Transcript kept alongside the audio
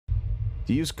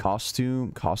Do you use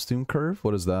costume curve?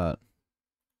 What is that?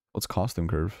 What's costume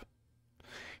curve? You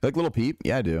like Little Peep?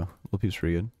 Yeah, I do. Little Peep's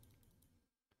pretty good.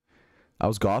 I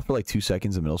was goth for like 2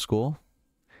 seconds in middle school.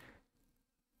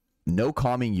 No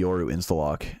calming Yoru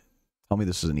instalock. Tell me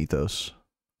this is an ethos.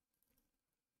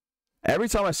 Every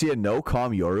time I see a no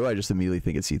calm Yoru, I just immediately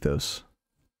think it's ethos.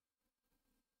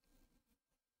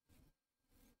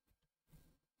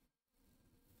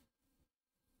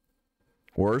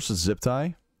 Worse, zip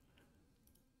tie?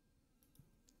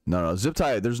 No, zip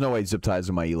tie. There's no way zip tie is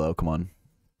in my elo. Come on.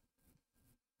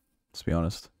 Let's be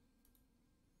honest.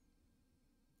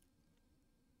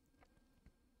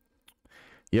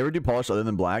 You ever do polish other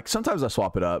than black? Sometimes I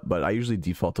swap it up, but I usually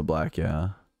default to black,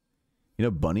 yeah. You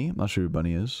know Bunny? I'm not sure who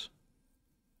Bunny is.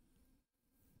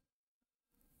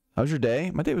 How was your day?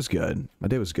 My day was good. My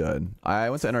day was good. I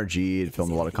went to NRG,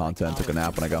 filmed a lot of content, took a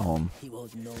nap when I got home.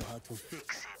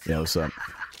 Yeah, what's up?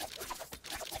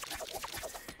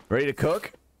 Ready to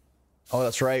cook? Oh,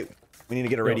 that's right. We need to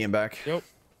get a radiant back. Yep.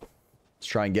 Let's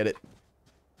try and get it.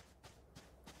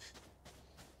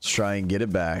 Let's try and get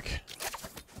it back.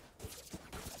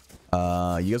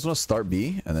 You guys want to start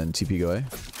B and then TP go A?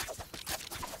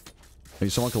 Maybe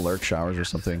someone could lurk showers or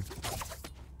something.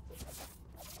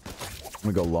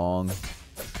 I'm gonna go long.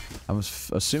 I'm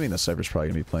assuming the Cypher's probably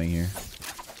gonna be playing here.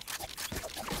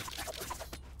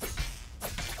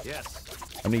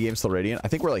 Yes. How many games till Radiant? I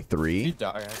think we're like 3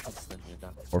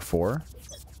 or 4.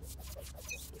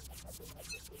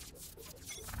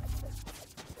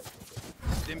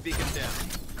 Dim beacon down.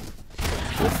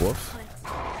 Woof woof.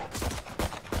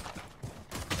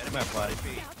 Enemy my body.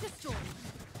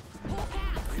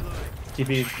 TP,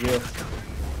 real.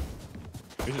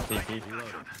 Here's a TP.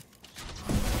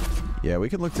 Yeah, we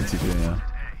can look to TP, yeah.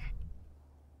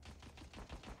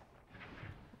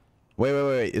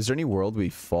 Wait. Is there any world we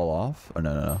fall off? Or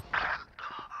no.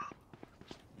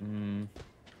 And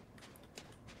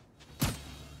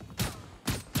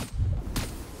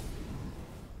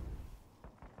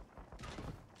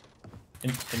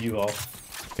you all.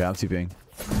 Okay, I'm TPing.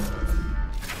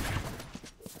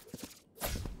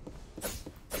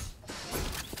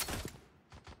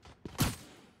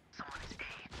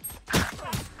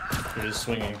 You're just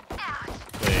swinging.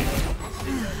 Wait.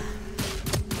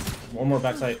 One more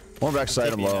backside. One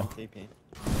backside, I'm low.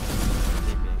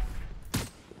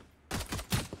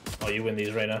 Oh, you win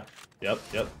these right now. Yep.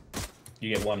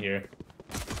 You get one here.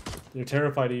 They're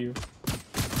terrified of you.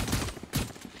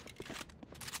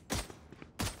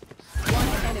 One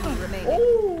enemy remaining.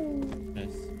 Oh!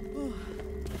 Nice.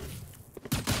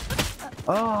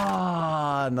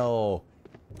 Ah, no.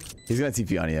 He's gonna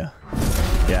TP on you.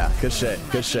 Yeah, good shit.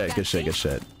 Good shit.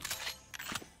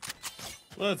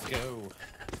 Let's go.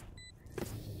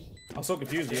 I'm so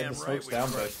confused. We had the smokes down,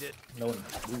 but no one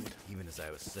moved. Even as I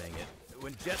was saying it.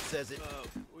 When Jet says it,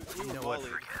 you know what?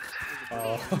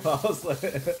 Oh, I was like,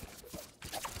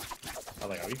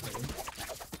 are we playing?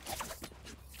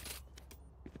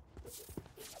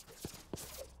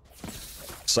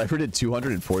 Cypher did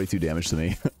 242 damage to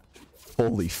me.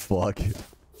 Holy fuck.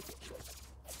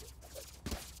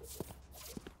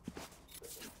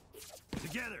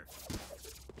 Together.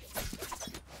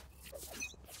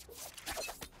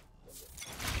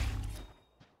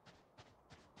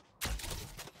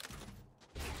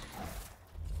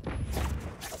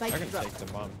 I can take the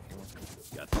bomb.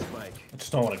 Got the spike. I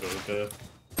just don't want to go with the.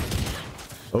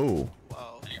 Oh.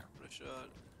 Wow. What a shot.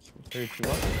 3, 2,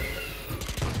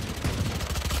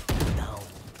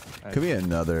 1. Could be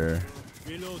another.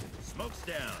 Reload. Smokes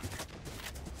down.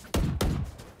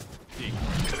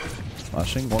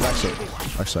 Flashing. One backside.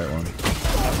 Backside one.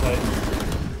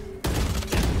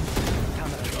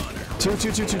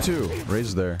 Two.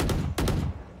 Raise there.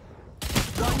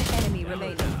 One enemy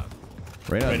remaining.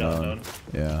 Right Right on. on.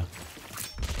 Yeah.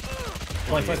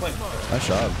 Flank. Nice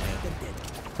job.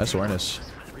 Nice awareness.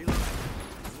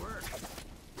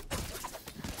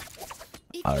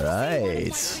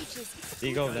 Alright.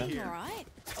 You go then. Alright.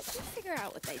 We'll figure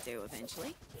out what they do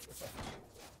eventually.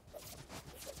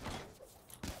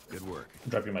 Good work.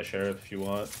 Drop you my sheriff if you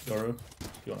want, Yoru.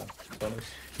 If you want a bonus.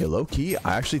 Yeah, low key,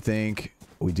 I actually think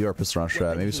we do our pistol round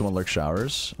strat. Maybe someone lurk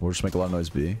showers. We'll just make a lot of noise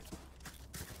B.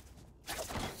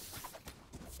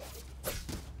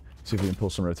 See if we can pull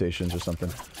some rotations or something.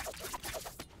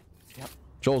 Yep.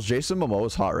 Jollz, Jason Momoa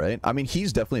is hot, right? I mean,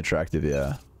 he's definitely attractive,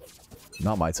 yeah.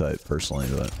 Not my type, personally,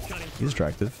 but he's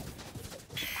attractive.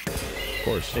 Of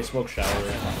course. They smoke shower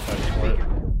and try to support it.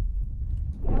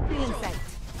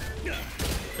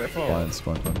 Careful.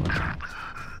 Fine.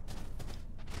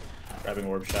 Grabbing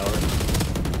orb shower.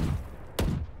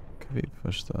 Could be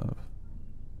pushed up.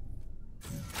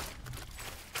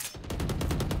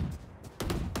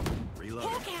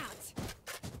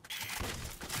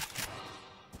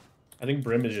 I think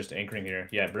Brim is just anchoring here.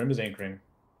 Yeah, Brim is anchoring.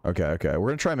 Okay, okay. We're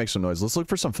gonna try and make some noise. Let's look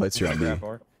for some fights here on B.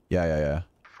 Yeah, yeah,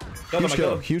 yeah. Huge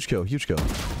kill, huge kill, huge kill.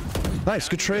 Nice,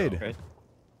 good trade.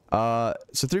 So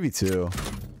 3v2.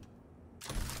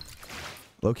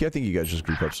 Low-key, I think you guys just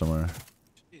group up somewhere.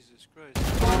 Jesus Christ.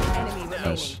 One enemy remaining.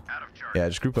 Nice. Yeah,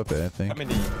 just group up it, I think.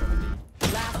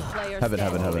 Last player Heaven,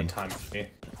 heaven, standing. heaven.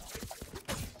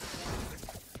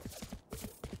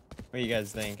 What do you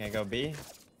guys think? I go B?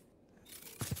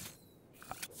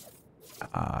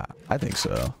 I think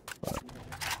so. But...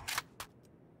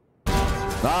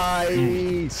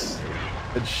 Nice!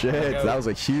 Good shit. That was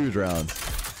a huge round.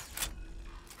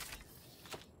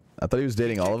 I thought he was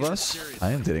dating all of us.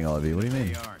 I am dating all of you. What do you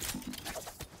mean?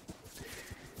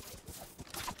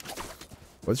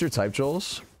 What's your type,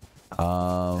 Jollz?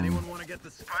 Anyone want to get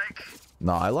the spike?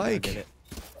 No, I like...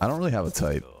 I don't really have a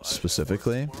type,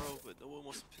 specifically.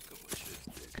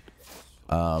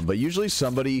 But usually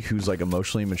somebody who's, like,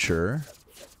 emotionally mature.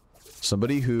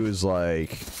 Somebody who is,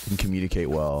 like, can communicate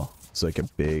well. It's, like, a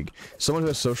big... Someone who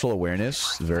has social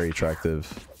awareness. Very attractive.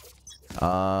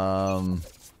 I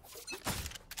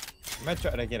might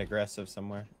try to get aggressive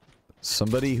somewhere.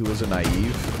 Somebody who isn't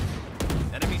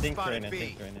naive. Enemy spotted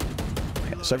B.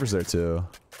 Cypher's there too.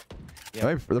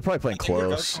 Yeah. They're probably playing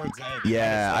close.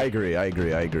 Yeah, I agree. I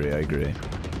agree. I agree. I agree.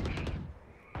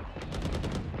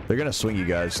 They're gonna swing you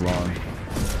guys long.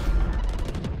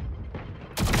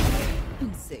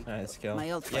 Nice kill.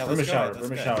 Yeah, Room shower.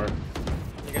 Room shower.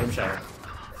 Room shower.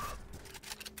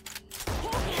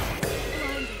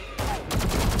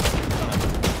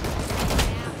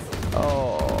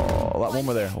 Oh, one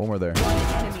more there. One more there.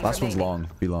 Last one's long.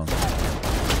 Be long.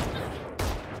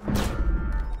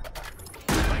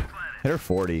 Hit her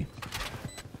 40.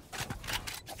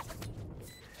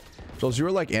 Jollz, you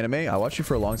were like anime. I watch you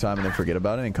for a long time and then forget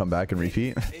about it and come back and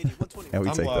repeat. And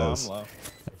we take those. I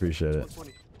appreciate it.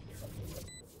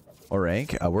 What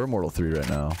rank? We're Immortal 3 right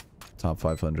now. Top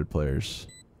 500 players.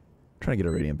 Trying to get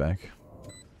a Radiant back.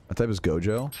 My type is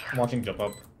Gojo. I'm watching jump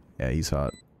up. Yeah, he's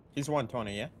hot. He's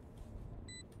 120, yeah?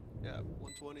 Yeah,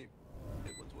 120. Hit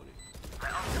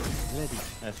 120. Ready.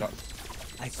 Nice shot.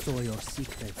 I saw your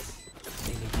secrets.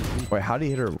 Wait, how did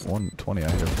he hit her 120? I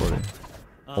hit her 40.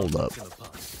 Hold up.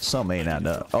 Some ain't adding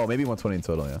up. Oh, maybe 120 in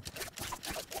total, yeah.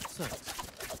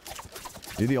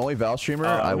 You're the only Val streamer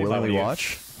I willingly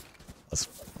watch.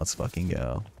 Let's fucking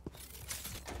go.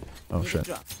 Oh shit.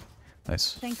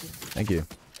 Nice. Thank you. Thank you.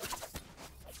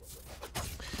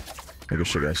 Yeah, good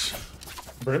shit, guys.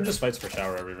 Brim just fights for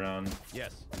shower every round.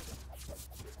 Yes.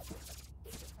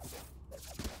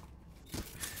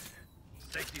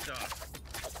 Safety's off.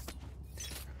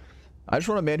 I just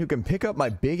want a man who can pick up my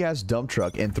big ass dump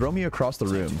truck and throw me across the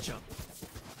room.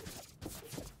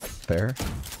 Fair.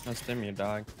 That's them, your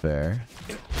dog. Fair.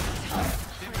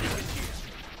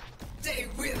 They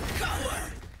will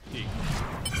cover.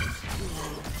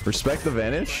 Respect the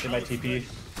vanish. Get my TP.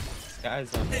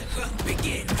 Guys on it.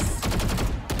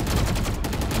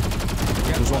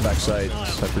 There's one backside.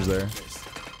 Cypher's there.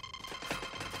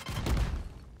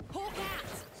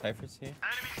 Cypher's here.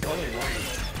 Only one.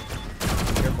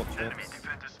 Careful trips.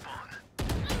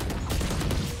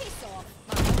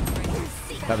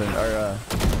 Heaven, or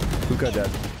Hookah dead.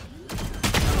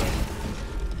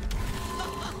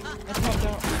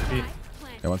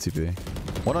 Yeah, one TP.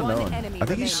 One unknown. I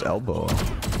think he's elbow.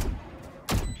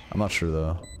 I'm not sure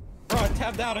though. Bro, I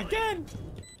tapped out again!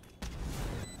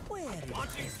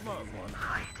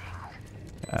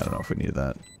 I don't know if we needed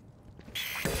that.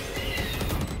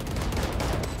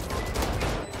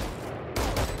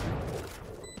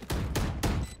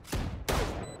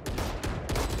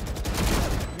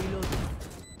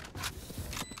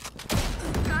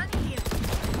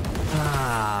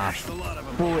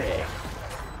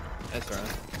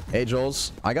 Hey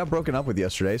Jollz, I got broken up with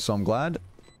yesterday, so I'm glad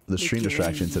the stream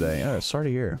distraction today. Yeah, sorry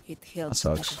to hear. That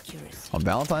sucks. On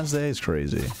Valentine's Day is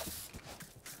crazy.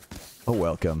 Oh,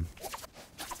 welcome.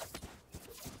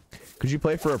 Could you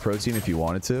play for a pro team if you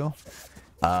wanted to?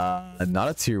 Not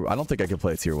a tier. I don't think I could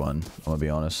play a tier 1. I'm gonna be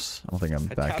honest. I don't think I'm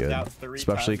that good,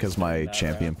 especially because my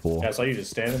champion pool. Yeah, I saw you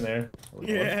just standing there.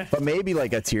 Yeah. But maybe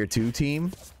like a tier 2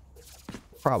 team.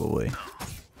 Probably.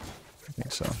 I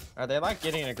think so. Are they like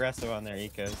getting aggressive on their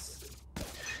ecos?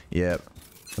 Yeah.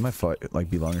 They might fight, like,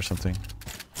 be long or something.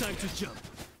 Time to jump.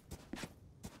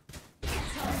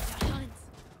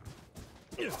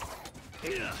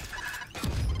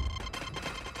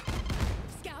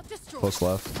 Close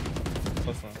left.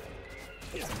 Close one.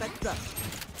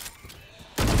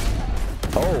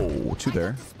 Oh, 2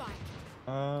 there.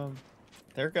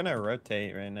 They're gonna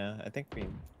rotate right now. I think we. I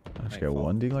just got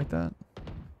 1 D like that.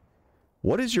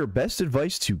 What is your best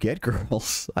advice to get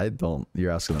girls? I don't.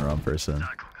 You're asking the wrong person.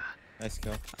 Nice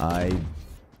kill.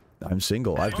 I'm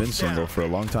single. I've been single for a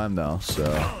long time now, so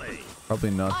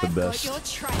probably not the best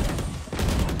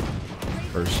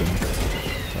person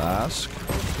to ask.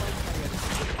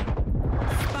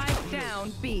 Spike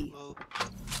down B.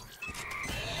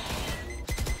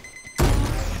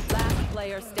 Last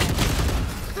player standing.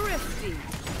 Thrifty.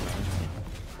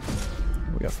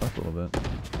 We got fucked a little bit.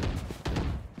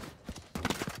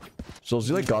 So,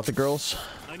 you like got the girls?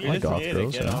 We I just got need to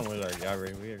girls. get Yeah. on with our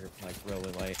Yari. We are like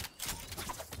really light.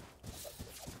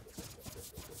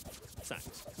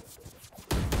 Thanks.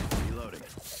 Reloading.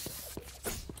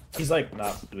 He's like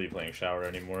not really playing shower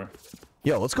anymore.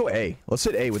 Yo, let's go A. Let's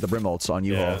hit A with the brim ults on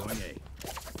you Yeah. all.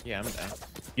 Yeah, I'm down.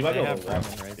 You might They go have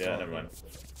left. Roman, right? Yeah, So- never mind.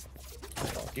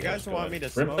 You guys go want me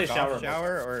ahead. to Rim smoke play shower, shower.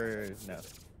 shower or no?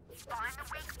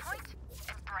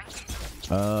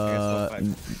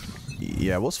 N-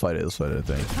 yeah, let's fight it. Let's fight it, I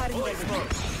think.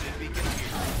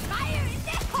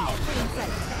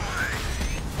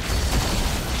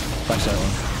 Backside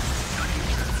one.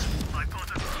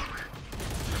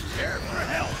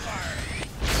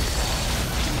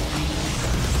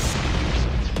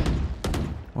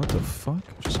 What the fuck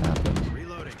just happened?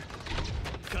 Reloading.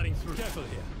 Cutting through. Careful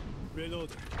here.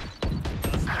 Reloading.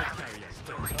 Does not carry us.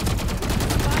 Spike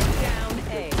down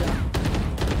A.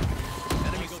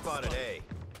 Enemy spotted A.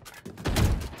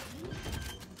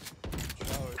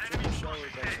 Shower,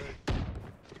 backside.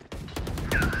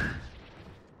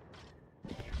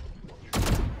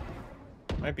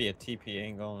 Might be a TP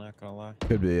angle, not gonna lie.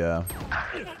 Could be, yeah.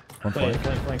 One Flank,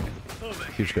 point. flank,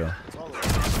 flank. Huge go. It's all of them.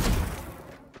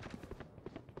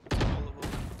 All of them.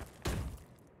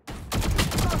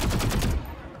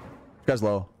 Guy's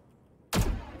low.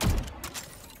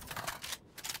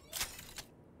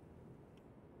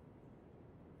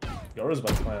 Yours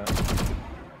about to plant.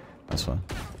 That's fine.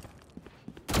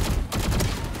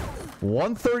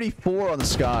 134 on the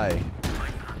sky.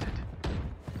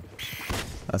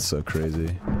 That's so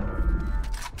crazy.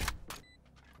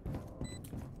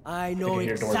 I know can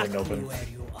hear doors being exactly open. where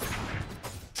you are.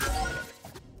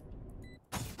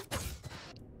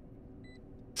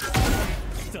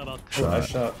 Stop up. Oh, nice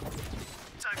shot.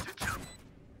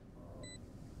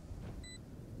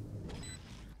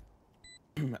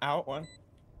 Out one.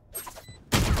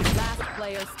 Last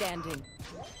player standing.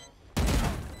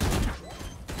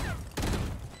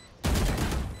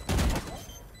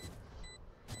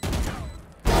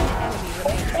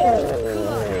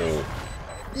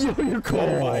 Yo, you're cold.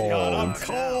 Oh my god, I'm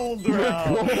cold, bro.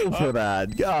 You're cold for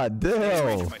that. God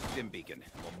damn. My stim beacon.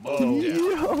 We'll mow them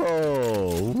down.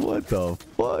 Yo, what the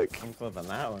fuck? I'm clipping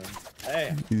that one.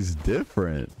 Hey, He's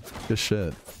different. Good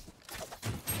shit.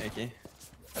 thank you.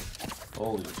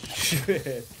 Holy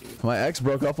shit. My ex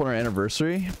broke up on our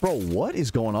anniversary. Bro, what is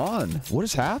going on? What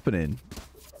is happening?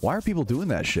 Why are people doing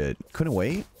that shit? Couldn't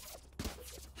wait.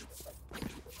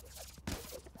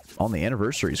 On the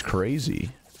anniversary is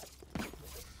crazy.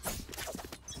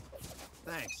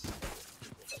 Thanks.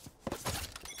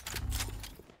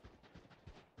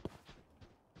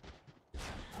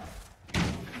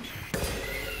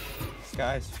 This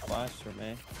guy's flash for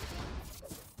me.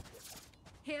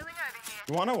 Healing over here.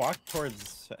 You want to walk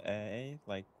towards A?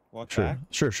 Like, walk Sure. back?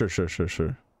 Sure.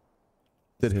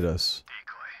 Did hit us.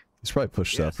 He's probably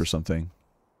pushed up or something.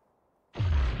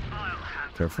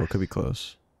 Careful, could be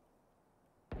close.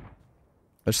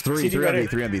 There's three CT right MB,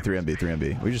 3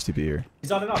 MB. We just TP here.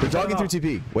 He's on and off. They're he's on dogging and through off.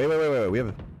 TP. Wait. We have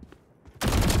a...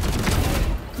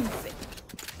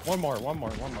 One more.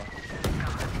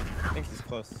 I think he's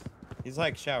close. He's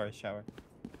like shower.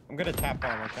 I'm gonna tap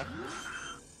bomb, okay?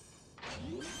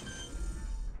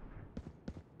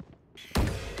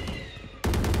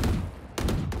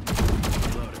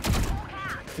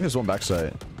 I think there's one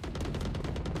backside.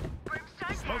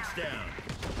 Smoke's down.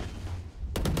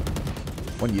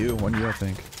 One you, I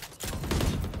think.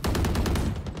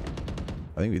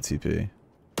 I think we TP.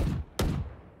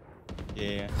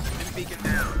 Yeah. Stim beacon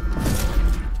down.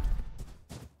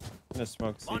 I'm gonna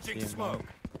smoke CT. Launching and smoke.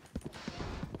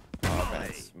 Oh,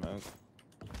 bad smoke.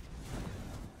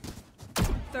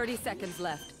 30 seconds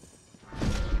left.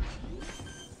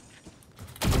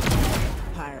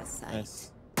 Parasite.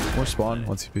 Nice. More spawn,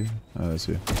 one TP. Oh, that's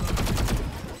you.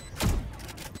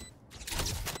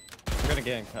 I'm gonna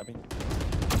get in cubby.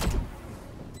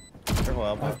 Careful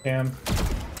elbow. Left cam.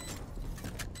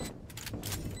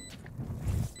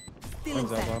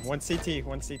 One's elbow. One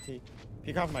CT.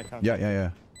 Peek off my cubby.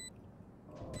 Yeah.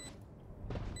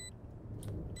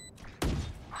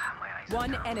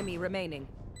 One enemy remaining.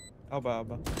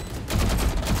 Elbow.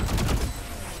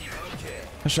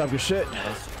 Nice job, good shit.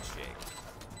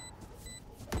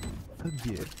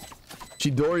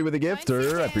 Chidori with a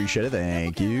gifter. I appreciate it.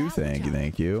 Thank you. Thank you.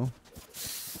 Thank you.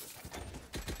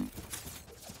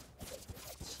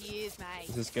 Cheers, mate.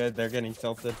 This is good. They're getting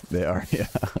tilted. They are, yeah.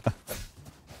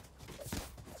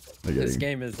 This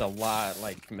game is a lot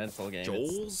like mental game.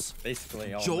 Jollz? It's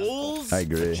basically all Jollz? I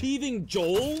agree. Achieving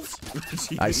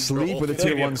Jollz? I sleep with a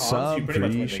tier 1 sub. You pretty much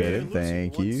win the Appreciate it. game.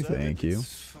 Thank you. Thank you.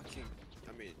 Fucking,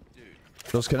 I mean,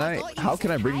 dude. Jules, how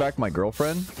can I bring back my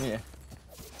girlfriend? Yeah.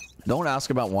 Don't ask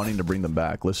about wanting to bring them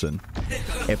back. Listen,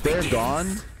 if they're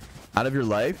gone out of your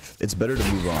life, it's better to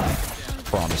move on.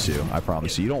 Promise you. I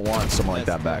promise you. You don't want someone like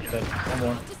that back. One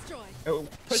more. Oh,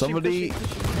 Somebody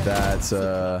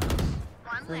that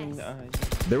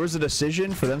there was a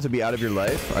decision for them to be out of your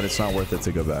life, and it's not worth it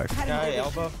to go back. Guy,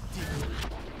 elbow.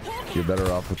 You're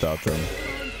better off without them.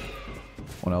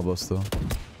 One elbow still.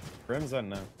 Brim's on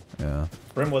now. Yeah.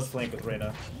 Brim was flanked with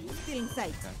Reyna. Feeling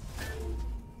safe.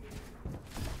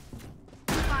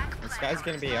 This guy's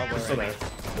gonna be elbow Still right there.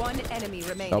 One enemy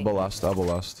remaining. Elbow last. Elbow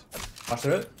last. Watch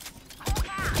it.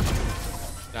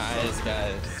 Nice,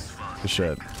 guys. Good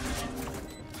shit.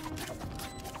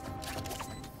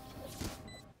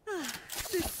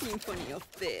 The symphony of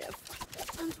death.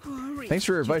 Thanks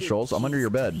for your advice, Jollz. I'm under your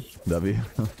bed. W.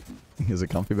 Is it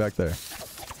comfy back there?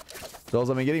 Jollz,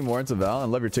 I've been getting more into Val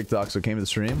and love your TikTok, so came to the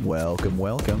stream. Welcome,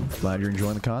 welcome. Glad you're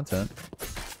enjoying the content.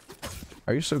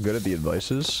 Are you so good at the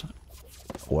advices?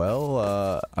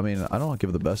 Well, I mean, I don't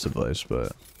give the best advice,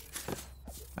 but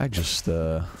I just,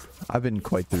 I've been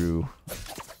quite through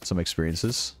some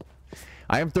experiences.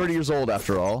 I am 30 years old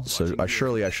after all, so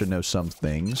surely I should know some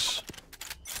things.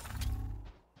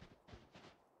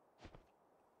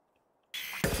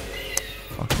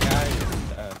 Guy,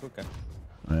 hookah.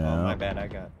 Yeah. Oh, my bad. I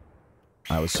got.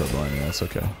 I was so blind. Yeah, that's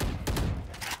okay.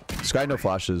 Sky, no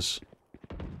flashes.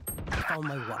 Found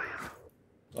my wife.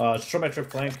 Just try my trip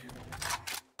flank.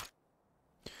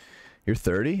 You're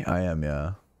 30? I am,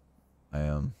 yeah. I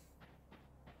am.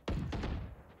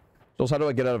 Jollz, how do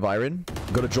I get out of Iron?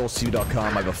 Go to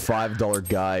Jollztv.com. I have a $5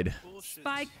 guide.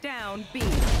 Spike down B.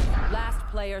 Last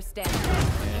player standing.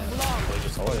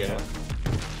 Oh, yeah.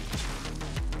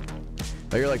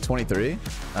 Oh, you're like 23?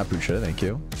 I appreciate it. Thank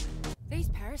you. These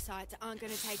parasites aren't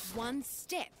going to take one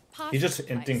step past. He's just this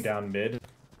place. inting down mid.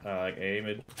 Like A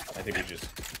mid. I think we just.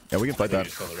 Yeah, we can fight that.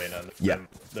 Just kill the Reyna. Yeah.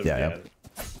 Yeah.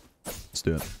 Let's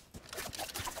do it.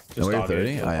 No, you're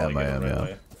 30? I am,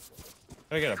 yeah.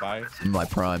 I get a buy. My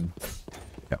prime.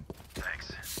 Yeah.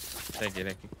 Thank you.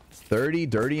 30,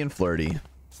 dirty, and flirty.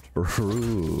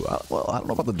 Ooh. Well, I don't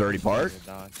know about the dirty part.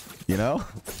 You know?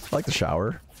 I like the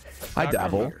shower. I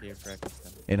dabble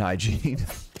in hygiene.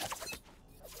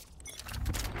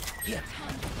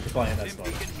 He's playing that smoke.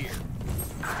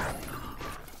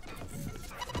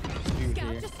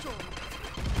 Scout destroyed.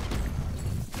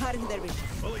 Cutting their vision.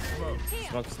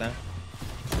 Smokes now.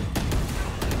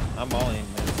 I'm all in, man.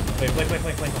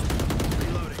 Flank.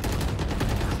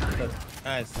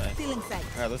 Nice, nice. Feeling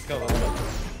safe. Alright, let's go.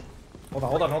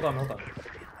 Hold on.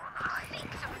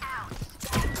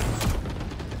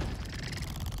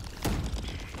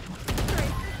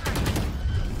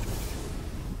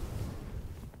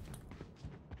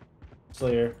 Still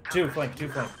here. Two flank.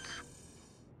 Yeah,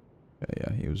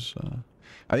 he was,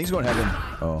 I think he's going heaven.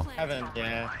 Oh. Heaven,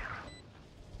 yeah.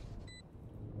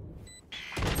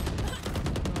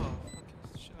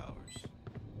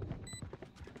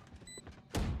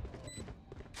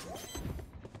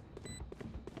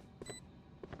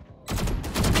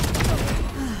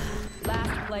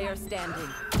 Last player standing.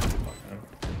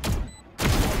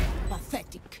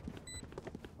 Pathetic.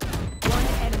 One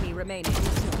enemy remaining.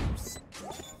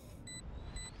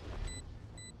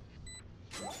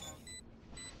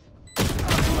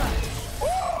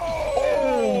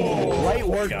 Light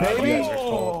work, baby.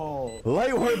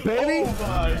 Light work, baby. Oh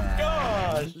my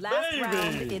gosh, Last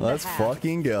round baby. in Let's the half.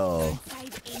 fucking go.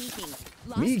 Save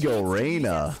anything. Me go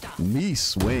Reyna. Me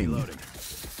swing.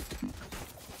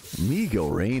 Me go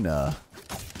Reyna.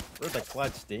 We're the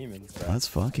clutch demons, bro. Let's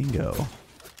fucking go.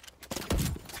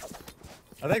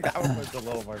 I think that one was a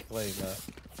little more clean, though.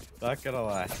 Not gonna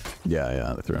lie.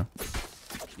 Yeah, the throw.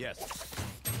 Yes.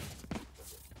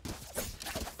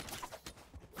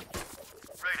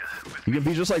 You can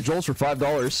be just like Jollz for $5.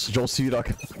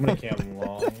 Jollztv.com. I'm gonna camp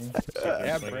long.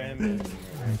 Yeah, Brandon.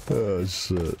 Oh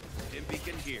shit. Dim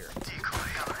beacon here.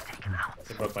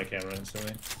 They broke my camera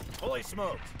instantly. Holy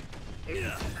smoke.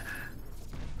 Yeah.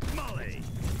 Molly.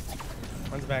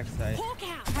 One's backside. Hawk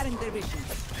out. Cutting their vision.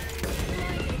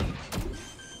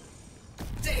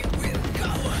 They will go.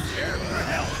 Prepare for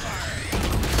hell.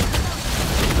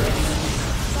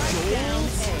 Spike down A.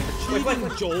 Wait,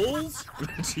 Jollz?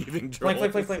 Achieving Flank,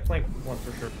 Jollz. flank. One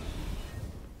for sure.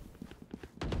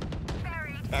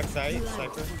 Backside,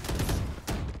 Cypher.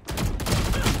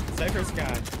 Cypher's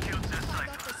guy.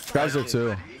 Guys look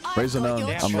too. Raise unknown.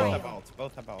 They have I'm low.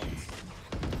 both have ults.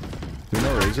 Do we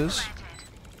know raises?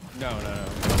 No.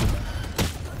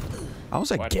 How was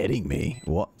that What? getting me?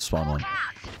 What? Spawn one.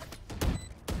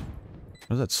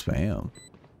 What is that spam?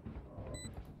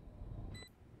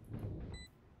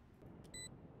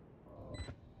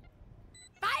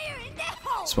 Fire in the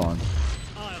hole! Spawn.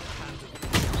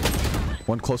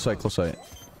 One close sight, close sight.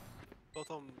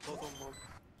 Both on home.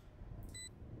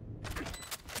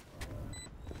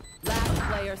 Last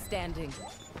player standing.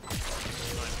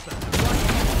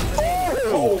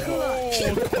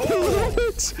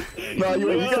 No,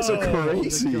 you guys are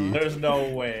crazy. There's no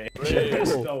way.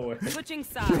 There's no way. Switching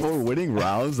sides. We're winning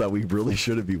rounds that we really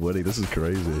shouldn't be winning. This is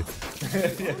crazy.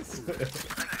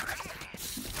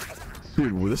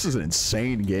 Dude, this is an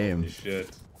insane game. Shit.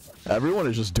 Everyone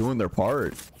is just doing their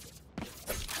part.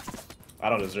 I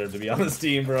don't deserve to be on this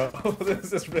team, bro.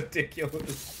 This is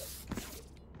ridiculous.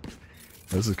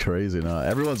 This is crazy now.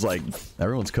 Everyone's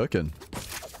cooking.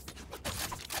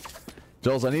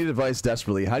 Jollz, I need advice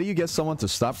desperately. How do you get someone to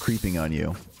stop creeping on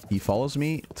you? He follows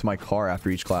me to my car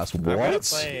after each class. I'm gonna What?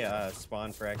 play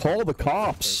spawn for Call the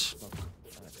cops.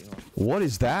 What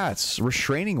is that?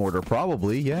 Restraining order,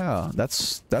 probably. Yeah,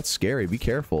 that's scary. Be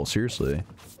careful. Seriously.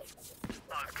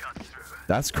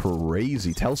 That's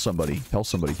crazy. Tell somebody. Tell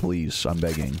somebody, please. I'm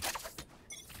begging.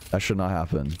 That should not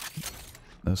happen.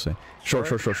 Let's see. Short.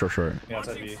 Yeah,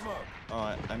 outside B.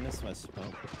 Oh, I missed my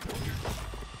smoke.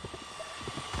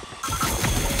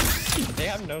 They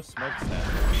have no smokes now.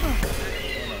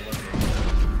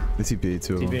 The TP,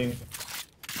 two of them. TPing.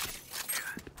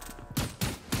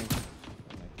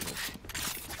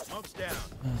 Smoke's down.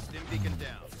 Stim beacon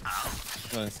down.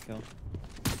 Nice kill.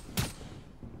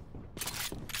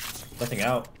 Nothing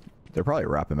out. They're probably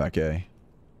wrapping back A.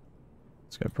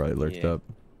 This guy probably lurked up.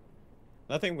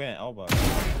 Nothing went elbow.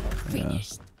 Yeah.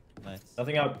 Nice.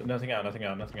 Nothing out. Last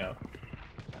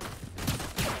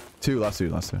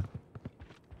two.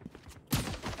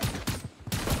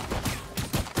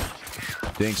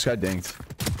 Dink, Sky dinked.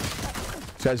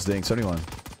 Sky's dinked, 71.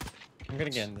 I'm gonna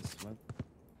get in this smoke.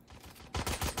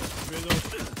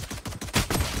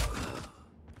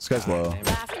 This guy's low.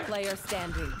 Last player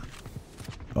standing.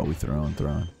 Oh, we thrown.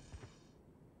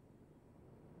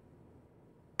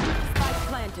 Spike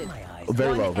planted. Oh, very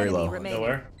One low, very enemy low. remaining.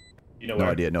 Nowhere. You know No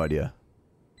where? idea, no idea.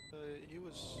 He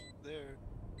was there.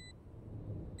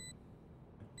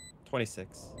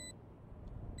 26.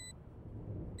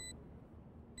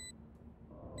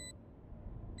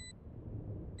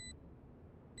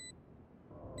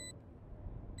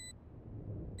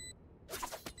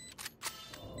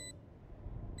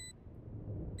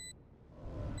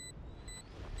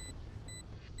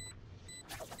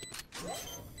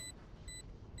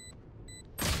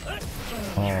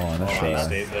 Oh, nice He try.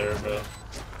 stayed there, bro.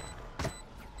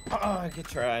 Oh, I could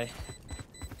try.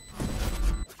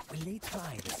 Will they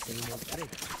try the same old trick?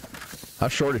 How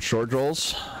short is short,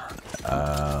 Jollz?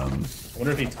 I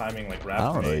wonder if he timing like I rapid.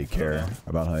 don't really care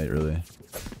about height, really.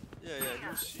 Yeah, he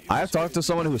was I have talked to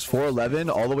someone who was 4'11",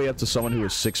 all the way up to someone who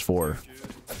was 6'4".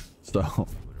 So,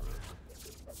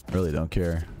 really don't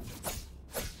care.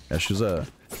 Yeah, she's a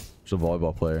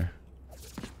volleyball player.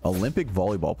 Olympic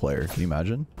volleyball player. Can you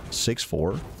imagine?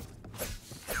 6'4".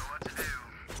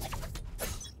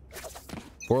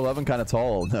 4'11", kind of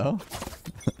tall, no?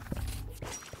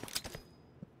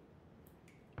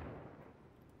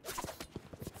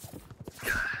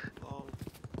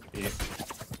 Yeah.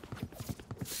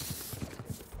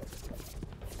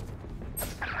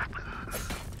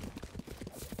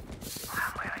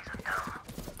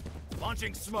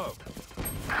 Launching smoke.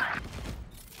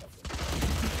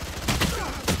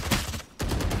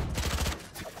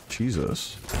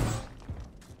 Jesus.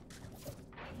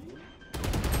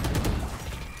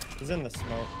 He's in the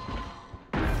smoke.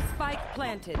 Spike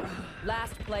planted.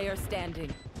 Last player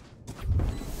standing.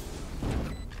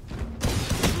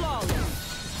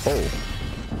 Flawless. Oh.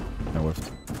 I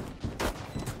whiffed.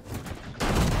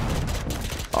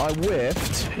 I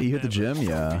whiffed. You hit the gym?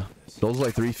 Yeah. Those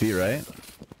like 3 feet, right?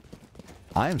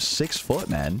 I am 6 foot,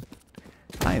 man.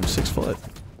 I am 6 foot.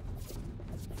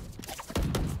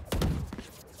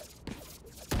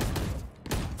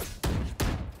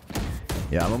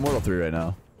 Yeah, I'm Immortal 3 right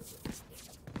now.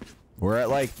 We're at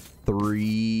like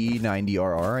 390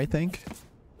 RR, I think.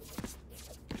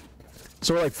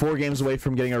 So we're like 4 games away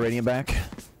from getting our Radiant back.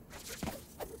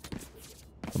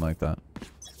 Something like that.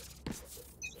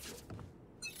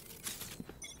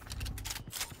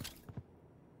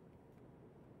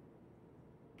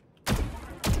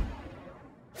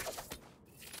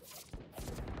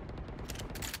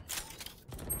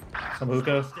 Some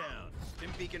hookah. Down. Stim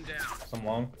beacon down. Some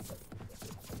long.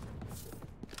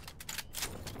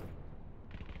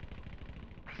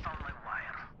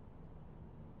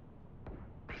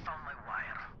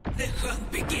 The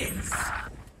hunt begins.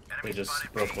 They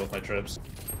just broke both my trips.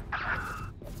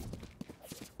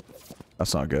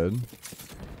 That's not good.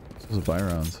 This is a fire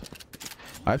round.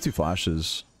 I have 2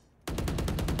 flashes.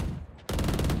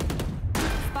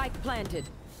 Spike planted.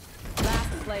 Last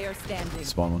player standing.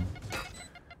 Spawn one.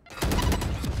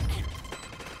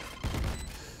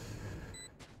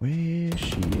 Where's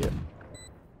she?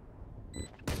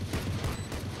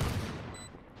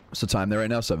 What's the time there right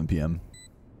now? 7 p.m.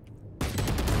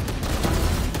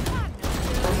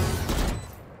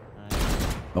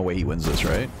 Oh wait, he wins this,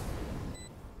 right?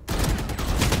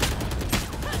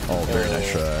 Oh, very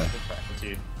nice try.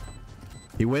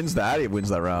 He wins that, he wins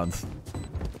that round.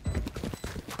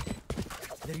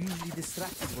 They're usually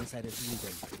distracted once I review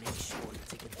them. Make sure to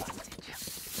take advantage.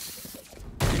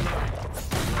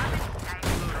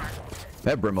 They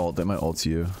have Brim ult, they might ult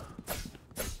you.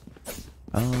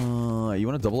 You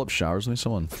want to double up showers with me,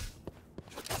 someone?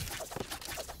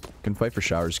 Can fight for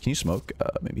showers. Can you smoke?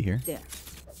 Maybe here. There.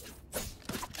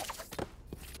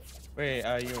 Wait,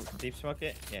 you deep smoke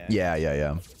it? Yeah.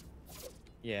 Yeah.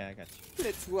 Yeah, I got you.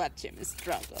 Let's watch him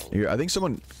struggle. Here, I think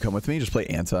someone come with me. Just play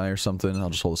anti or something.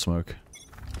 I'll just hold the smoke.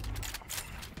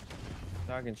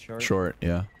 Dog and short. Short,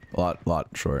 yeah. A lot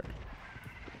short.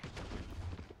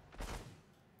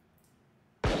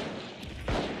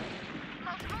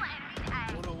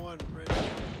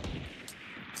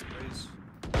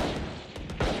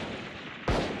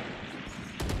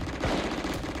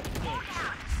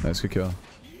 Nice, good kill.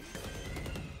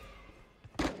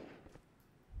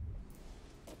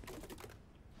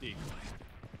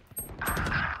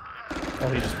 Oh,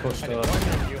 he just pushed up.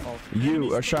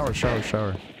 Shower.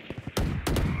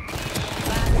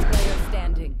 Last player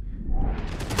standing.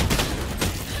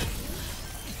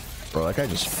 Bro, that guy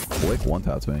just flick one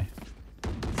tapped me.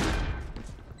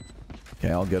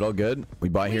 Okay, all good. We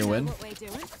buy here and win. What we're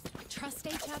doing. Trust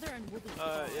each other and we'll be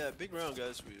yeah, big round,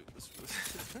 guys.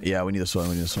 Yeah, we need this one.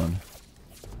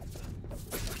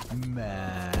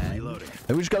 Man.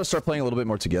 And we just gotta start playing a little bit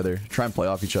more together. Try and play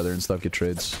off each other and stuff, get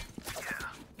trades.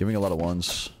 Giving a lot of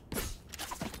ones.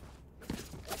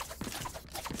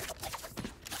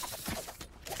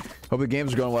 Hope the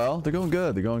games are going well. They're going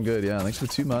good. Yeah, thanks for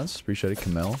the 2 months. Appreciate it,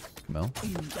 Kamel.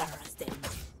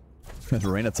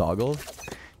 Reina toggled. He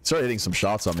started hitting some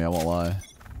shots on me, I won't lie.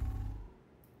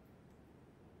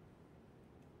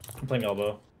 I'm playing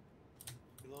elbow.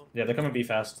 Yeah, they're coming B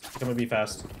fast.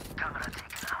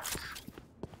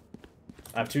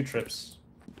 I have 2 trips.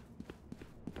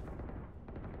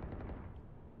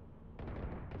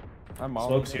 I'm all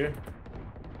Smokes here.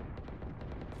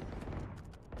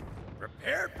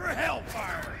 Prepare for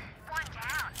hellfire. I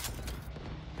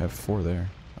have 4 there.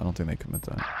 I don't think they commit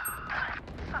that.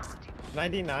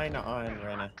 99 on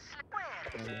Rena.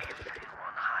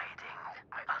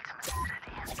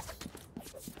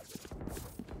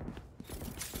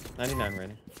 99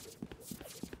 Rena.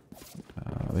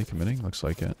 Are they committing? Looks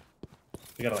like it.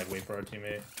 We gotta like wait for our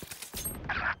teammate.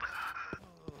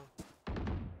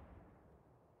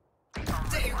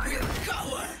 They will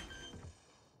cover.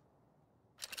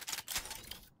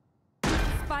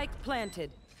 Spike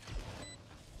planted.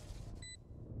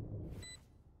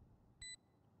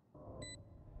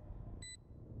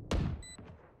 I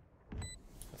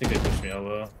think they pushed me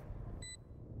elbow.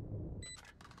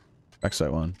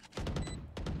 Backside one.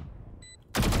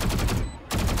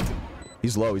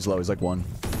 He's low. He's like 1.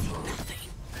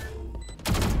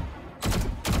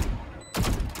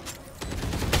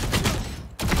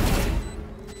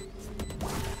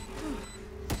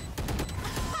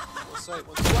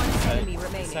 One enemy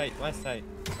remaining. Last sight.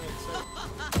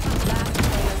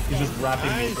 He's just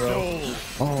wrapping me, bro.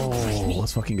 Oh,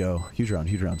 let's fucking go. Huge rounds.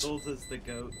 Jollz is the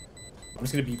goat. I'm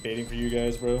just gonna be baiting for you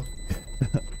guys, bro. You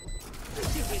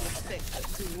will expect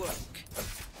us to work.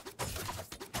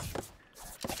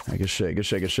 Right, good shit.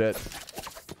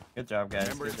 Good job, guys.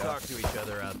 Remember Good to job. talk to each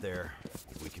other out there.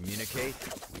 If we communicate,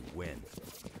 we win.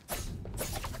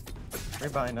 We're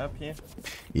buying up here.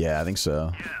 Yeah, I think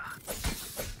so.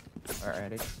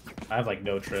 Alrighty. I have like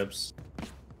no trips.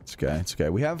 It's okay.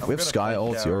 We have Sky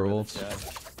ults, your ults.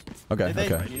 Okay. Did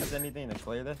they use anything to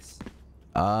clear this?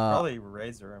 Probably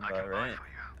Razor Room, right?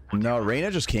 No,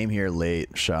 Reina just came here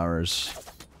late. Showers.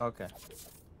 Okay.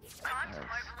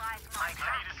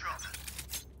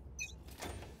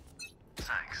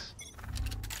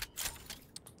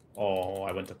 Oh,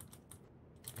 I went to...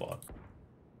 Fuck.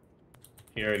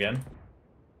 Here again.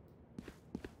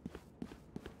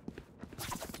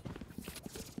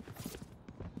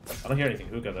 don't hear anything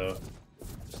hookah though.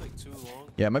 Just like too long.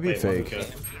 Yeah, it might be a Wait, one fake.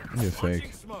 hookah. Might be a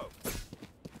fake.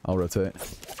 I'll rotate.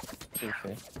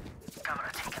 Okay.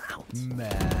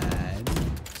 Man.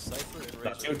 Cypher and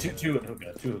No, Razor. two and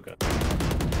hookah. Two hookah.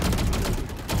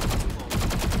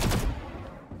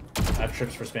 I have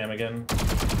trips for spam again.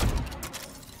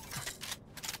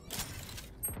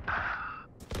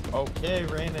 Okay,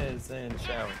 Reyna is in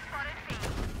shower.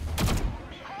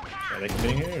 Are they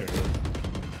committing here? Or?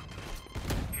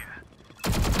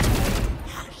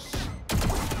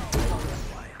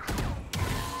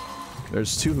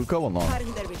 There's 2 hookah, 1 long.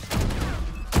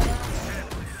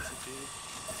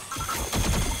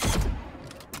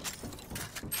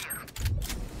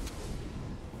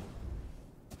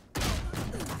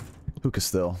 Hookah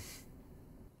still.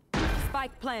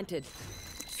 Spike planted.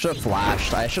 Should have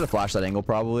flashed. I should have flashed that angle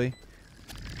probably.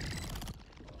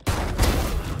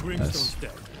 Nice.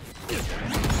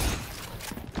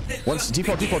 One's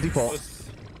default.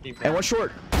 And one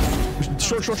short.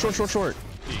 Short.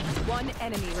 One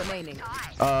enemy remaining.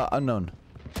 Unknown.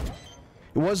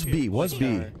 It was B.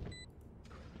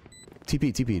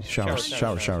 TP.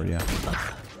 Shower, yeah.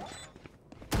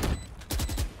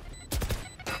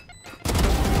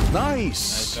 Nice!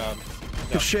 Nice job.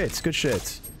 Good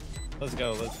shit. Let's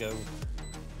go.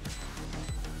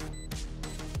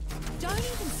 Don't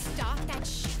even start that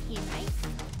shit here, mate.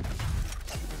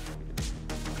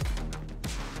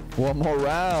 1 more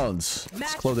rounds.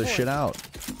 Let's close this shit out.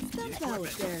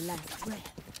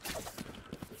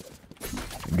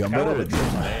 Gumbo.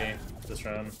 This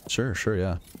round. Sure,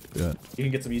 yeah. Do it. You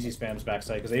can get some easy spams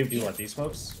backside because they do like these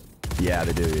smokes. Yeah,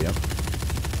 they do, yep.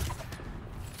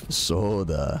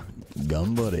 Soda.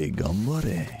 Gambare.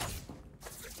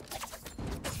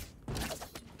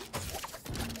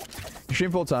 You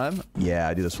stream full time? Yeah,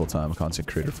 I do this full time. I'm a content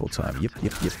creator full time. Yep.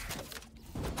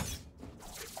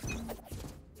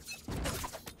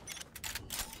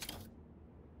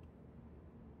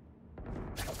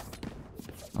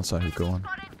 Outside hookah one.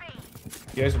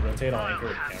 You guys rotate on anchor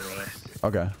with camera.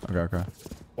 Okay.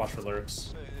 Watch for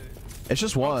lurks. It's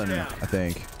just one, I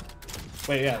think.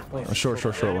 Wait, yeah. A short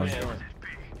one.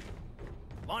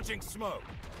 Launching smoke.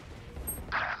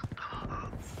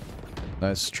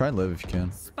 Nice. Try and live if you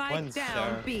can. Spike One's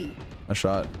down B. A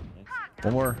shot.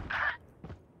 One more.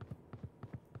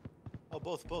 Oh,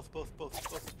 both.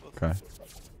 Okay.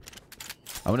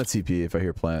 I'm gonna TP if I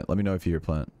hear plant. Let me know if you hear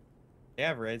plant. They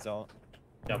have raids all.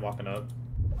 Yeah, I'm walking up.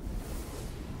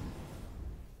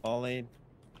 All lead.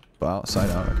 Wow, side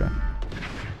out. Okay.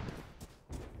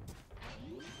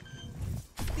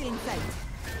 Feeling safe.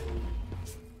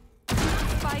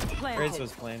 Spike Raids planted.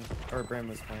 was playing. Or Bram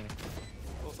was playing.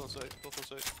 Both on site. I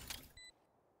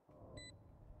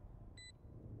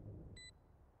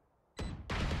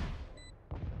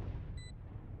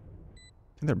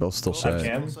think they're both still Both have side.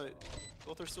 cam.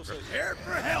 Both are still site. Prepare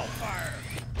for hellfire.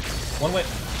 One went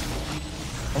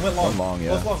long. One long,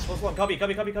 yeah. Close long. Copy.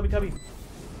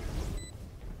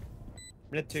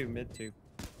 Mid two.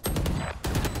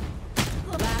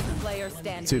 Last player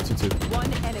standing. 2.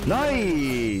 One enemy.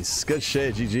 Nice! Good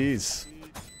shit, GG's.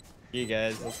 You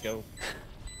guys, let's go.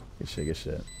 Good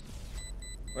shit.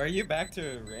 Are you back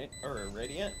to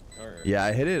Radiant? Or Yeah,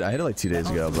 I hit it like 2 days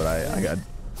ago, but I got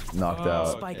knocked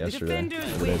out Spike yesterday.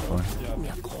 defenders The day before.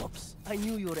 Yeah, corpse. I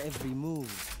knew your every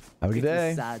move. Have a good It was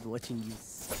day. sad watching you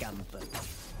scamper.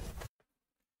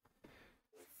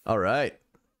 All right.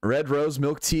 Red Rose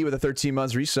Milk Tea with a 13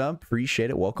 months resub. Appreciate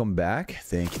it. Welcome back.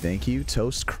 Thank you.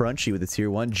 Toast Crunchy with a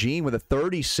tier 1. Gene with a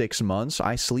 36 months.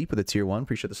 I Sleep with a tier 1.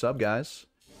 Appreciate the sub, guys.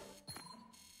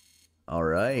 All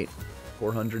right.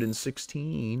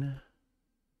 416.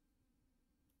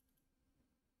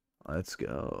 Let's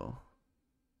go.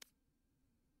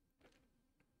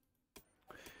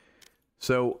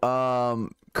 So,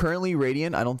 currently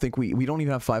Radiant, I don't think we don't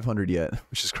even have 500 yet,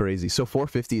 which is crazy. So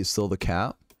 450 is still the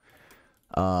cap.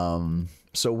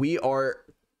 So we are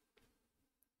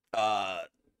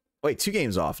wait, 2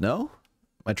 games off, no? Am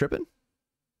I tripping?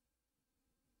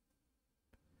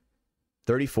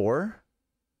 34?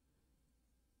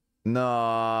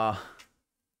 Nah.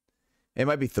 It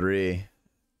might be 3.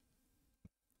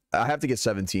 I have to get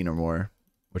 17 or more,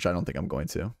 which I don't think I'm going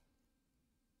to.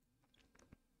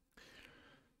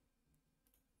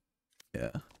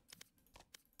 Yeah.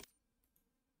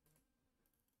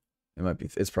 It might be,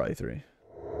 it's probably 3.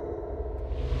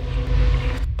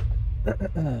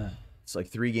 It's like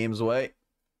 3 games away.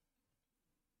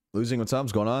 Losing, what's up?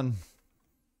 What's going on?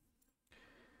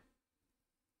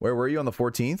 Where were you on the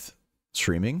 14th?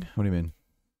 Streaming? What do you mean?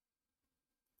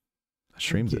 I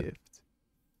streamed it.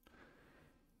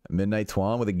 Midnight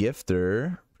Twan with a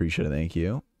gifter. Appreciate it, thank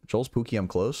you. Jollz Pookie, I'm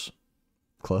close.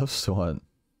 Close to what?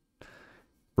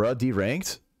 Bruh,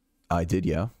 D-ranked? I did,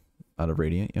 yeah. Out of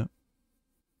Radiant, yeah.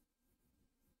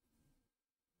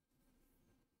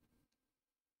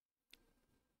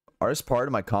 Hardest part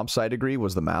of my comp sci degree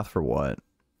was the math for what?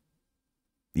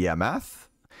 Yeah, math?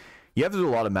 You have to do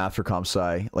a lot of math for comp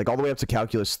sci. Like all the way up to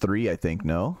calculus 3, I think,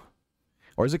 no?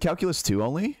 Or is it calculus 2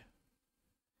 only?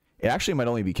 It actually might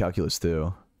only be calculus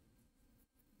 2.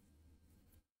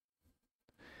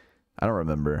 I don't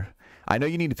remember. I know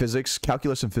you need physics,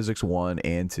 calculus and physics 1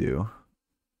 and 2.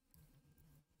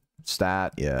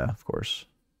 Stat, yeah, of course.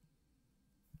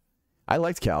 I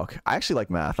liked calc. I actually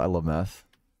like math. I love math.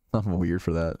 I'm weird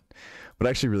for that. But I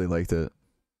actually really liked it.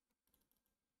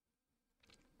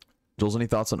 Jollz, any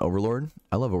thoughts on Overlord?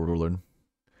 I love Overlord.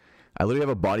 I literally have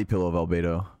a body pillow of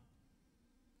Albedo.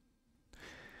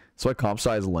 So why comp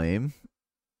sci is lame.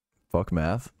 Fuck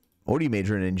math. What are you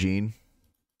majoring in, Gene?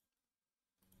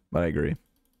 But I agree.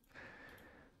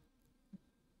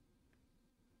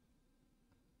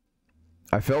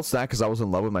 I failed stat because I was in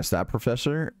love with my stat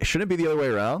professor. It shouldn't be the other way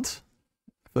around.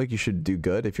 I feel like you should do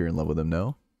good if you're in love with him,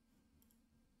 no?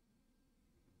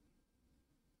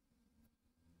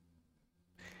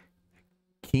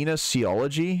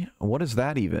 Kinesiology? What is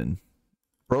that even?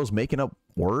 Bro's making up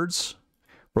words?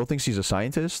 Bro thinks he's a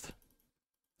scientist?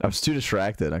 I was too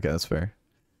distracted. Okay, that's fair.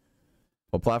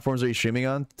 What platforms are you streaming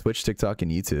on? Twitch, TikTok,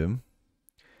 and YouTube.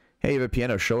 Hey, you have a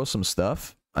piano. Show us some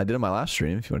stuff. I did it on my last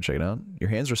stream, if you want to check it out. Your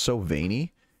hands are so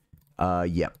veiny.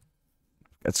 Yeah.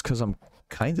 That's because I'm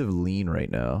kind of lean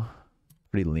right now.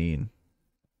 Pretty lean.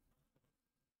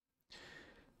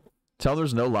 Tell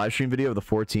there's no live stream video of the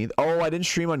 14th. Oh, I didn't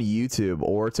stream on YouTube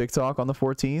or TikTok on the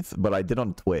 14th, but I did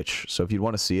on Twitch. So if you'd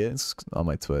want to see it, it's on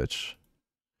my Twitch.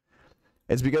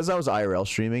 It's because I was IRL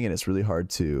streaming, and it's really hard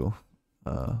to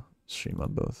stream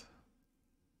on both.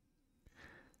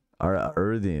 Alright,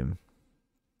 Erdim.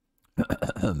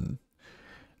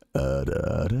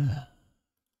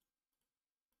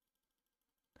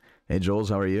 Hey, Jollz,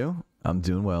 how are you? I'm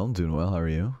doing well. I'm doing well. How are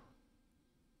you?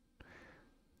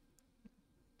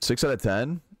 6 out of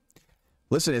 10.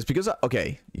 Listen, it's because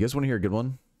okay, you guys want to hear a good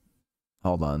one?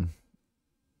 Hold on.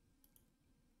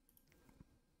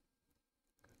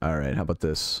 All right, how about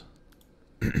this?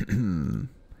 Is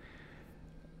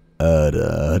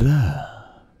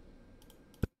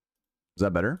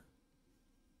that better?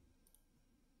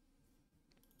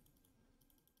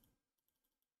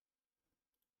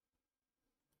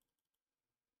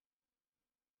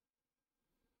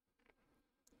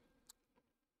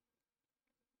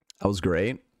 That was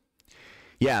great.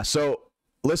 Yeah, so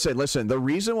listen. The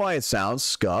reason why it sounds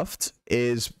scuffed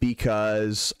is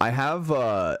because I have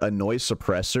a noise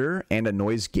suppressor and a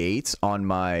noise gate on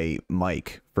my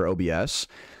mic for OBS.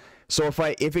 So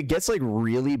if it gets like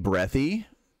really breathy,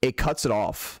 it cuts it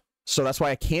off. So that's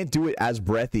why I can't do it as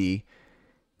breathy,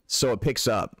 so it picks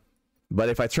up. But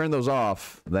if I turn those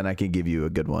off, then I can give you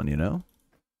a good one, you know?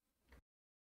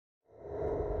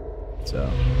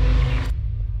 So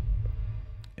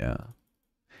yeah.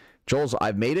 Jollz,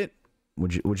 I've made it.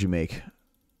 What'd you make?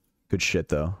 Good shit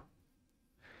though.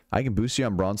 I can boost you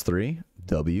on bronze 3.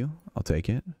 W. I'll take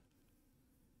it.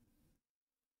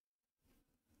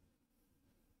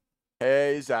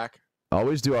 Hey, Zach.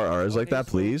 Always do our R's like that,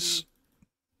 please.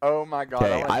 Oh my god.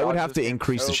 Okay, I would have to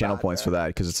increase the channel points for that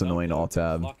because it's annoying to alt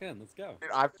tab. Lock in. Let's go.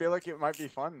 Dude, I feel like it might be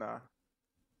fun though.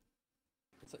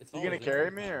 You gonna carry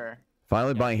me or?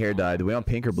 Finally buying hair dye. Do we want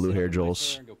pink or blue hair,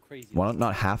 Jollz? Why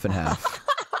not half and half?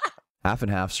 Half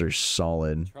and halves are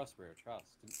solid. Trust, bro. Trust.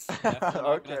 Definitely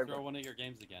not gonna throw one of your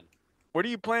games again. What are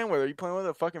you playing with? Are you playing with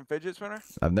a fucking fidget spinner?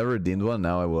 I've never redeemed one.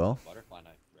 Now I will. Butterfly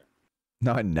knife, bro.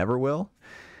 No, I never will.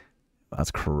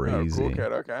 That's crazy. Oh, cool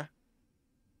kid. Okay.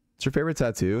 What's your favorite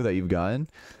tattoo that you've gotten?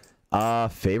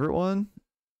 Favorite one?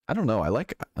 I don't know. I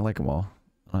like them all.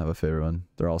 I don't have a favorite one.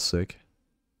 They're all sick.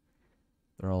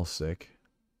 They're all sick.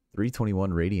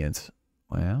 321 Radiant.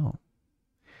 Wow.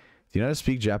 Do you know how to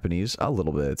speak Japanese? A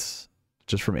little bit.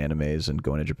 Just from animes and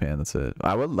going to Japan. That's it.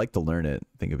 I would like to learn it.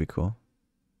 I think it'd be cool.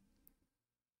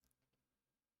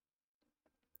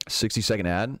 60-second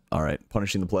ad. All right.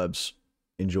 Punishing the plebs.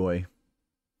 Enjoy.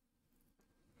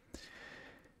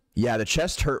 Yeah, the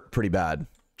chest hurt pretty bad.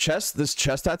 This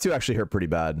chest tattoo actually hurt pretty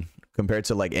bad compared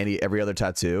to like every other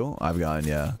tattoo I've gotten.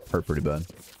 Yeah, hurt pretty bad.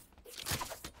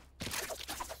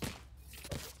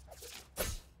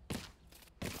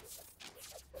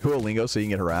 Duolingo so you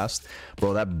can get harassed.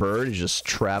 Bro, that bird is just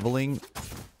traveling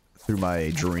through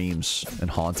my dreams and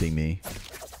haunting me.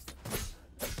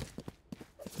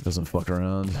 Doesn't fuck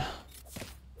around.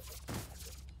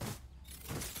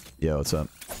 Yo, what's up?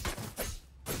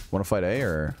 Wanna fight A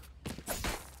or?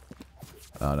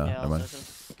 Oh no, Yeah, never mind.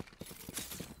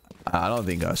 I don't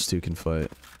think us two can fight.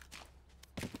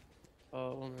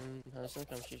 Oh, man. How's it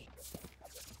come?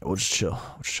 We'll just chill.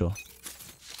 We'll just chill.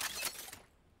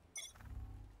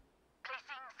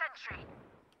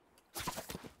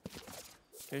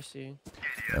 Here's C.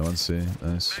 Yeah, one C.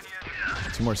 Nice.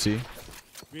 Two more C.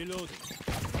 Reloading.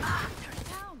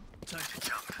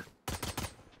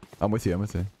 I'm with you. I'm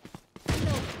with you.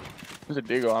 There's a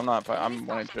deagle. I'm not. I'm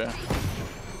 1 HP.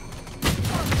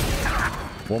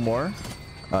 One more.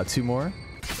 Two more.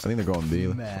 I think they're going B.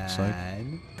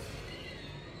 Man.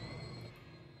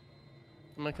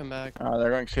 I'm gonna come back. They're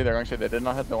going C. They're going C. They did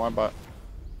not hit the one bot.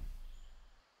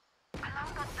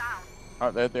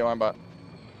 Oh, they hit the one bot.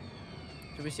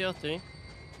 Did we see all 3?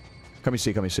 Come me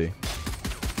C. Come me C.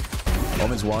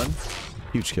 Omen's one.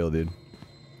 Huge kill, dude.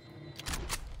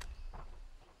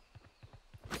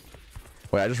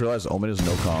 Wait, I just realized Omen is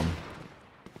no comm.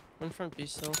 One front B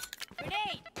still.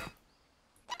 Grenade!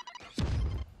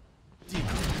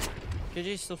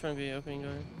 KJ's still front B. Opening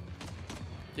door.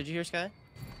 Did you hear Sky?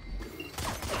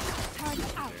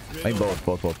 Target out. I think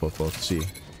both. C.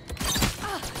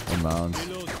 One mound.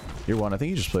 You're one. I think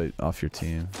you just played off your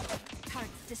team.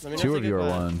 Let me know Two if of they you get are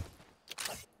by. one.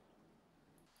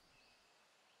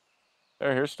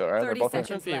 They're here still, right? They're 30 both here. One's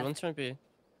front B. left. One's front B.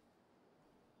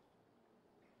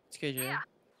 It's KJ. Yeah,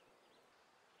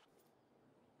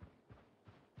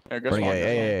 good Running one.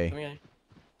 A. Coming A.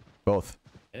 Both.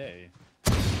 Hey.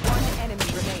 One enemy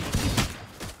remaining.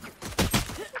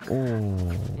 Oh.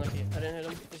 Lucky. I didn't hit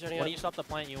him. He's running When out. you stop the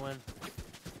plant, you win.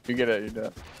 You get it. You do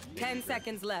it. 10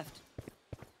 seconds left.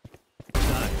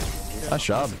 Nice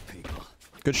job.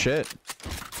 Good shit.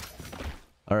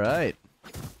 All right.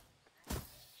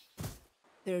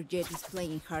 Their jet is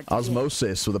playing hard.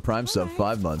 Osmosis with a prime sub,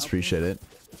 5 months. Appreciate it.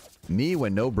 Me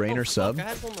when no brainer sub. I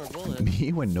had one more bullet.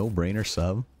 Me when no brainer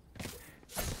sub.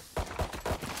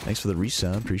 Thanks for the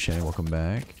resub. Appreciate it. Welcome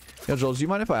back. Yo, Jollz, do you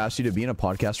mind if I ask you to be in a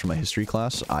podcast for my history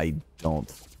class? I don't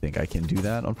think I can do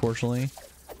that, unfortunately.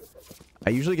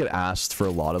 I usually get asked for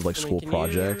a lot of like I mean, school can you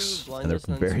projects, blind and they're us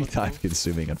and very smoke time them?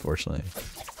 consuming, unfortunately.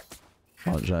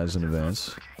 Apologize in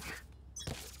advance.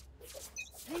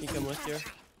 Can you come with you?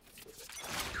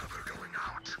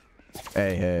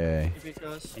 Hey. TP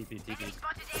cross. TP.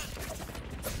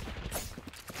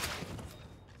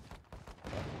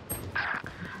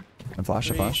 I'm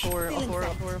flash, I flash. Four. I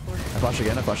flash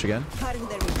again.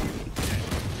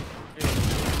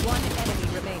 One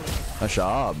enemy remaining. Nice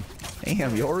job.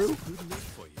 Damn, Yoru.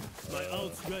 My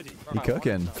ult's ready. You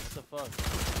cooking. What the fuck?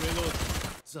 Reload.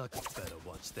 Zuck better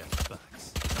watch their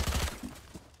backs.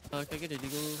 Can I get a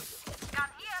deagle?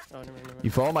 Oh, never mind. You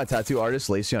follow my tattoo artist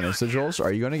Lacey on Insta, Jollz?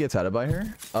 Are you gonna get tatted by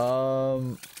her?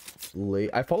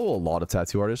 I follow a lot of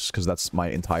tattoo artists because that's my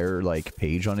entire like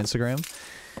page on Instagram,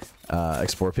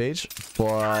 explore page.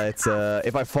 But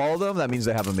if I follow them, that means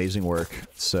they have amazing work.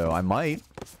 So I might.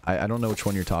 I don't know which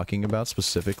one you're talking about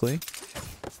specifically,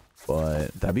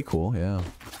 but that'd be cool. Yeah.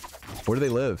 Where do they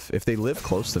live? If they live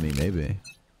close to me, maybe.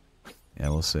 Yeah,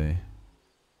 we'll see.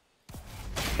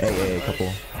 Hey,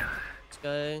 couple.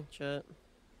 Sky, chat.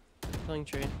 Playing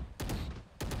tree.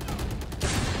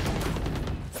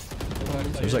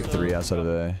 There's like 3 outside of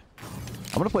A.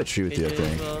 I'm gonna play tree with you, I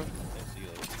think.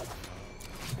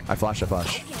 I flash. We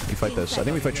fight this. I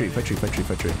think we fight tree. Fight tree. Come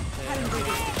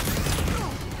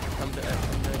to F.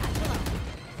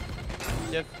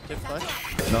 Do you have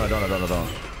flash? No, I don't.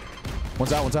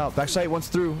 One's out. Backside, one's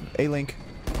through. A-link.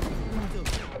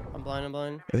 I'm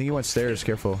blind. I think he went stairs.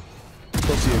 Careful.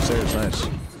 Close to you, stairs. Nice.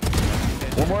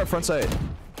 One more at front side.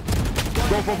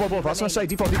 Both. Last one side.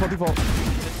 Default.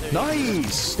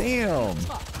 Nice. Damn.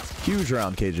 Huge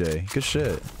round, KJ. Good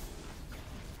shit.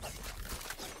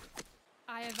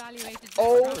 I evaluated.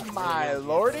 Oh my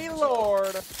lordy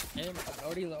lord.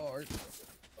 Lord.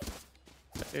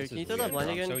 Here, can you throw that blind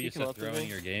again? So If you used come to up with throwing me.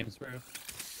 your games, bro.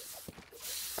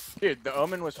 Dude, the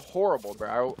Omen was horrible,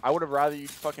 bro. I would have rather you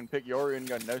fucking pick Yoru and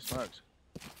go no smokes.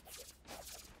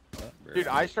 Bro. Dude,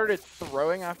 I started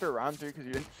throwing after round 3 because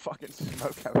you didn't fucking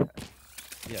smoke ever.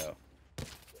 Yo.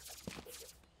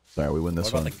 Sorry, we win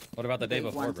this one. What about the day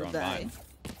before, bro? On mine.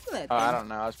 I don't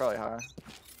know. I was probably high.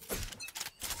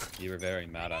 You were very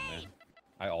mad at me.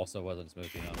 I also wasn't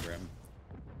smoking on Grim.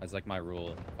 That's like my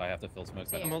rule. If I have to fill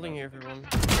smokes, I I'm don't holding smoke. here for one.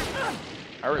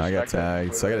 I got respect that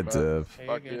tagged, so I got a completely, div. Hey,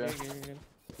 Fuck you're yeah. good, you're good.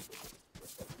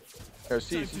 Go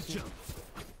C.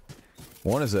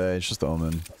 One is A. It's just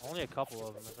Omen. Only a couple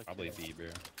of them. There's like Probably B, bro.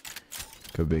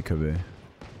 Could be.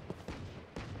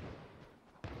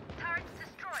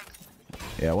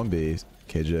 Yeah, 1B.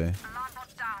 KJ.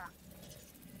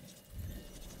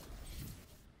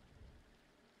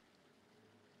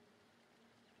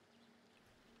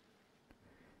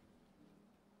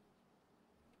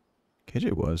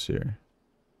 KJ was here.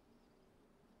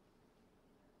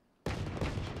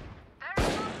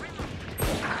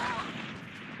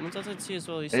 Someone's outside C as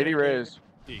well. 80 raise.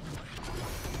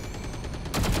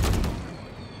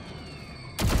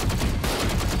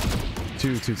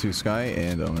 Two Sky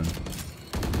and Omen.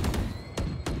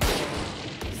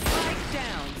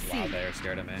 Wow, they're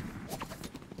scared of me.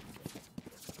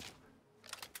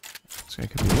 This guy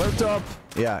could be lurked up.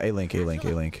 Yeah, A-Link.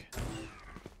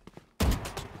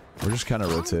 We're just kind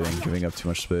of rotating, giving up too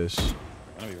much space. I'm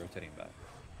gonna be rotating back.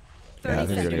 Yeah, I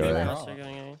think they're gonna go They're A.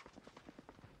 going A.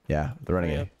 Yeah, they're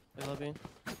running A. They love you.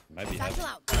 Might be heavy.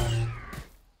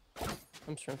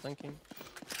 I'm sure thinking.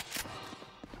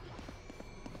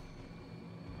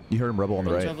 You heard him rebel on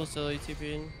the right. Trouble still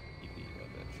ATP.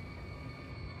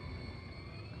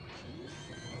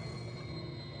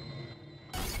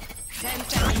 10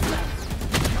 seconds left.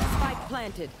 Spike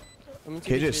planted.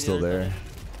 KJ's still there.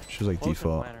 She was like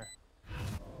default.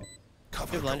 Do you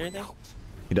have blind or anything?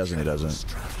 He doesn't.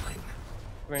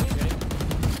 Range, ready?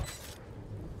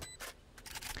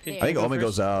 I think Omen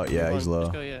goes out. Yeah, he's low.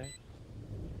 Let's go, yeah.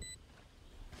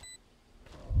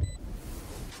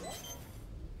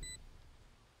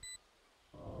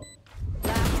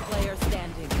 Last player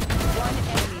standing. One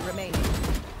enemy remaining.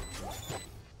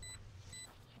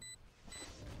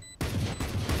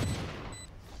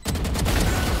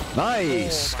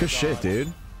 Nice. Good shit,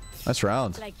 dude. Nice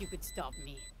round. Like you could stop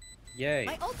me. Yay.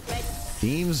 My ult ready.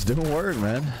 Teams doing work,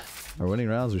 man. We're winning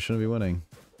rounds. We shouldn't be winning.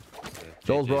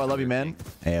 Jollz, bro, I love you, man.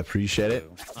 Hey, I appreciate it.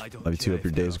 Love you too. Hope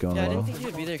your day's going Yeah, I well. didn't think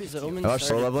you'd be there because the Omen I watched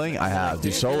solo leveling. I have.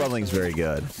 Dude, solo leveling is very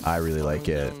good. I really like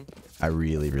it. I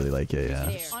really like it.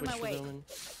 Yeah. On my way. You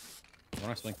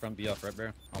want to swing from B off right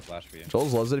bear? I'll flash for you.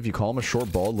 Jollz loves it if you call him a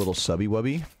short, bald, little subby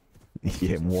wubby.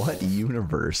 Yeah, what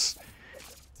universe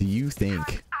do you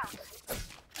think?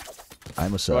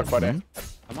 I'm a sub. Come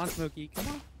on, Smokey. Come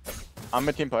on. I'm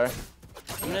a team player.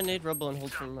 I'm gonna need Rebel and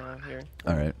hold from here.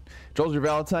 All right. Jollz, your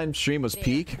Valentine stream was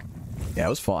peak. Yeah, it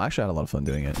was fun. Actually, I had a lot of fun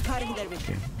doing it.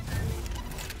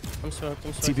 I'm smoked.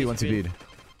 TP, one TP'd.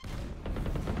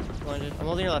 Blinded. I'm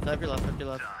holding your left. I have your left.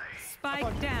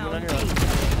 Spike down. On your left.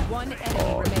 One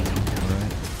enemy remaining.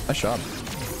 Nice job.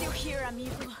 Still here,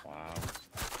 amigo. Wow.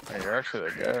 Hey, you're actually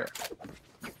the guy.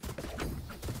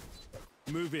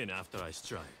 Move in after I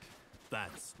strike.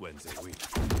 That's when they win.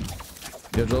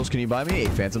 Yo, Jollz, can you buy me a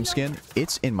Phantom skin?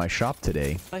 It's in my shop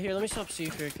today. Here, let me swap C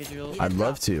for KJ. I'd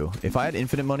love to. If I had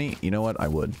infinite money, you know what? I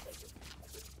would.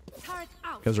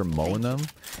 You guys are mowing them?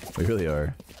 We really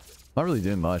are. Not really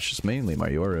doing much. It's mainly my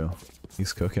Yoru.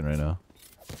 He's cooking right now.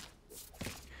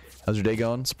 How's your day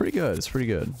going? It's pretty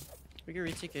good. We can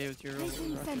retake A with your roll.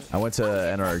 I went to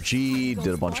NRG,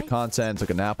 did a bunch of content,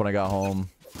 took a nap when I got home.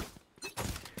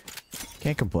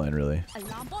 Can't complain, really.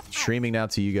 Streaming now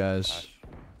to you guys.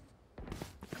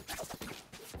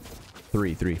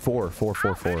 4.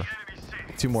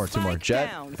 Two more.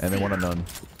 Jet, and then one unknown.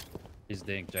 He's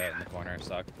dink Jet in the corner.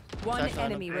 Suck. One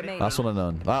enemy remaining. Last one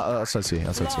unknown. Outside C.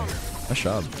 Nice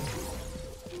job.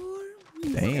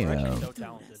 Damn.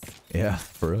 Yeah,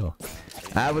 for real.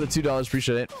 With the $2,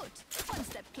 appreciate it.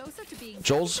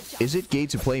 Jollz, is it gay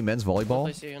to play men's volleyball?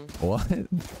 What?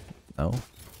 No.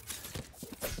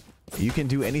 You can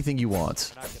do anything you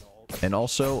want. And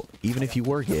also, even if you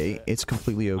were gay, it's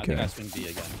completely okay. I think I swing B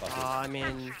again. I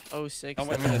mean, 06. Don't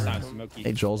wait for this time, Smokey.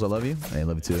 Hey, Jollz, I love you. Hey, I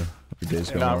love you too. Hope your day's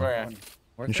going well.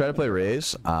 You try to play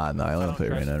Raze? No, I only play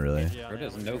Reyna, really. There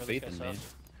is no faith in me.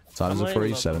 Time is it for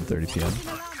you? 7:30 p.m. I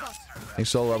think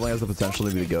solo leveling has the potential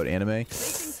to be the GOAT anime.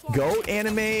 GOAT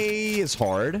anime is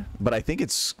hard, but I think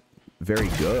it's very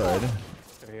good.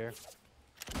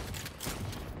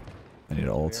 I need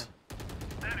ult.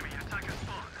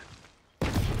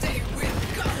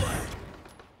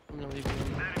 I'm gonna leave you.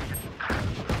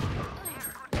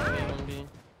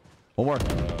 One more.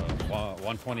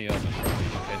 120 open.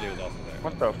 KJ was also there.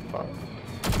 What the fuck?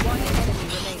 One enemy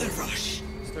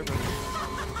remaining.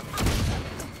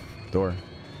 Door.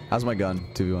 How's my gun?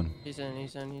 2v1. He's in.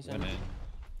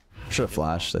 Should have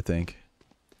flashed, I think.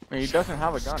 I mean, he doesn't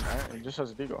have a gun, right? He just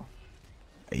has a deagle.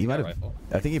 He might have.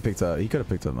 I think he picked up. He could have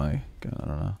picked up my gun. I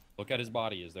don't know. Look at his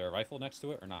body. Is there a rifle next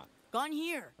to it or not? Gone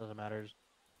here. Doesn't matter.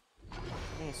 I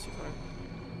think it's too far.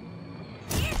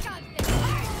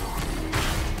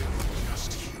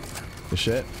 Good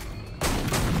shit.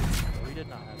 We did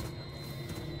not have it.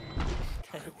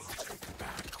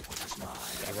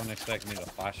 Everyone expect me to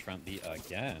flash front B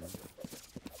again.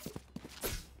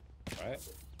 Right?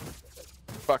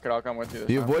 Fuck it, I'll come with you.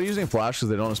 You avoid using flash because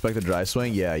they don't expect a dry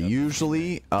swing. Yeah,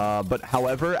 usually. But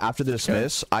however, after the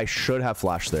dismiss, I should have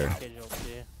flashed there.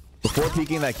 Before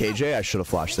peeking that KJ, I should have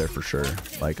flashed there for sure.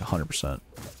 Like 100%.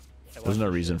 There's no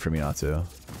reason for me not to. I'm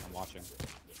watching.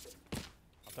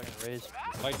 I'm talking to raise.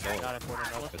 Side door. Not important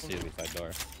enough. I see the side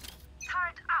door.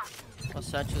 I'll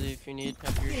satchel you if you need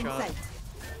after your shot.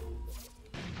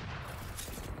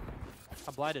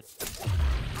 I'm blinded.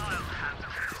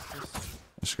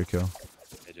 Just good kill.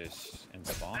 AJ's in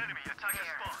the bomb.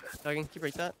 Dogging, keep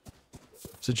right that.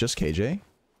 Is it just KJ?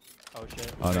 Oh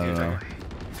shit. Oh no, no, no.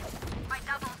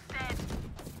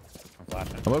 I'm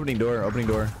flashing. I'm opening door. Opening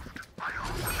door.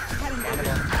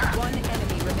 One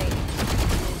enemy remaining.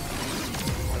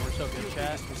 Oh, we're so good,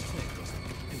 chat.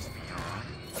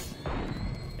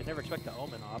 I never expect the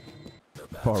omen op.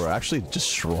 Oh, we're actually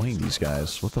destroying these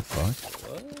guys. What the fuck?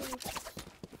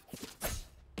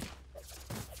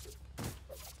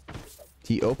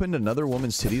 He opened another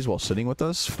woman's titties while sitting with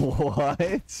us?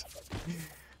 What?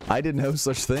 I did no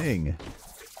such thing.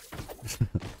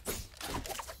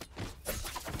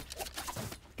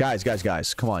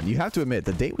 Guys, come on. You have to admit,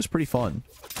 the date was pretty fun.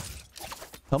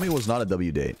 Tell me it was not a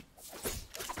W date.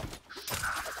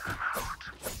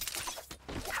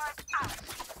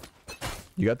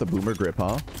 You got the boomer grip,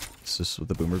 huh? Is this what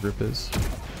the boomer grip is? Okay.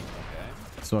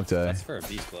 Smoked A. That's for a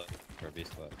beast flip. For a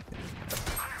beast flip.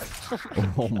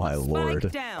 Oh my lord.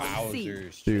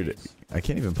 Wowzers. Dude, I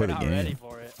can't even play the game. Ready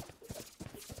for it.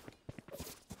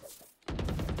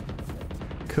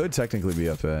 Could technically be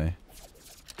up A.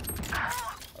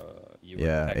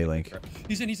 Yeah, A-Link.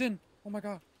 He's in. Oh my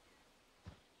god.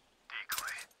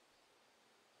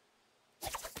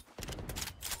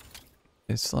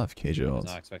 It's still have KJ I ult. was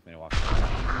not expecting me to walk.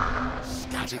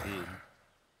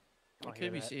 It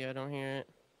could be C, I don't hear it.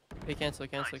 Hey, cancel.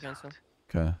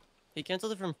 Okay. He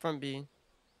canceled it from front B.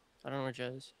 I don't know where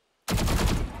Jet is. Look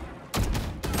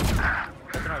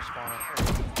at our spawn.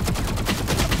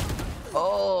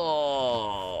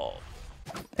 Oh!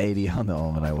 80 on the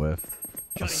omen, I whiffed.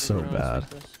 That's so bad.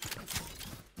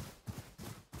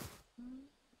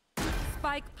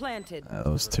 Spike planted. That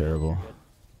was terrible.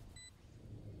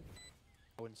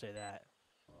 I wouldn't say that.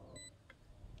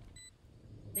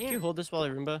 Can you hold this while I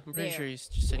Roomba? I'm pretty sure he's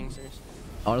just sitting serious.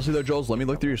 Honestly though, Jollz, let me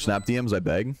look through your snap DMs, I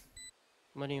beg.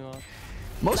 What do you want?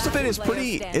 Most of it is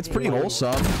pretty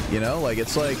wholesome, you know? Like,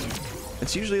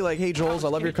 it's usually like, hey Jollz, I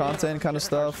love your content kind of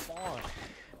stuff.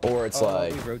 Or it's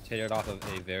like... We rotated off of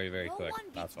A very, very quick.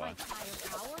 That's why.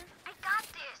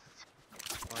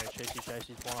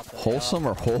 Wholesome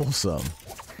or wholesome?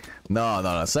 No.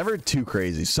 It's never too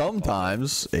crazy.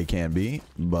 Sometimes it can be,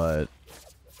 but...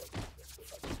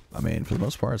 I mean, for the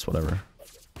most part, it's whatever.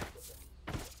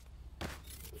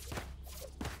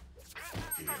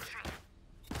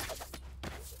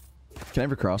 Can I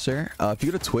have a crosshair? If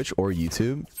you go to Twitch or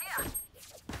YouTube,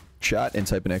 chat and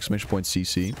type in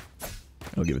 !CC,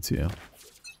 I'll give it to you.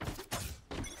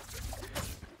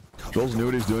 Jollz knew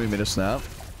what he was doing, made a snap.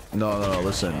 No,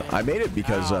 listen. I made it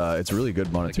because it's really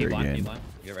good monetary gain.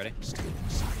 You ready?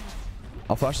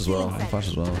 I'll flash as well.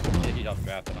 Yeah, you don't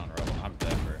draft it on roll. I'm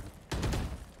dead for.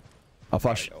 I'll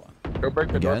flash. Go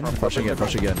break the door. Again? Flash again.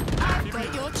 I've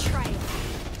got your trail.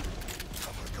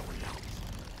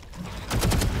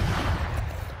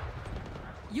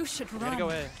 You should run. Go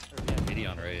A. Midi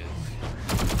on Ray is.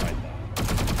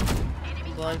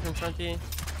 Blind from front B. I'm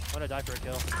gonna die for a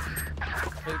kill.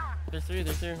 Wait, there's three.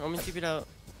 I'm gonna keep it out.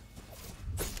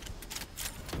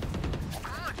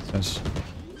 Nice.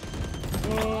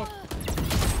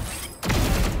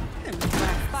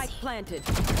 Spike planted.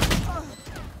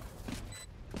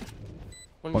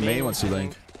 One main, one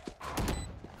C-Link.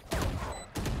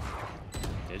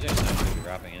 JJ's not gonna be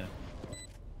wrapping in.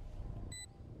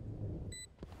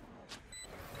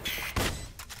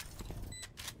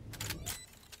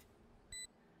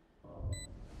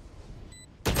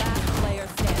 Last player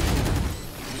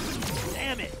standing.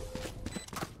 Damn it!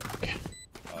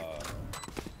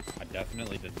 I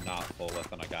definitely did not full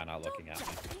whip on a guy not looking at me.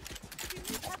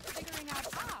 You kept figuring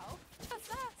out how. That's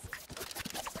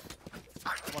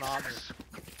Someone on me.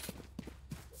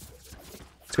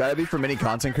 It's gotta be for many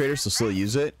content creators to still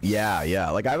use it. Yeah.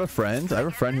 Like, I have a friend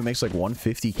who makes like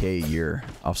 150K a year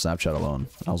off Snapchat alone.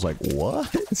 I was like,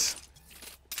 what?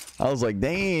 I was like,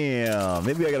 damn,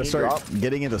 maybe I gotta start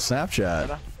getting into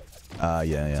Snapchat.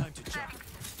 Yeah.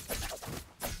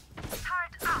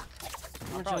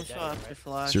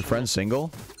 Is your friend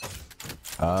single?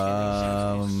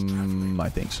 I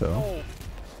think so.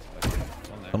 I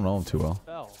don't know him too well.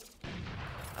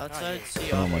 Outside, see I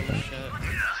don't like that.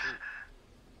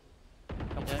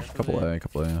 Couple A,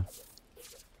 yeah.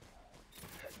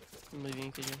 I'm leaving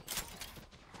you.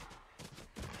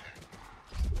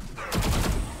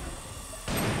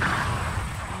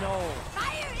 No.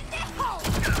 Fire in the hole.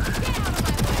 Get out of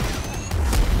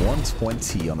my way.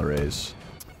 120 on the raise.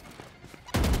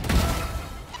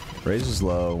 Raze is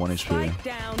low, 1 HP. Spike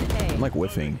down A. I'm like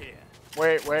whiffing.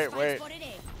 Wait.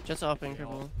 Just open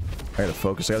purple. I gotta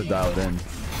focus. I gotta dial it in.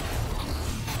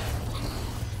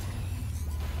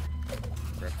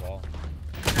 Brick wall.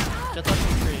 Just up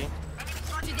in tree.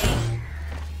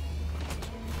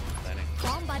 Landing.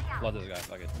 Love this guy.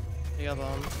 Fuck it. You got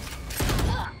bomb.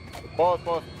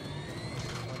 Both.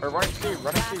 Or running C.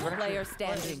 Last player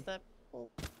standing.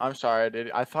 I'm sorry, dude.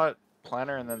 I thought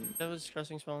planner and then. That was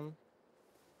crossing spawn.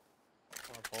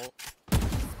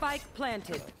 Spike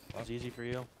planted. That was easy for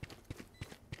you.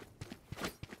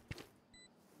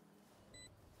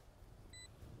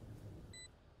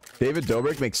 David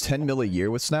Dobrik makes 10 mil a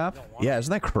year with Snap. Yeah,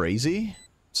 isn't that crazy?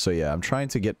 So yeah, I'm trying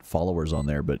to get followers on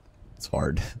there, but it's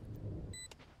hard.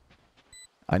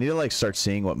 I need to like start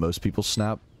seeing what most people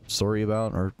Snap story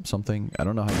about or something. I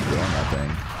don't know how you go on that thing.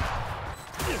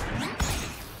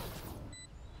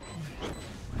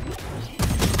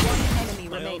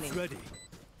 One enemy remaining. Ready.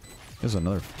 There's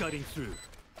another. Cutting through.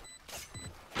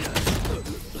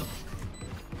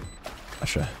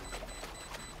 Gotcha.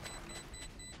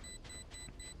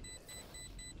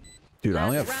 Dude, I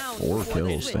only have 4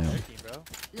 kills, damn. I'm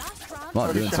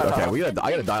not doing so. Okay,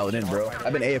 I gotta dial it in, bro.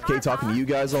 I've been AFK talking to you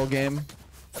guys all game.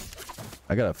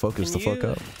 I gotta focus the fuck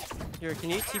up. Here,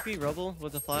 can you TP Rubble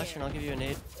with the flash and I'll give you a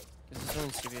nade? Because this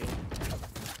one's TP.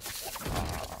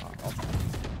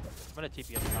 I'm gonna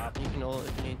TP up top. You can ult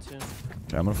if you need to.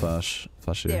 Okay, I'm gonna flash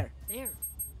you. There.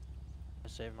 I'll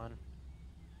save mine.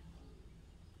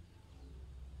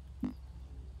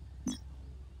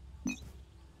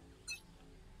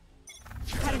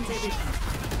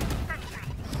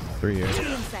 Three here.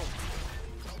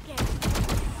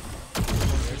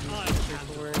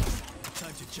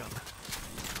 Time to jump.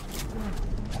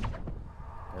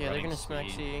 Yeah, they're gonna smack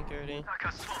C ink already.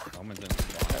 Omen's in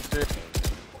spawn.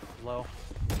 Low.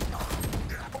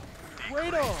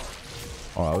 Radar.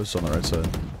 Oh, I was on the right side.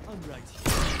 I'm right.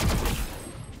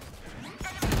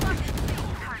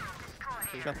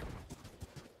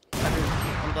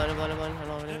 I'm blind. I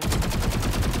don't have anything.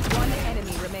 One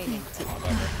enemy remaining.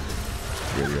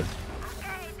 Good.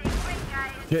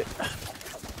 Hit.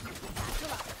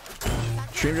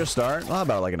 Stream just start? Well,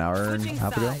 about like an hour and a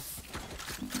half ago.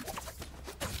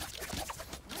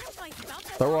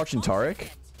 Thought we're watching Tarek.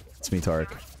 It's me,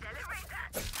 Tarek.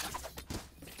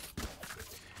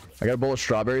 I got a bowl of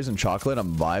strawberries and chocolate.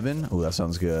 I'm vibing. Oh, that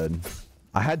sounds good.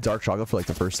 I had dark chocolate for like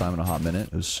the first time in a hot minute.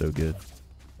 It was so good.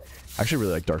 I actually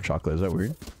really like dark chocolate. Is that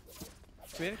we're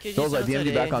Jollz, I DM'd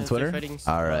you back on Twitter?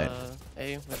 Alright.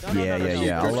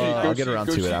 Yeah. I'll get around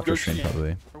to it after stream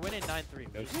probably. We're winning 9-3.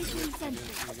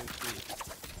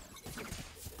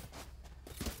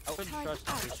 I wouldn't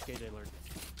trust your skate alert.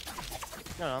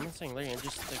 No, I'm not saying lurking.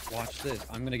 Just like Watch this.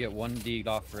 I'm gonna get 1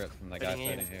 off rip from the guy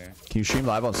fighting here. Can you stream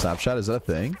live on Snapchat? Is that a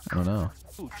thing? I don't know.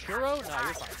 Ooh, churro? Nah,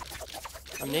 you're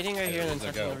fine. I'm nading right here and then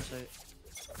touching oversight.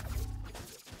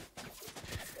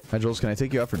 Hi Jollz, can I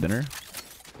take you out for dinner?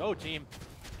 Go team.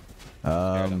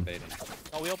 Oh,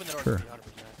 we opened the door. Sure.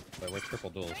 100%. Wait, we're triple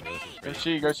duels. So Go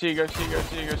see. Or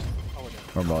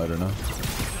I don't know.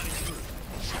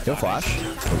 Yo, flash.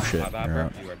 Oh shit.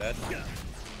 You are dead.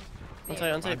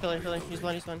 On site, pillar. He's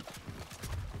blind.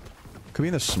 Could be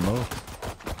in the smoke.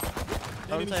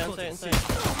 On site.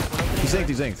 He's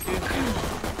zinked.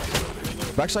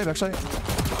 Backside.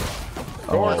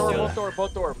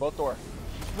 Both door.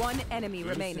 One enemy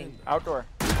remaining. Outdoor.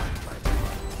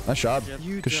 Nice job.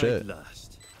 Good shit.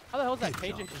 How the hell is that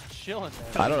Cajun just chilling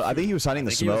there? I think he was hiding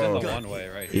the smoke. He was in the one way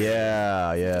right here.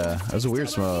 Yeah. That was a weird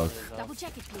smoke. Double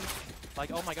check it, please.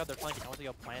 Like, oh my god, they're flanking. I want to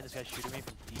go plan. This guy's shooting me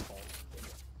from default.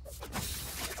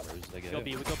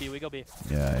 We go B.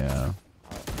 Yeah.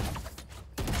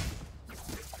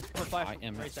 I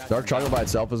am Dark chocolate by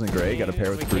itself isn't great. Got to pair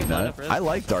with fruit nut. I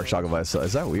like dark chocolate by itself.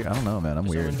 Is that weird? I don't know, man. I'm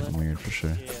weird for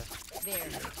sure.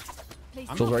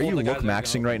 Jollz, are you look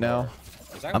maxing right now?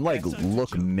 I'm like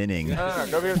look minning. No.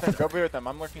 Go be with them.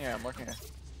 I'm looking at.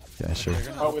 Yeah, sure.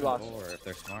 Oh, we lost. If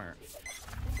they're smart.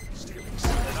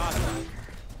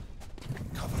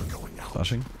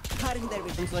 Flashing. I'm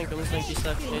flanked. He's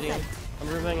stuck. Nading him. I'm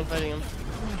revving and fighting him.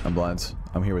 I'm blind.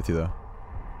 I'm here with you though.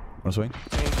 Wanna swing?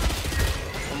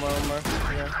 One more.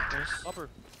 Yeah, nice.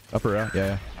 Upper, yeah.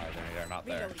 They're not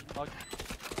there. Oh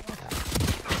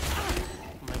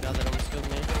my god, that almost killed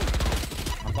me.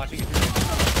 I'm flashing you.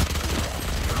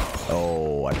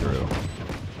 Oh, I threw.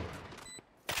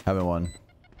 Haven't won.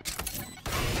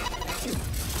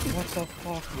 What the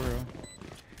fuck,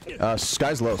 bro?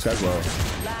 Sky's low.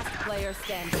 Last player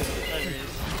standing.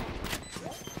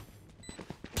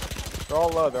 They're all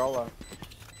low.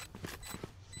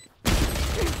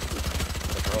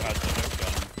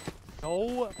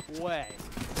 No way.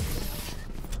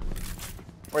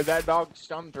 Where that dog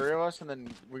stunned 3 of us and then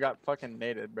we got fucking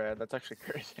naded, bro. That's actually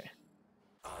crazy.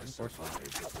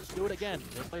 Do it again.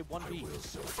 They play 1v.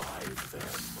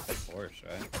 Force,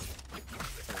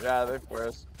 right? Yeah, they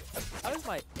forced. How is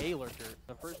my A lurker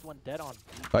the first one dead on?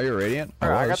 Oh, you're Radiant?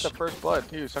 I got the first blood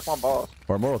too. Suck my balls.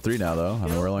 We're Mortal 3 now, though. I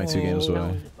mean, we're only 2 games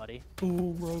away. Buddy.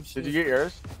 Did you get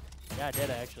yours? Yeah, I did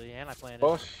actually, and I planted.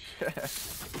 Oh shit.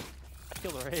 I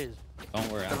killed the Raze.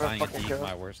 Don't worry, I'm buying a deep,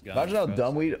 my worst gun. Imagine how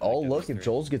dumb we'd all look if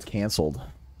Jollz gets canceled.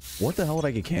 What the hell would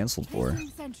I get canceled for?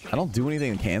 I don't do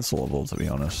anything cancelable, to be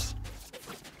honest.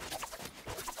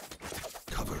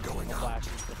 Cover going out.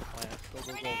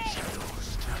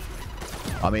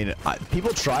 I mean,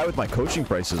 people try with my coaching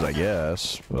prices, I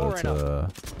guess, but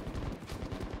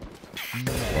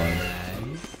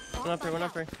One up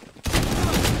here.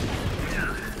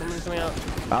 Someone's coming out.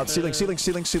 Out, ceiling.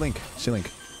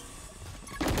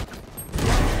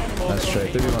 That's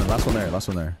straight. 3v1. Last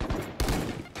one there.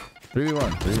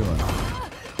 3v1.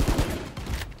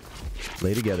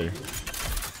 Lay together.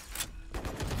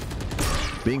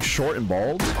 Being short and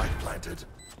bald?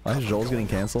 Why is Jollz getting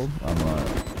canceled? I'm not.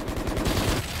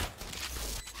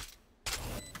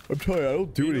 I'm telling you, I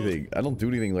don't do anything. I don't do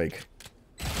anything like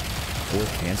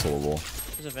worth cancelable.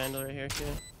 There's a vandal right here too.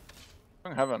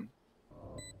 From heaven.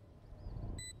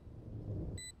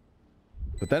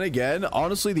 But then again,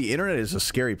 honestly, the internet is a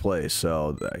scary place.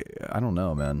 So I don't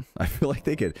know, man. I feel like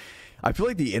they could. I feel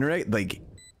like the internet, like,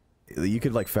 you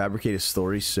could like fabricate a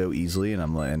story so easily,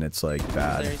 and and it's like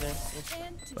bad.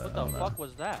 What the fuck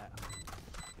was that?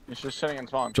 It's just sitting in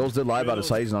spawn. Jollz did lie about his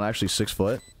height. He's not actually 6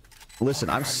 foot.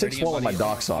 Listen, I'm 6'1" with my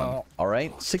docs on. All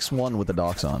right, 6'1" with the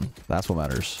docs on. That's what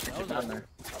matters.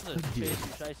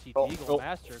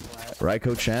 Right,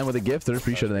 Coach Chan with a gift. I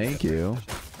appreciate it. Thank you.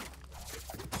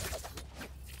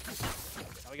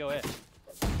 How we go in?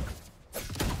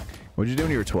 What'd you do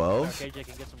when you were 12? KJ can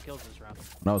get some kills this round.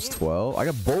 When I was 12? I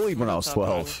got bullied when I was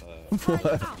 12.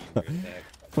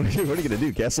 What are you gonna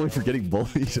do? Cancel me for getting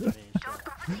bullied? You're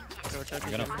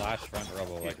gonna flash front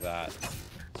rubble like that.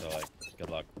 So like, good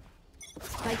luck.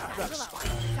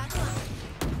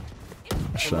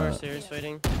 One more stairs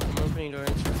fighting. I'm opening doors.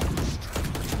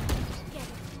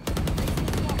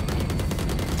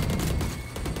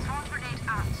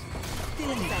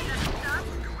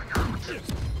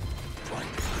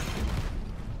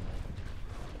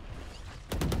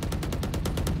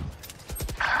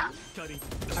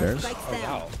 Stairs? Oh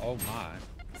wow, oh my.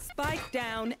 Spike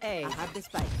down A. I have the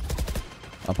spike.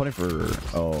 I'm putting for...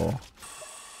 Oh.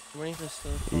 I'm waiting for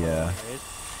stuff. Yeah.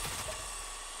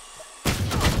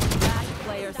 Last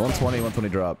player 120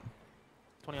 drop.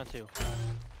 20 on 2.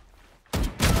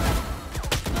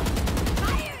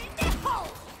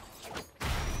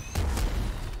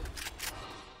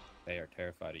 They are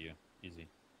terrified of you. Easy.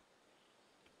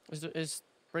 Is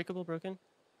breakable broken?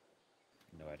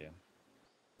 No idea.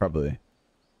 Probably.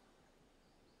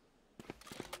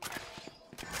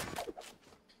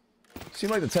 Seem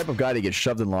like the type of guy to get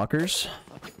shoved in lockers.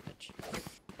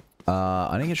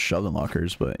 I didn't get shoved in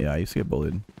lockers, but yeah, I used to get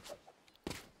bullied.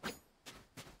 Can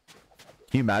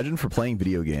you imagine for playing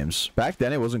video games? Back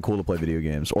then, it wasn't cool to play video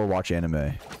games or watch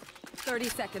anime. 30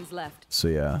 seconds left. So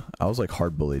yeah, I was like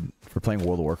hard bullied for playing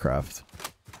World of Warcraft.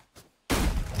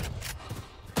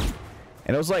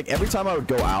 And it was like every time I would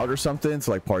go out or something to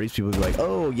like parties, people would be like,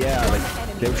 "Oh yeah," like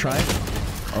they would try.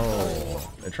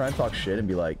 They try and talk shit and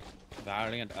be like,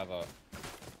 Valiant ever.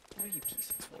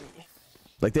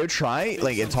 like they would try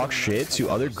like and talk shit to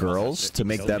other girls to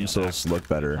make themselves look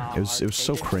better. It was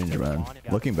so cringe, man.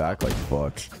 Looking back, like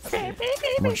fuck, a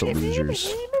bunch of losers.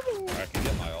 I can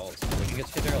get my ult. We can get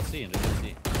Skidder LC and just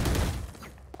LC.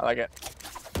 I like it.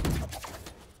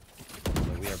 So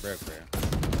we are broke here.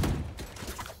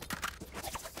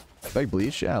 Like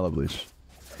Bleach? Yeah, I love Bleach.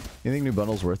 You think new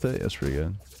bundle's worth it? It's pretty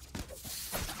good.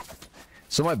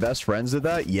 Some of my best friends did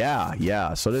that?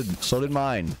 Yeah. So did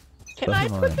mine. Can I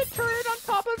put the turret on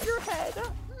top of your head?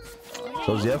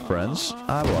 So do you have friends?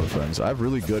 I have a lot of friends. I have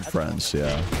really good friends,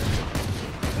 yeah.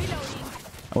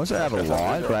 I wouldn't say I have a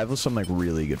lot, but I have some like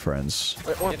really good friends.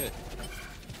 Get it.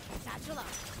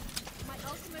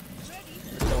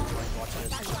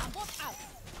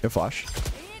 Hey, Flash.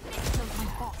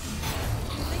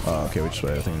 Oh, okay, we just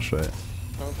wait. I think we just wait.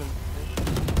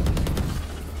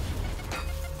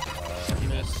 He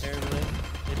missed.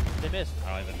 They missed.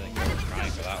 I don't even think they were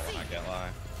trying for that one, I can't lie.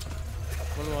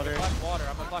 One water. Black water.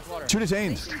 I'm on black water. 2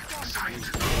 detained.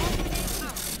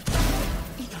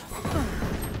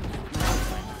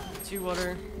 2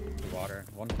 water. 2 water.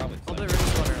 One probably. All the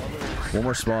rings water. All the rings. One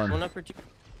more spawn. One upper 2.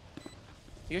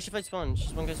 You guys should fight spawn.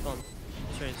 Just one guy spawn.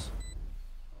 Just raise.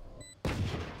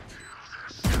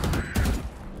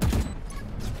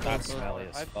 That's smelly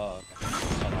as fuck. Oh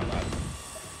my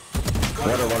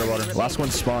god. Water. Last one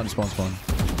spawn. Nice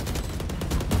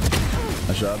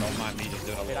job. Don't mind me just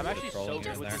doing a Wait, little I'm bit actually of so trolling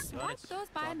good in with there. this gun. It's Those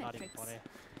not even biometrics. funny.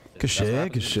 Good shit.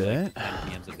 Like 10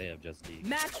 PMs a day of just D.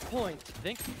 Match point. I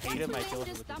think 8 of my kills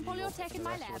were with the Dump all your Eagle, tech in and the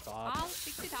my rest were lab. with the Op. I'll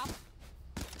fix it up.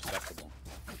 Respectable.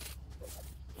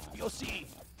 You'll see.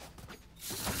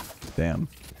 Damn.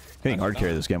 Getting hard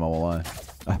carry this game, I won't lie.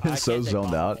 I've been so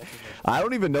zoned out. I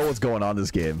don't even know what's going on this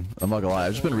game. I'm not gonna lie.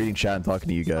 I've just been reading chat and talking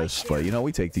to you guys. But you know,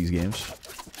 we take these games.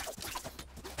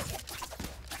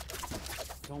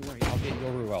 Don't worry, I'll get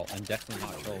Yoru well and definitely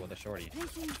not troll with a shorty.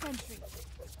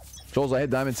 Jollz, I hit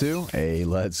diamond 2. Hey,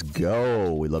 let's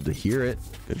go. We love to hear it.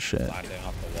 Good shit. Sliding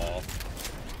off the wall.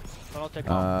 I'll take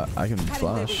I can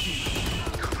flash.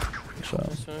 So.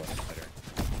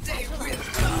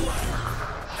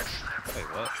 Wait,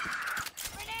 what?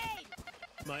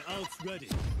 My ult's ready.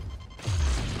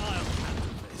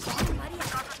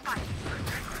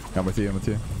 I'm with you.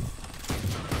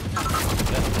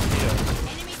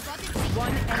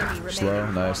 One enemy remaining.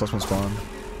 Slow. Nice. Last one spawn.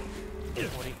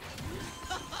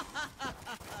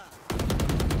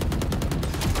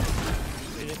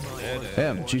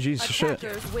 Damn. GG's shit.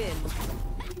 Attackers win.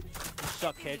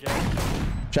 Suck,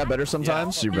 KJ. Chat better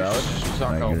sometimes. You're valid.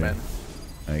 Suck, man.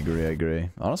 I agree.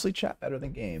 Honestly, chat better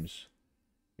than games.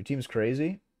 Your team's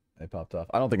crazy. They popped off.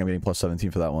 I don't think I'm getting plus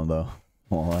 17 for that one, though.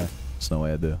 Won't lie. There's no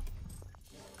way I do.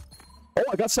 Oh,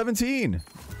 I got 17.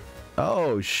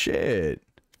 Oh, shit.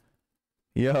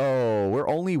 Yo, we're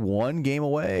only one game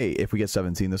away. If we get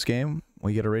 17 this game,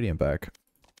 we get a Radiant back.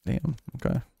 Damn.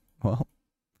 Okay. Well.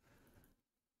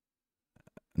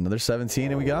 Another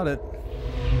 17 and we got it.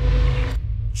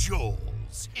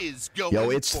 Jollz is going.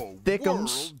 Yo, it's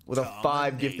Thickums with a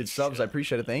 5 gifted subs. I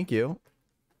appreciate it. Thank you.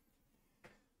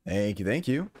 Thank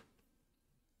you.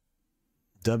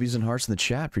 W's and hearts in the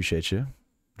chat. Appreciate you.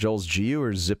 Jollz G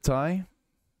or Zip Tie?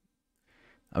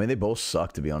 I mean, they both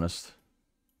suck, to be honest.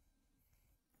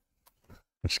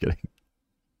 I'm just kidding.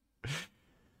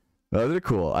 No, they're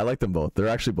cool. I like them both. They're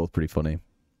actually both pretty funny.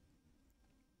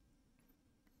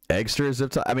 Eggster or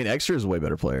Zip Tie? I mean, Eggster is a way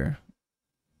better player.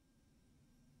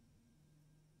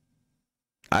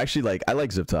 I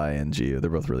like Zip Tie and Gio.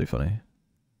 They're both really funny.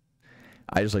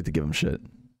 I just like to give them shit.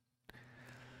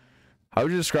 How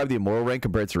would you describe the Immortal rank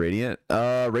compared to Radiant?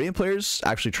 Radiant players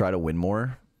actually try to win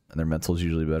more, and their mental's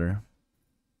usually better.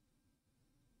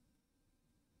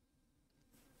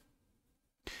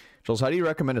 Jollz, how do you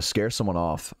recommend to scare someone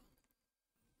off?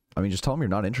 I mean, just tell them you're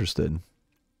not interested.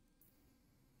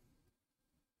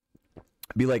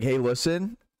 Be like, hey,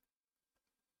 listen,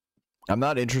 I'm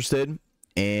not interested,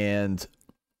 and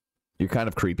you're kind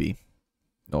of creepy.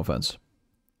 No offense.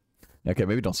 Okay,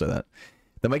 maybe don't say that.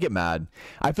 They might get mad.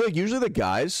 I feel like usually the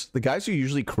guys who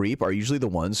usually creep are usually the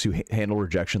ones who handle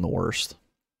rejection the worst.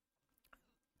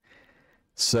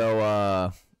 So,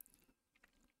 I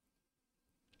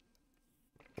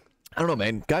don't know,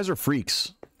 man. Guys are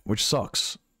freaks, which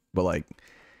sucks. But, like,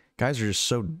 guys are just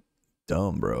so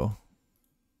dumb, bro.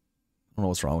 I don't know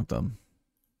what's wrong with them.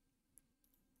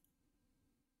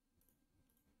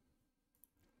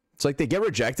 It's like they get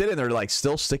rejected and they're, like,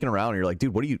 still sticking around. And you're like,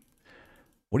 dude, what are you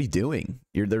doing?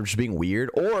 They're just being weird.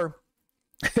 Or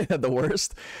the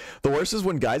worst is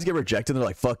when guys get rejected and they're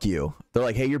like, fuck you. They're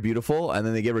like, hey, you're beautiful. And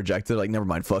then they get rejected, like, never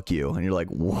mind, fuck you. And you're like,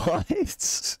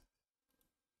 what?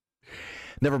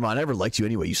 Never mind, I never liked you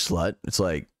anyway, you slut. It's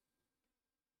like,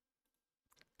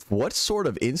 what sort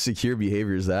of insecure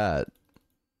behavior is that?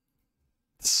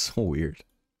 It's so weird.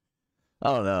 I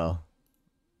don't know.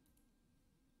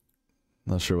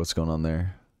 Not sure what's going on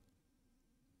there.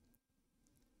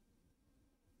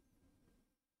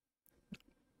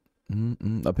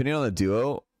 Opinion on the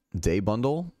duo day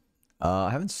bundle? I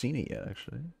haven't seen it yet,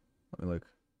 actually. Let me look.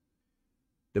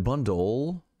 The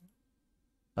bundle?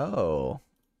 Oh.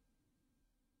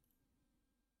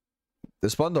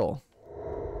 This bundle.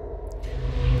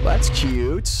 That's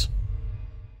cute.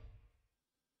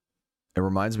 It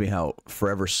reminds me how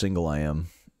forever single I am.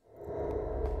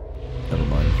 Never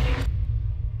mind.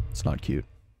 It's not cute.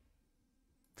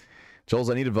 Jollz,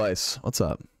 I need advice. What's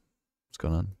up? What's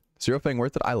going on? Zero paying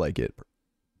worth it? I like it,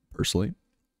 personally.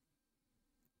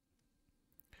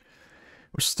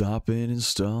 We're stopping and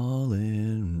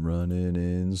stalling, running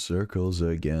in circles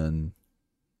again.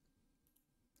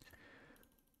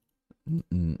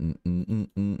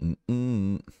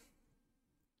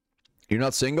 You're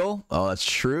not single? Oh, that's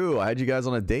true. I had you guys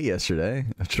on a date yesterday.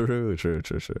 True.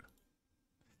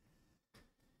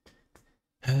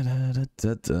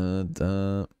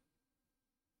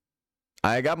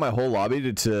 I got my whole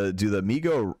lobby to do the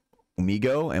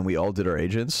Migo, and we all did our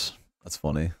agents. That's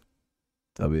funny.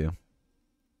 W.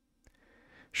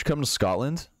 Should come to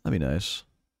Scotland. That'd be nice.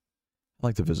 I'd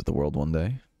like to visit the world one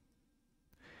day.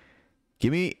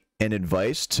 Give me an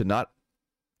advice to not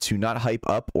hype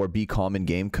up or be calm in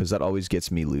game, because that always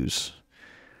gets me loose.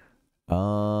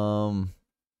 Well,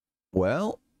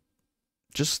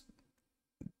 just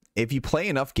if you play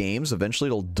enough games, eventually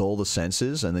it'll dull the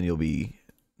senses, and then you'll be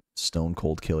stone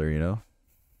cold killer, you know?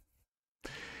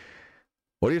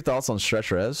 What are your thoughts on stretch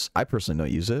res? I personally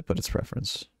don't use it, but it's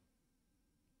preference.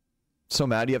 So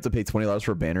mad you have to pay $20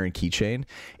 for a banner and keychain.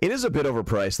 It is a bit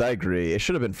overpriced, I agree. It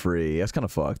should have been free. That's kind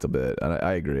of fucked a bit.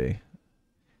 I agree.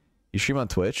 You stream on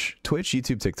Twitch? Twitch,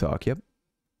 YouTube, TikTok, yep.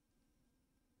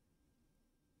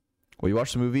 Will you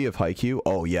watch the movie of Haikyuu?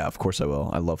 Oh yeah, of course I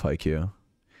will. I love Haikyuu.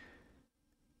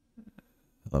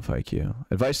 I love Haikyuu.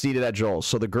 Advice needed at Jollz.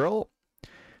 So the girl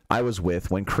I was with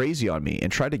went crazy on me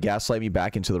and tried to gaslight me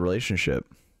back into the relationship.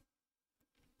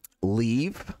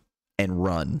 Leave and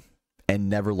run and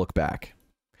never look back.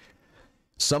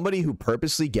 Somebody who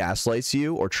purposely gaslights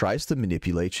you or tries to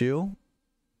manipulate you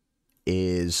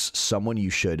is someone you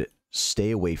should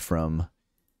stay away from,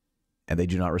 and they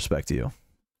do not respect you.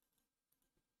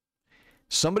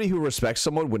 Somebody who respects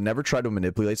someone would never try to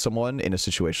manipulate someone in a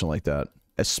situation like that,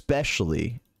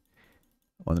 especially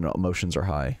when their emotions are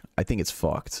high. I think it's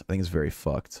fucked. I think it's very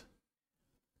fucked.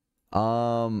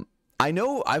 I've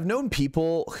known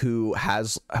people who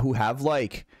have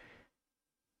like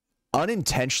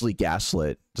unintentionally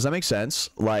gaslit. Does that make sense?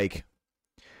 Like,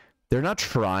 they're not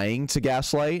trying to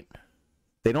gaslight.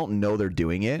 They don't know they're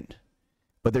doing it,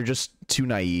 but they're just too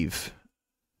naive.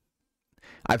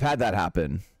 I've had that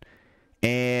happen.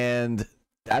 And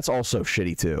that's also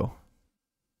shitty too.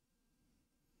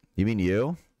 You mean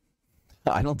you?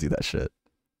 I don't do that shit.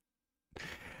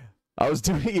 I was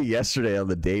doing it yesterday on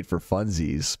the date for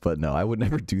funsies, but no, I would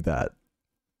never do that.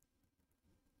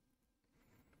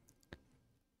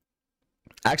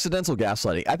 Accidental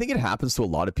gaslighting. I think it happens to a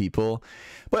lot of people.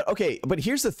 But okay, but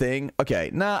here's the thing. Okay,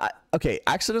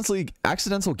 accidental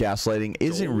gaslighting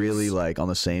isn't really like on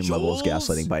the same level as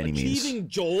gaslighting by any means.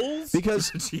 Jollz?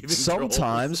 Because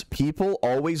sometimes people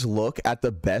always look at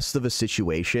the best of a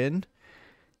situation,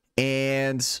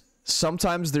 and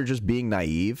sometimes they're just being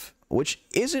naive, which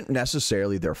isn't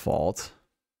necessarily their fault.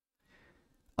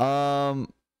 So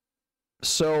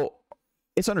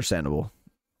it's understandable.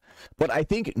 But I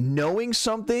think knowing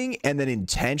something and then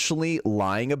intentionally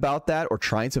lying about that or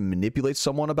trying to manipulate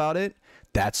someone about it,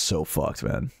 that's so fucked,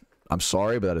 man. I'm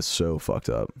sorry, but that is so fucked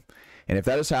up. And if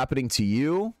that is happening to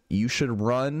you, you should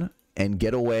run and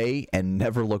get away and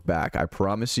never look back. I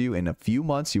promise you, in a few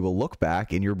months, you will look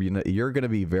back and you're going to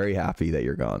be very happy that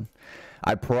you're gone.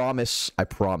 I promise. I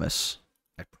promise.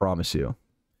 I promise you.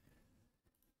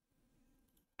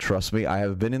 Trust me, I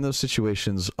have been in those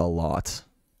situations a lot.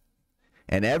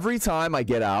 And every time I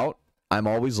get out, I'm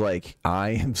always like,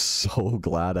 I am so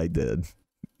glad I did.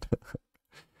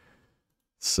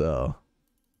 So,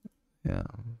 yeah.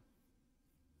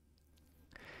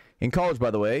 In college,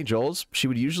 by the way, Jollz, she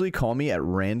would usually call me at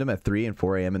random at 3 and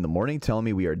 4 a.m. in the morning, telling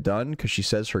me we are done because she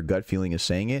says her gut feeling is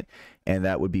saying it, and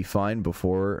that would be fine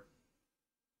before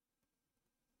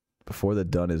the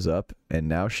done is up. And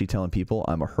now she telling people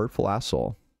I'm a hurtful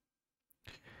asshole.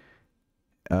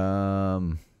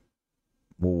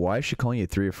 Well, why is she calling you at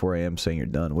 3 or 4 a.m. saying you're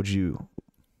done? What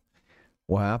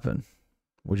happened?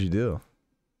 What'd you do?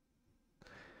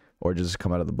 Or just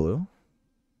come out of the blue?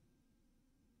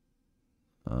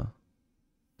 I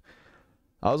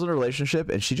was in a relationship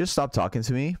and she just stopped talking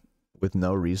to me with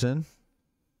no reason.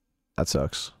 That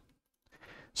sucks.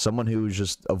 Someone who's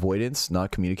just avoidance, not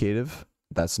communicative,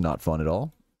 that's not fun at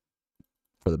all.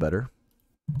 For the better.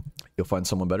 You'll find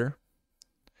someone better.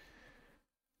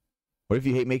 What if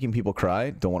you hate making people cry,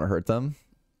 don't want to hurt them?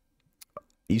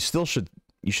 You should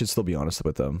still be honest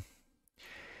with them.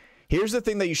 Here's the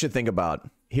thing that you should think about.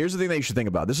 This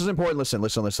is important. Listen.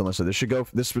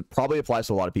 This probably applies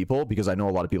to a lot of people because I know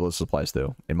a lot of people this applies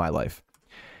to in my life.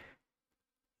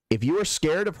 If you are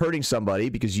scared of hurting somebody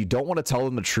because you don't want to tell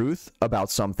them the truth about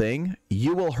something,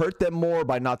 you will hurt them more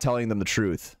by not telling them the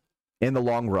truth in the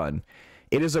long run.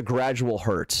 It is a gradual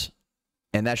hurt,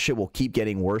 and that shit will keep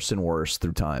getting worse and worse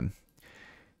through time.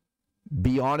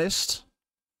 Be honest.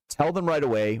 Tell them right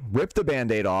away. Rip the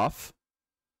band-aid off.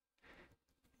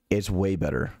 It's way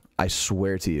better. I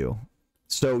swear to you.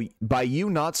 So by you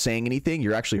not saying anything,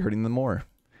 you're actually hurting them more.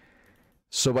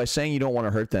 So by saying you don't want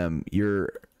to hurt them,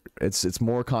 it's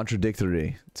more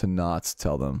contradictory to not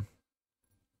tell them.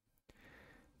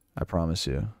 I promise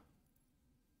you.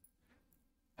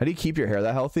 How do you keep your hair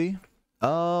that healthy?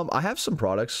 I have some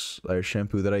products. There's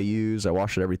shampoo that I use. I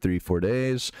wash it every 3-4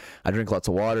 days. I drink lots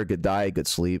of water, good diet, good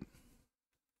sleep.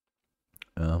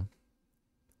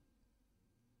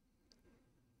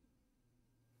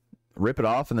 Rip it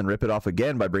off and then rip it off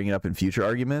again by bringing it up in future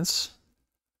arguments.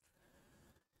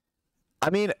 I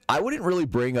mean, I wouldn't really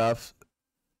bring up...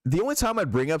 The only time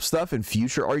I'd bring up stuff in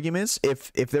future arguments,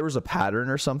 if there was a pattern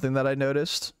or something that I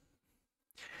noticed.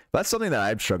 That's something that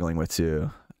I'm struggling with too.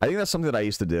 I think that's something that I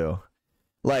used to do.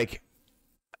 Like,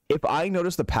 if I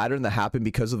noticed a pattern that happened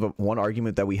because of one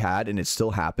argument that we had and it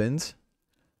still happened,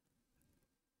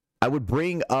 I would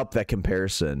bring up that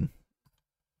comparison.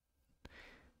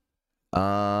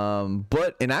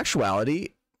 But in actuality,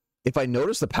 if I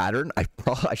noticed the pattern, I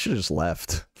should have just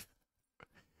left.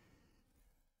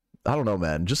 I don't know,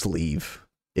 man. Just leave.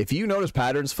 If you notice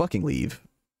patterns, fucking leave.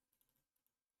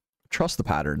 Trust the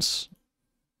patterns.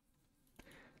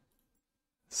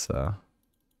 So,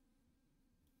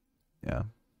 yeah.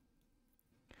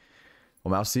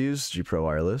 What mouse to use? G Pro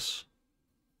wireless.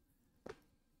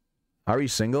 Are you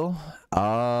single?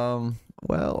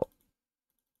 Well,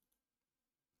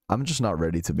 I'm just not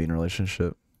ready to be in a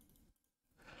relationship.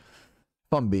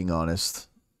 If I'm being honest,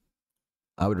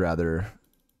 I would rather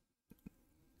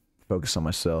focus on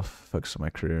myself, focus on my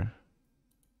career.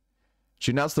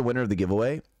 Should you announce the winner of the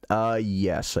giveaway?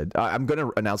 Yes. I'm going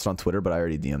to announce it on Twitter, but I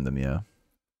already DM'd them, yeah.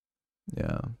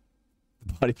 Yeah.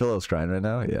 Body Pillow's crying right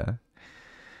now, yeah.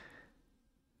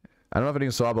 I don't know if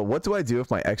anyone saw, but what do I do if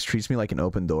my ex treats me like an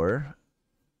open door?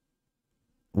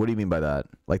 What do you mean by that?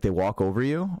 Like they walk over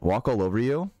you? Walk all over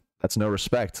you? That's no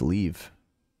respect. Leave.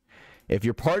 If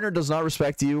your partner does not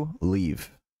respect you,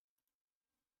 leave.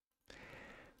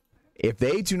 If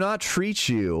they do not treat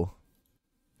you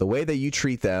the way that you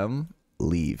treat them,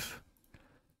 leave.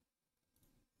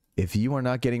 If you are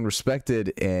not getting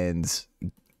respected and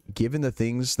given the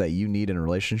things that you need in a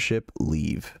relationship,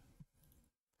 leave.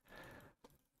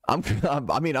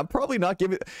 I mean, I'm probably not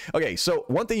giving... Okay, so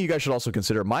one thing you guys should also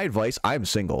consider, my advice, I'm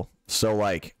single. So,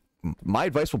 like, my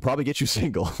advice will probably get you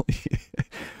single.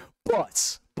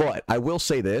 But, I will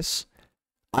say this.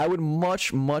 I would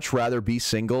much rather be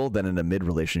single than in a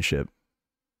mid-relationship.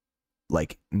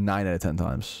 Like, 9 out of 10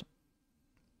 times.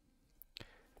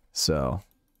 So,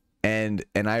 and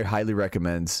I highly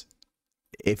recommend...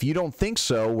 If you don't think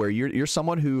so, where you're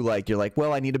someone who, like, you're like,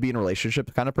 well, I need to be in a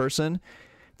relationship kind of person...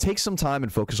 Take some time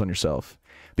and focus on yourself.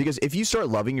 Because if you start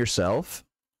loving yourself,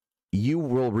 you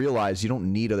will realize you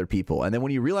don't need other people. And then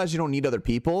when you realize you don't need other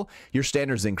people, your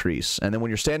standards increase. And then when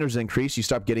your standards increase, you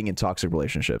stop getting in toxic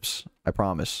relationships. I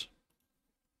promise.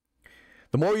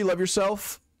 The more you love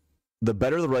yourself, the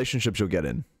better the relationships you'll get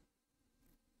in.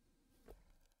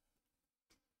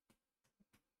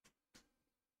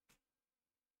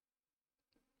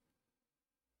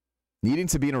 Needing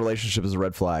to be in a relationship is a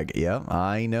red flag. Yeah,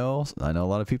 I know a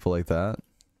lot of people like that.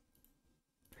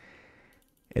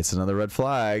 It's another red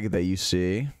flag that you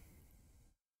see.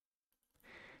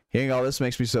 Hearing all this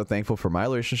makes me so thankful for my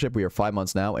relationship. We are 5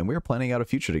 months now, and we are planning out a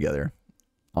future together.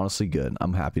 Honestly, good.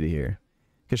 I'm happy to hear.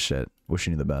 Good shit.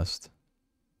 Wishing you the best.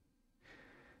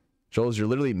 Jollz, you're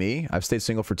literally me. I've stayed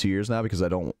single for 2 years now because I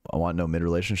want no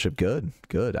mid-relationship. Good.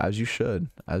 Good. As you should.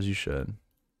 As you should.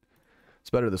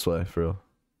 It's better this way, for real.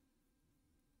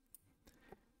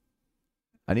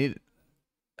 I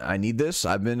need this.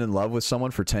 I've been in love with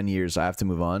someone for 10 years. I have to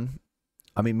move on.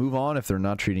 I mean, move on if they're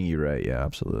not treating you right. Yeah,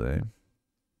 absolutely.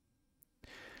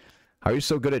 How are you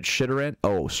so good at Shitterant?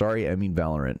 Oh, sorry. I mean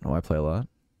Valorant. Oh, I play a lot.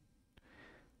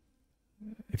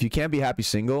 If you can't be happy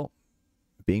single,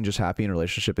 being just happy in a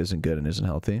relationship isn't good and isn't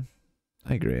healthy.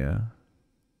 I agree, yeah.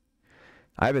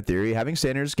 I have a theory. Having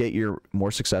standards get you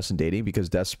more success in dating because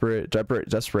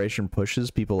desperation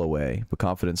pushes people away, but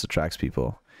confidence attracts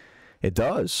people. It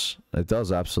does. It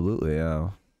does, absolutely,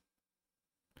 yeah.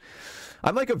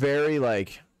 I'm like a very,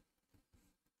 like...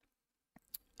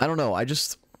 I don't know. I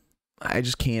just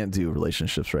can't do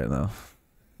relationships right now.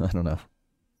 I don't know.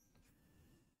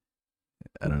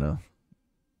 I don't know.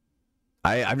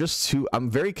 I'm just too... I'm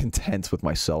very content with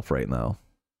myself right now.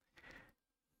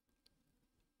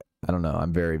 I don't know.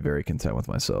 I'm very, very content with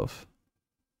myself.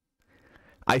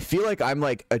 I feel like I'm,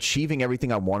 like, achieving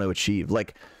everything I want to achieve.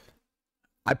 Like...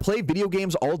 I play video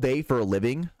games all day for a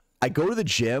living. I go to the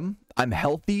gym. I'm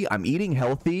healthy. I'm eating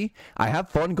healthy. I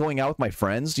have fun going out with my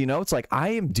friends. You know, it's like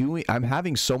I'm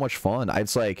having so much fun.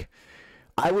 It's like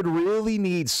I would really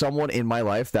need someone in my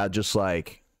life that just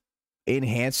like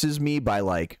enhances me by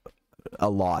like a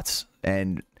lot.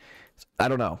 And I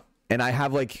don't know. And I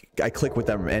have like, I click with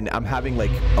them and I'm having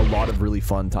like a lot of really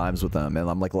fun times with them. And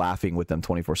I'm like laughing with them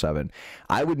 24/7.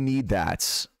 I would need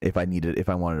that if I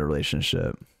wanted a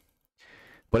relationship.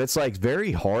 But it's like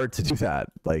very hard to do that.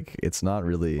 Like it's not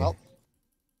really. Well.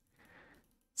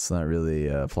 It's not really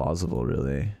plausible,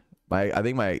 really. I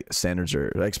think my standards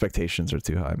or expectations are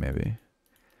too high, maybe.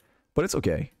 But it's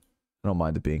okay. I don't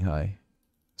mind it being high,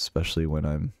 especially when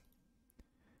I'm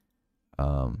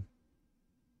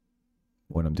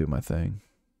doing my thing.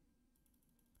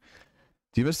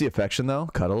 Do you miss the affection though?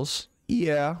 Cuddles?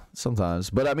 Yeah, sometimes.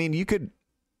 But I mean, you can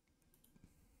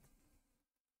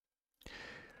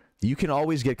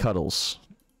always get cuddles.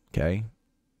 Okay?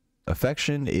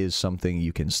 Affection is something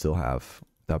you can still have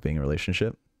without being in a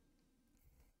relationship.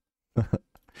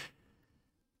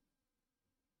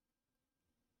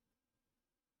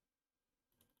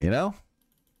 You know?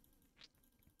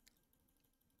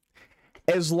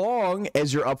 As long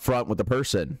as you're upfront with the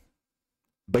person.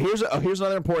 But here's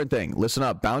another important thing. Listen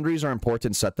up. Boundaries are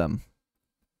important. Set them.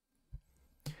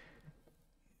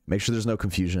 Make sure there's no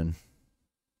confusion.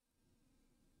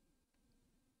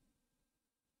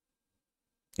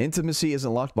 Intimacy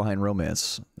isn't locked behind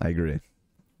romance. I agree.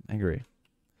 I agree.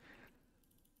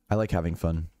 I like having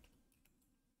fun.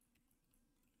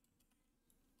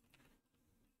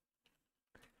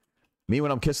 Me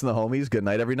when I'm kissing the homies, good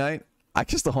night every night. I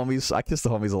kiss the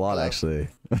homies a lot actually.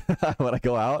 When I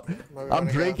go out, I'm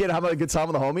drinking, having a good time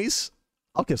with the homies.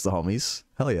 I'll kiss the homies.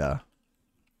 Hell yeah.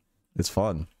 It's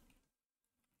fun.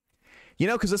 You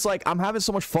know, because it's like I'm having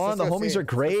so much fun. The homies are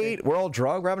great. We're all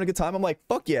drunk. We're having a good time. I'm like,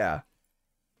 fuck yeah.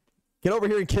 Get over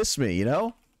here and kiss me, you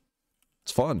know?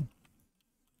 It's fun.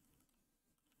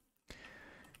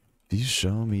 You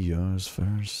show me yours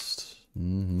first.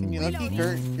 Can you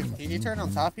can you turn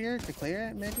on top here to clear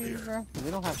it, maybe, bro?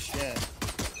 We don't have shit.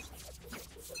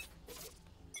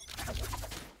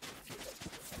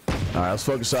 All right, let's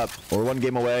focus up. We're one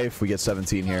game away if we get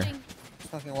 17 here.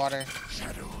 Fucking water.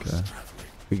 Okay.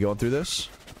 We going through this?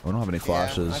 We don't have any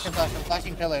flashes. Yeah, I can flash. I'm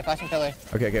flashing pillar. Flashing pillar.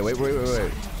 Okay, wait.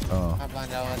 Oh. I'm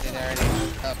blind out. Dude, already.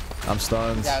 Up. I'm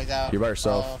stunned. He's out. You're by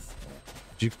yourself.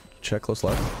 Did you check close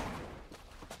left?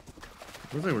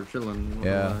 Looks like we're chilling.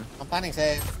 Yeah. I'm planning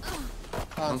save.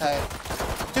 On tight.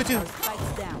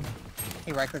 2-2.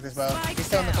 He right clicked his bow. He's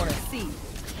still in the corner.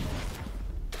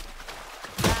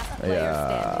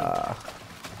 Yeah.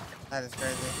 That is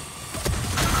crazy.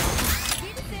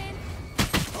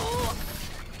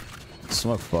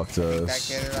 Smoke fucked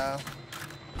us.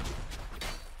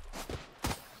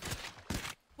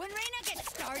 When Reyna gets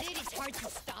started, it's hard to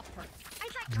stop her.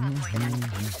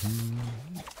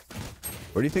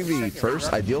 Where do you think the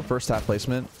ideal first half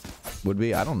placement would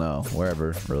be? I don't know.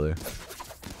 Wherever, really.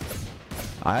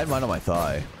 I had mine on my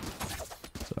thigh.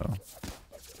 So.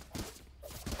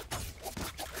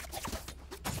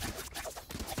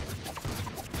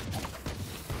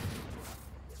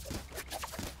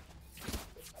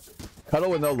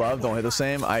 Cuddle with no love, don't hit the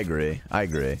same. I agree. I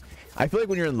feel like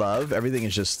when you're in love, everything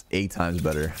is just 8 times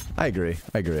better. I agree.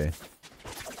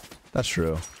 That's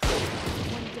true.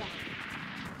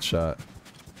 Shot.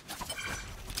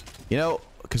 You know,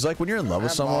 because like when you're in love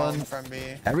with someone,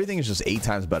 everything is just 8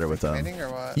 times better with them.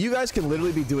 You guys can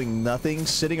literally be doing nothing,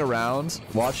 sitting around,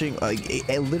 watching, like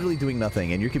literally doing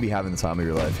nothing, and you could be having the time of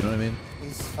your life. You know what I mean?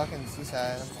 He's fucking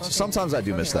seaside. Sometimes I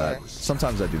do miss that.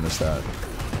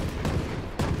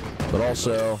 But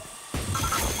also,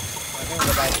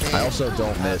 I also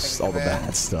don't miss all the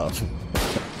bad stuff.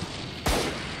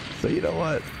 So you know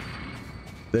what?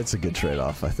 That's a good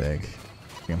trade-off, I think.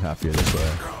 I'm happier this way.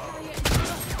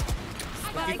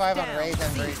 55 on raise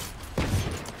and breach.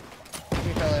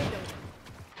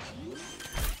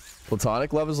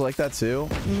 Platonic love is like that too?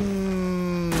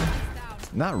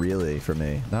 Not really for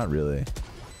me. Not really.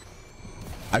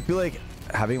 I feel like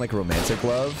having like romantic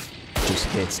love just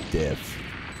hits diff.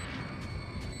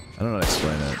 I don't know how to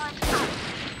explain it.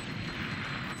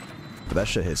 But that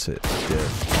shit hits it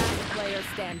diff. Player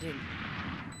standing.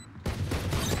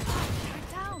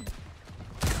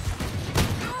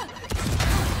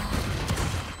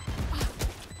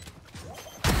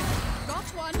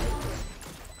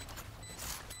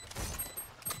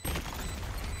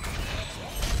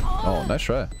 Oh, nice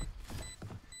try.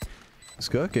 It's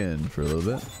cooking for a little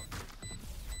bit.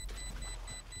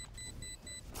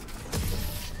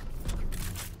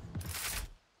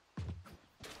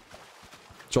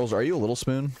 Jollz, are you a little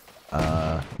spoon?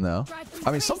 No.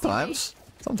 I mean, sometimes,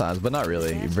 but not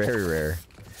really. Very rare.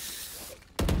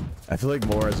 I feel like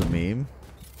more as a meme,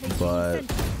 but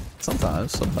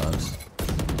sometimes.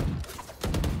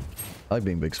 I like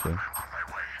being big spoon.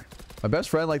 My best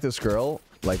friend liked this girl,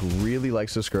 like really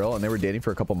likes this girl, and they were dating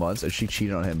for a couple months, and she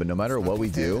cheated on him. But no matter what we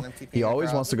do, he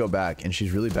always wants to go back, and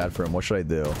she's really bad for him. What should I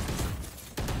do?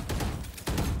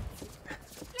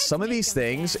 Some of these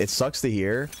things, it sucks to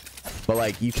hear, But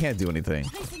like, you can't do anything.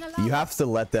 You have to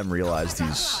let them realize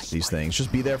these things.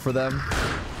 Just be there for them.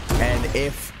 And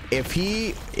if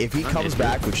he comes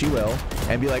back, which he will,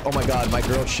 and be like, oh my god, my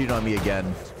girl cheated on me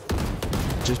again.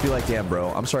 Just be like, damn, bro,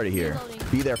 I'm sorry to hear.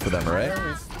 Be there for them, alright?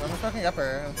 I'm fucking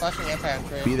upper. I'm flashing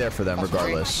impact. Be there for them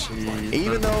regardless.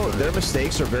 Even though their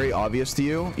mistakes are very obvious to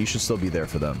you, you should still be there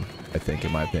for them, I think,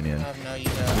 in my opinion. You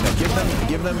know,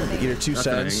 give them your 2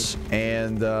 cents,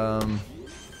 and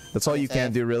that's all you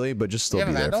can do, really, but just still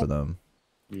be there for them.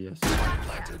 Yes.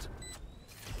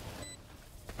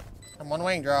 I'm one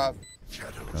way drop.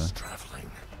 Shadows traveling.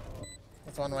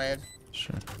 It's one way.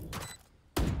 Sure.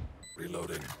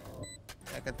 Reloading.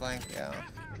 Yeah, good blank, yeah.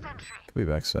 Could be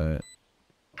backside.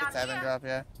 Good 7 drop,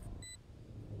 yeah.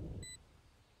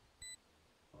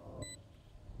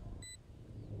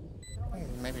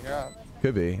 Maybe drop.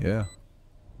 Could be, yeah.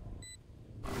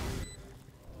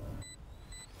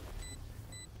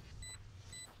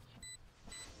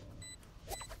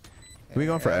 We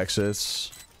going for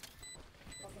exits?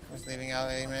 Just leaving out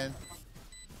A, man.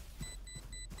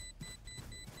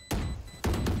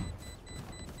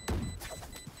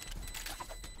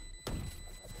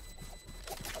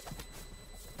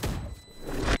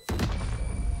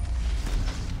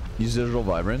 Use digital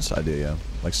vibrance? I do, yeah.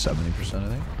 Like 70%, I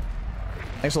think.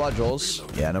 Thanks a lot, Jollz.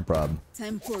 Yeah, no problem.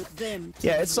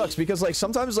 Yeah, it sucks because like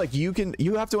sometimes like you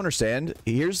have to understand.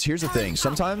 Here's the thing.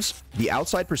 Sometimes the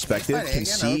outside perspective can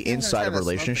see inside of a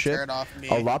relationship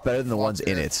a lot better than the ones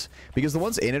in it, because the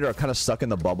ones in it are kind of stuck in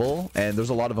the bubble and there's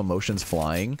a lot of emotions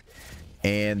flying,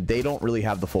 and they don't really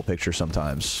have the full picture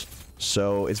sometimes.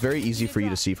 So it's very easy for you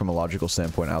to see from a logical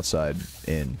standpoint outside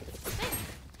in.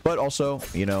 But also,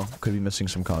 you know, could be missing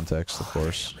some context, of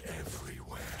course.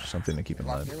 Something to keep in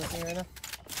mind.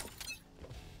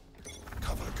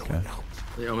 Okay.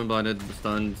 The omen blinded,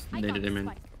 stunned, naded him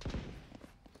in.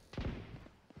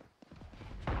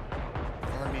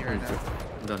 I'm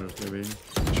done with maybe.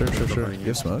 Sure. You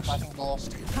have smokes? I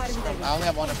only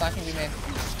have one. I'm flashing B main.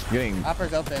 Getting...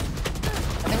 Upper's open. I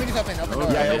think we just open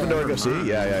door. Yeah, open door, go see.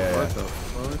 Yeah.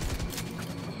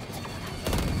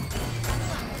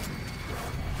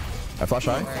 I flash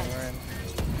high.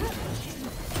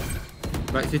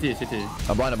 Right, CT.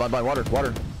 I'm blind. Water.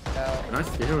 Can I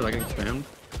steal or like getting spammed?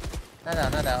 No.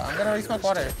 I'm gonna resmoke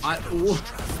water.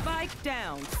 Spike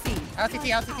down. C. Out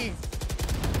CT.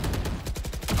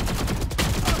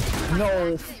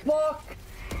 No, fuck.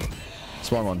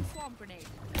 Spawn one.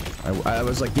 I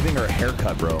was like giving her a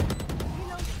haircut, bro.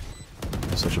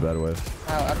 That's such a bad whiff.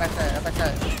 Oh, up back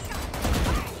side.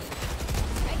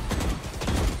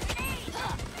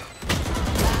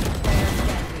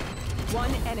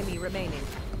 One enemy remaining.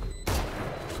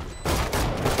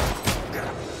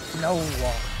 No,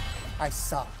 I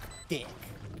suck dick.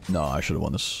 No, I should have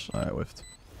won this. I whiffed.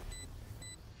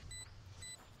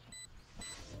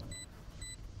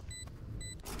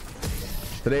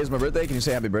 Today is my birthday. Can you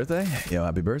say happy birthday? Yo,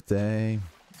 happy birthday.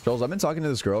 Jollz, I've been talking to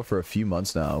this girl for a few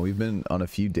months now. We've been on a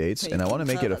few dates, and I want to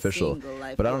make it official,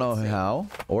 but I don't know how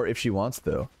or if she wants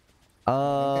to.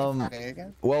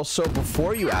 Well, so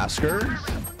before you ask her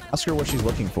what she's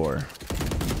looking for.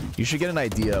 You should get an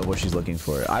idea of what she's looking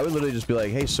for. I would literally just be like,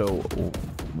 hey, so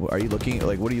are you looking,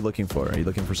 like, what are you looking for? Are you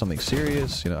looking for something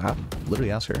serious? You know,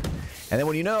 literally ask her. And then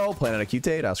when you know, plan on a cute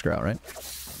date, ask her out, right?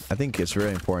 I think it's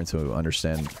very important to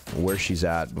understand where she's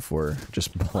at before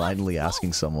just blindly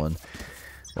asking someone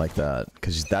like that,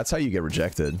 because that's how you get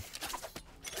rejected.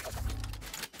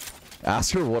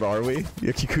 Ask her, what are we?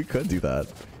 You could do that.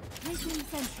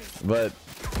 But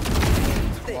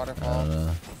I don't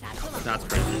know. That's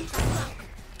crazy.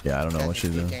 Yeah, I don't know what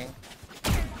she's doing.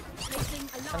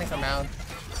 Coming from mound.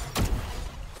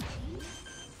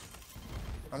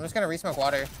 I'm just gonna resmoke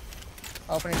water.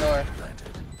 Opening door.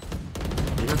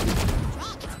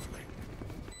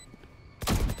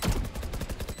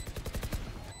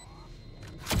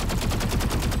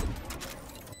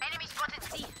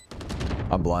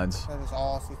 I'm blind. It's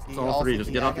all CT. It's all three.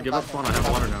 Just get up spawn. I have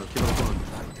water now. Just give it up spawn.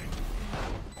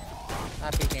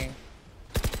 Not peeking.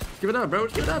 Give it up, bro.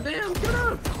 Give it up, damn. Give it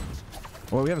up.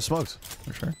 Well, we haven't smoked.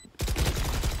 For sure.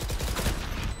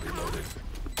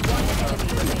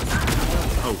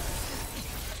 Oh.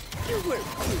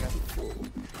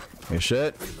 Hey,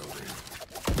 shit.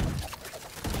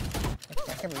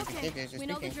 I can't believe the kick is just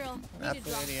peeking.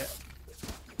 Absolute idiot.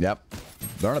 Yep.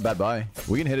 They're on a bad buy.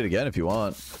 We can hit it again if you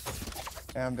want.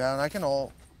 Yeah, I'm down. I can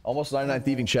ult. Almost 99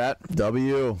 thieving chat.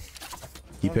 W.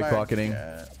 Keep pickpocketing.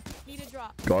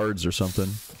 Guards or something,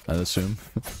 I'd assume.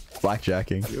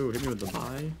 Blackjacking. Yo, hit me with the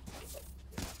buy.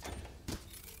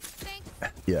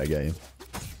 Yeah, I got you.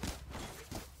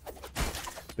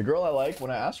 The girl I like,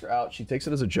 when I ask her out, she takes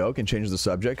it as a joke and changes the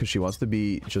subject because she wants to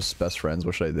be just best friends.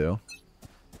 What should I do?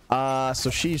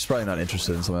 So she's probably not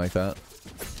interested in something like that.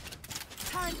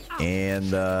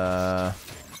 And, I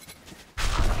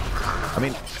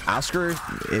mean, ask her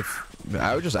if...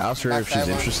 I would just ask her if she's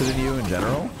interested in you in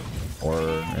general. Or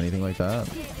anything like that.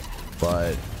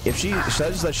 But if she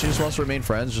says that she just wants to remain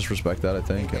friends, just respect that, I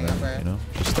think. And then, you know,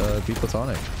 just be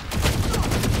platonic.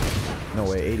 No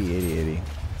way, 80.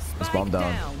 Let's bomb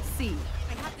down.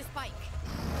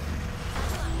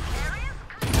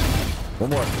 One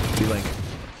more. B-Link.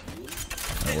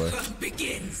 That works.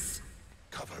 Begins.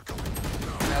 Cover going.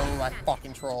 No, I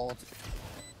fucking trolled.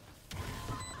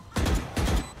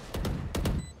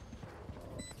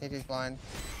 KJ's blind.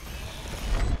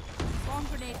 Bomb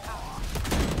grenade out.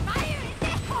 Fire in the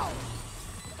hole!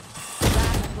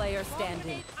 Last player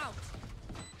standing.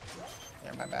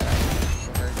 Yeah, my bad. I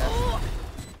reversed that.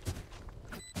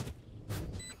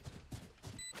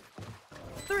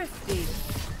 Thrifty.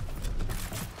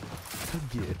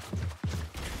 Yeah.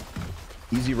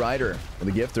 Easy Rider with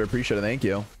a gifter. Appreciate it. Thank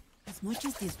you. As much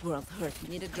as this world hurts, you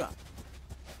need a drop.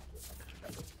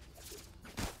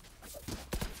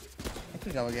 I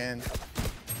could go again.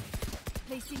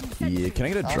 Yeah, can I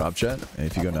get a drop jet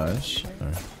if you go nice?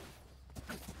 Or...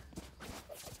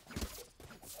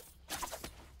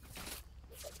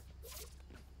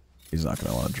 He's not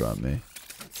gonna want to drop me.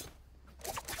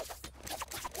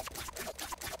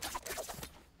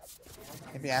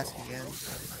 Maybe ask again.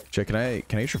 Check, can I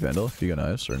get your Vandal if you go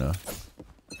nice or no?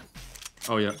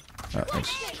 Oh yeah. Oh,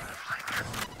 thanks.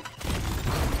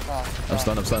 Oh, I'm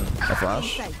stunned. A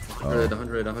flash. 100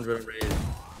 raid.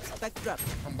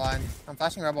 I'm blind. I'm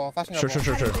flashing rebel. I'm flashing Sure.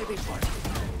 rebel.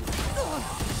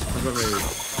 100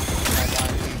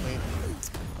 raid.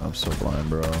 I'm so blind,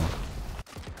 bro.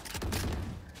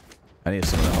 I need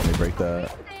someone to help me break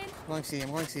that. I'm going C.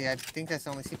 I think that's the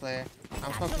only C player.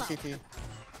 I'm smoking CT.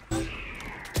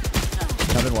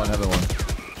 Heaven one. I'm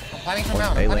planning for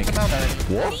mount. I'm planning for mount already.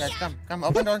 What? Guys, come.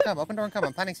 Open door and come.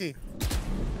 I'm planning C.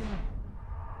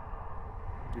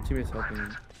 Your teammate's helping.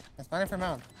 I'm planning for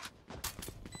mount.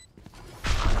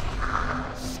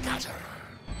 Scatter.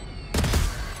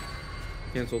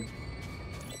 Cancelled.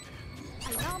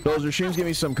 Those your streams give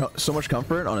me so much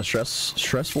comfort on a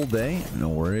stressful day. No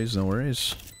worries.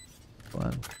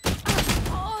 Fine.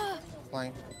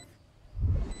 Playing.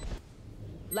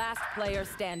 Last player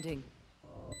standing.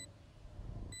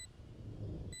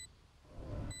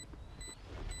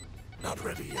 Not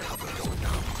ready yet. Cover going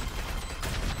down.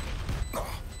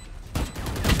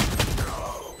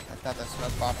 I thought that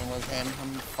smoke popping was him.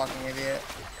 I'm a fucking idiot.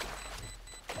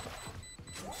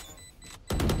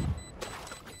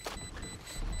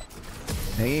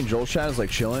 Hanging in Jollz chat is like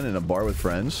chilling in a bar with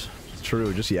friends. It's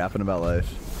true, just yapping about life.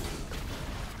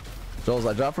 Jollz,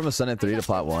 I dropped from Ascendant 3 to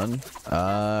Plat 1.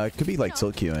 It could be like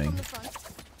tilt queuing.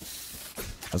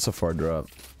 That's a far drop.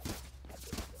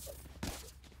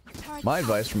 My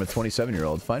advice from a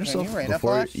 27-year-old, find yourself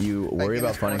before you worry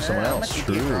about finding someone else.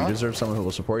 True, you deserve someone who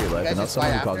will support your life and not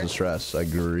someone who causes stress.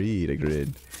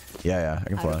 Agreed. Yeah, I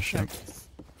can flash.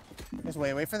 Just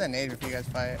wait for the nade before you guys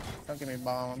fight. Don't give me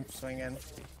bomb, I'm swinging.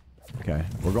 Okay,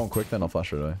 we're going quick then, I'll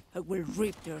flash right away. I will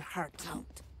rip their hearts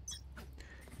out.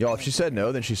 Yo, if she said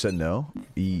no, then she said no.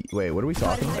 Wait, what are we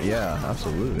talking about? Yeah,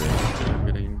 absolutely.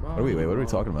 What are we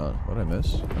talking about? What did I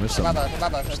miss? I missed something.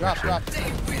 Drop.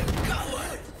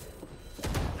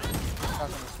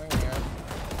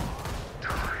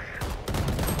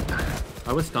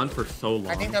 I was stunned for so long.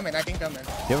 I think I'm in.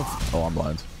 Oh, I'm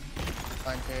blind.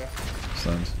 Blind too.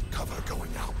 Stunned. Cover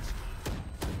going out.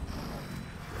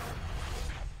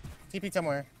 TP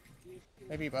somewhere.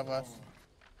 Maybe above us.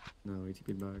 No, he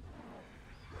TP'd back.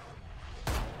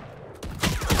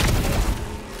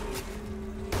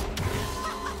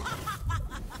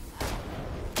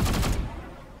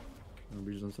 No,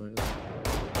 breach on site.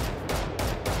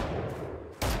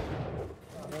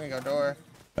 I'm gonna go door.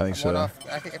 I think so.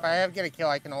 If I get a kill,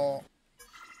 I can ult.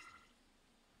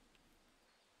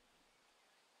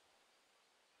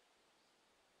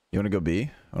 You wanna go B?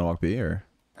 Wanna walk B or?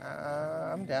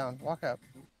 I'm down. Walk up.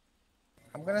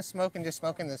 I'm gonna smoke and just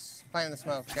smoke in this, plant in the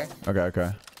smoke, okay?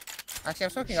 Okay. Actually,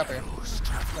 I'm smoking up here.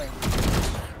 Wait.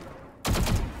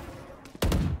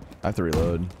 I have to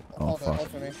reload. Oh, fuck. Hold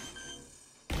for me.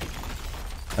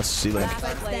 That's C-Link.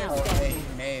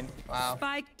 Main. Wow.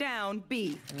 Spike down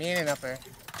B. Me and upper.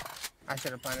 I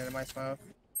should have planted in my smoke.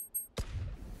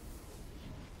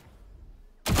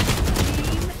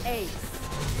 Team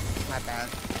Ace. My bad.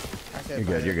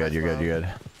 You're good.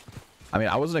 I mean,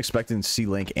 I wasn't expecting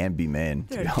C-Link and B main,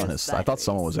 to be honest. I thought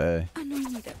someone was A. I know you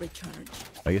need a recharge.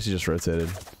 I guess he just rotated.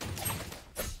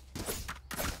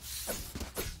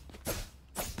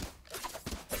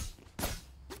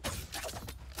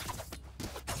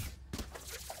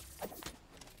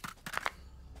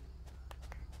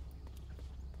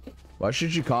 Why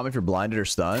should you calm if you're blinded or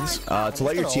stunned? To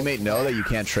let your teammate know that you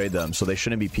can't trade them, so they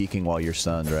shouldn't be peeking while you're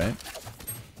stunned, right?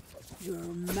 You're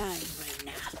mine right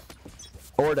now.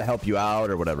 Or to help you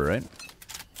out or whatever, right?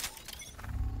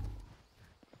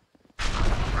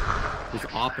 He's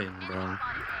opping, bro.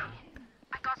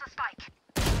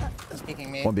 He's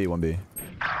peeking me. 1B, 1B.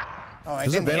 Oh, I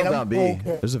There's a didn't hit Vandal him. down B.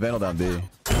 Oh. There's a Vandal down B. B main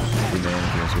if you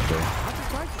want to switch over.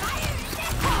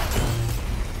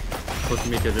 Close to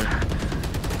me, KJ.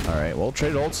 Alright, well,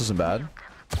 trade ults isn't bad.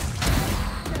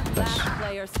 Last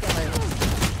player standing.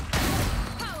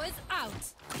 Power's out.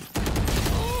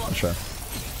 I'll try.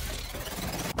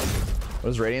 What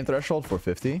is Radiant Threshold?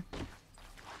 450?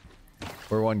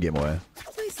 We're 1 game away.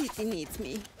 My city needs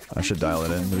me. I should dial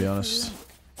it in, to be honest.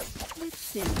 Let's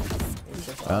see.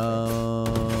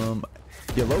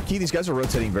 Yeah, low key, these guys are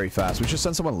rotating very fast. We should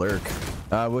send someone lurk.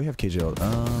 We have KJ.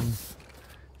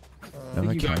 I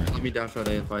think you guys let me dash out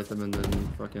A and fight them, and then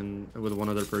fucking with one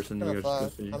other person, you guys Flash.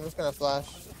 just go see. I'm just gonna flash.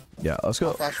 Yeah, let's go.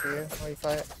 I'll flash for you while you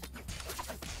fight.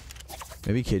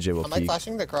 Maybe KJ will I'm like peek.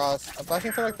 flashing the cross. I'm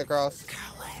flashing for like the cross.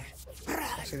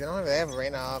 Actually, they have a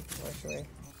Reyna up, actually.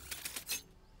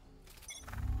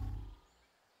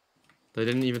 They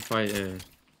didn't even fight A.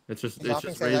 It's just, He's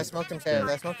opping safe. I smoked him safe.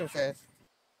 I smoked him safe.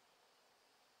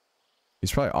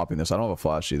 He's probably opping this. I don't have a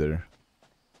flash either.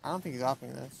 I don't think he's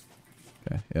opping this.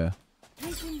 Okay, yeah.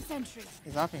 Placing sentry.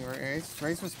 He's opping Raze.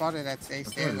 Raze was spotted at A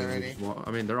stairs already. Well, I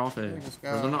mean, they're off A. Just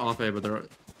Or go. they're not off A, but they're...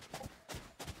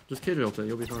 Just KJ ult it,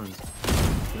 you'll be fine. You know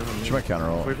what I mean? Should I counter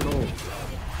ult? Wait for the ult.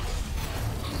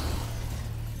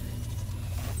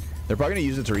 They're probably gonna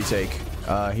use it to retake.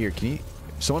 Here, can you...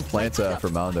 Someone plant for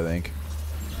Mound, I think.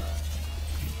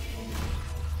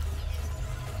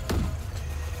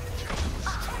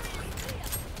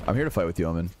 I'm here to fight with you,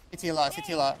 Omen. CT a lot, CT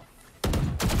a lot.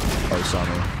 Oh, he saw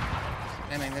me.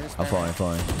 I mean, they're just I'm falling, I'm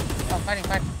falling. Oh, fighting.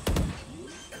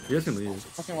 You guys can leave.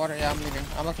 Fucking water, yeah, I'm leaving.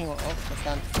 I'm looking. Oh, it's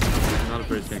done. Not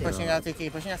afraid to take Pushing it out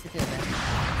CT, pushing out CT again.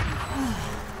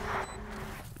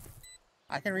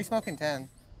 I can resmoke in 10.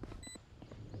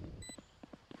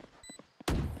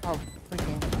 Oh,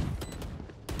 freaking.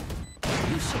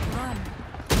 You should run.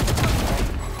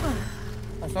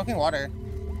 I'm smoking water.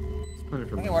 It's for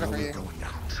Smoking water for you.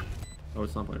 Oh,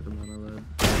 it's not playing for me, my bad.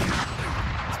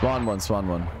 Spawn one, spawn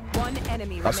one. One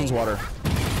enemy Last one's remaining. water.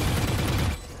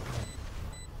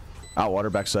 Out water,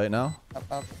 back sight now.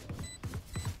 Up.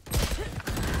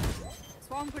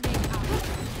 Swarm grenade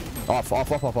out.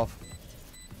 Off.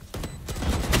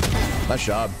 Nice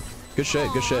job. Good shit,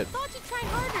 good shit. I thought you'd try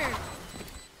harder.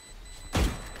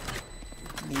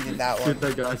 Needed that one. Dude,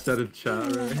 that guy said in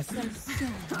chat, right?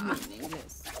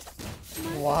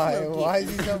 Why is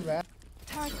he so mad?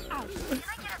 Turret out.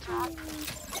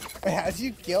 Wait, how'd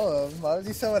you kill him? Why was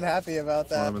he so unhappy about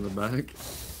that? I'm in the back.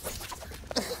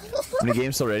 How many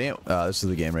games still radiant? This is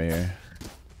the game right here.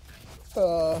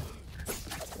 Yeah,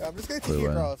 I'm just gonna Blue TP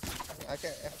win. across. I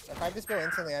can, if I just go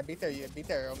instantly, I beat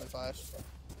their Omen flash.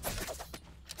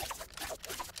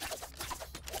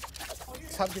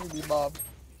 Stop giving me Bob.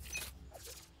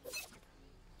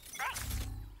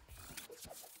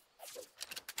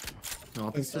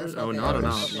 No, oh, not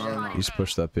enough. He's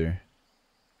pushed up here.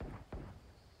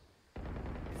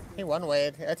 He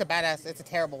one-wayed. It's a badass. It's a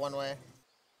terrible one-way.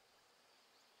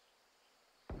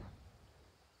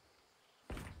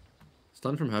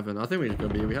 Stun from heaven. I think we should go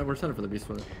B. We're set up for the B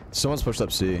split. Someone's pushed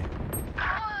up C.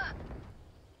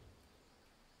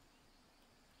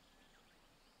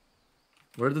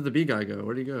 Where did the B guy go?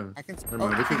 Where'd he go? I can. Never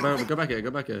mind. We can go back A.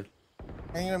 Go back A.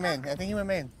 I think he went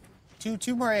main.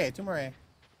 Two more A. Two more A.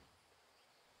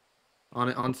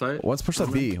 On site. One's pushed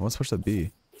up B. One's pushed up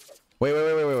B. Wait.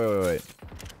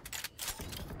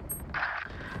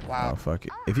 Wow. Oh fuck.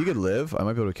 If you could live, I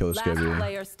might be able to kill this guy. Last B.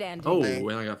 player standing. Oh,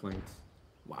 and I got flanked.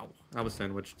 Wow. I was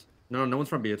sandwiched. No one's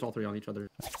from B. It's all three on each other.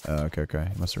 Okay.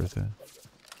 Must have hurt that.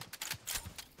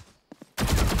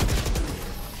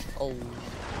 Oh.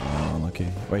 Oh, unlucky.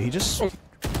 Wait, he just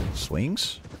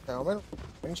swings? Omen.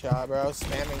 Good shot, bro.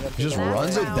 Spamming up. He just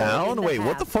runs it down? Wait,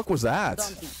 what the fuck was that?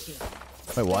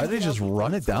 Wait, why did he just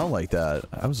run it down like that?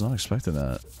 I was not expecting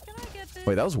that.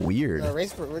 Wait, that was weird. No,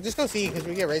 we'll just go see because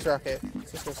we get Raze Rocket.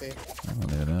 Let's just go see. I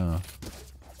don't even know.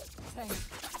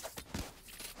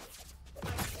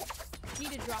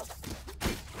 Need a drop.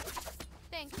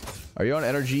 Thanks. Are you on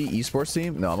Energy esports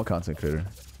team? No, I'm a content creator.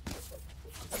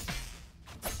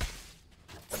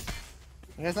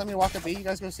 You guys let me walk up B. You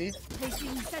guys go see.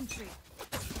 Placing sentry.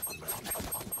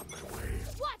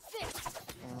 What's this?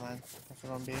 Never mind. That's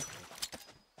what on B.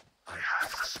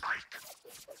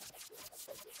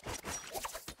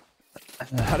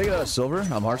 How to get out of silver?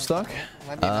 I'm hard stuck.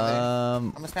 Might be another.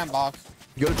 I'm gonna spam box.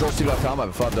 Go to Jollztv.com. I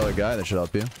have a $5 guy that should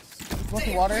help you.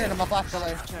 Smoky water and I'm a flash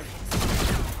delay.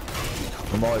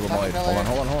 We're Molly. Hold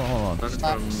on.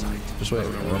 Just wait.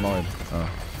 We're Molly. Oh.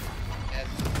 Yeah,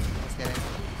 just kidding.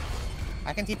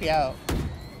 I can TP out.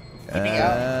 TP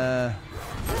out.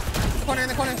 In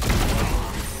the corner.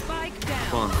 Spike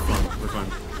down. We're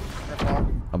fine.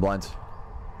 I'm blind.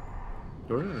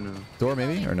 Door or no? Door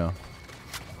maybe or no?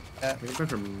 Yeah. Maybe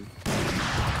from.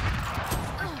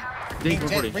 Dink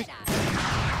 140.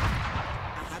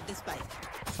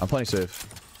 I'm playing safe.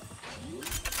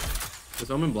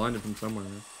 There's Omen blinded from somewhere.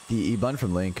 He blind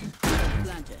from Link.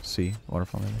 See,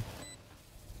 waterfall maybe.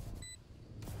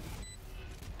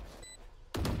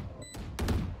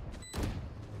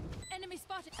 Enemy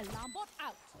spotted. Alarm bot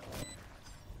out.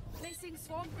 Placing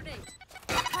swarm grenade.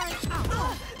 Turret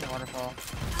out. Waterfall.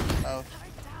 Oh.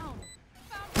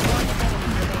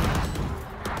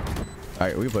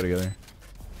 Alright, we can play together.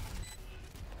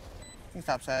 I think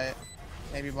top side.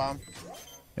 Maybe bomb.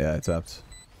 Yeah, it's tapped.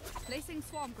 Placing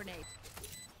swarm grenade.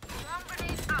 Swarm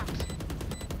grenade out.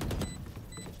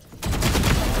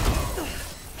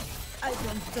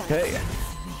 Okay.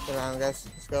 Get around, guys.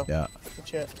 Let's go. Yeah. Good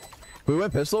shit. We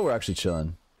went pistol. We're actually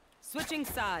chilling. Switching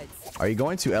sides. Are you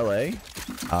going to LA?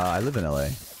 I live in LA.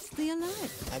 Stay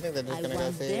alive. I think they're just gonna go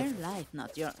want see. their life,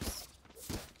 not yours.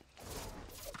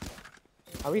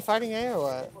 Are we fighting A or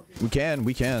what? We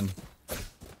can.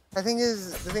 The thing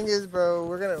is,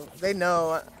 bro, they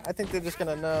know. I think they're just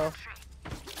gonna know.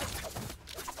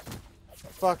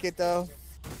 Fuck it, though.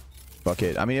 Fuck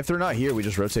it. I mean, if they're not here, we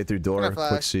just rotate through door,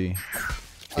 quick C.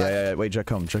 Yeah. Wait, Jet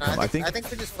come. I think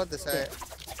we just flip this out.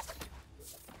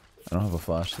 I don't have a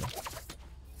flash though.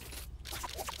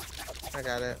 I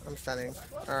got it. I'm stunning.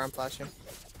 Or I'm flashing.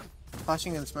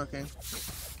 Flashing and smoking.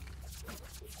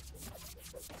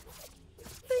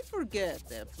 They forget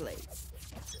their place.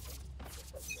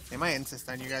 They might insist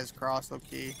on you guys cross low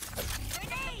key.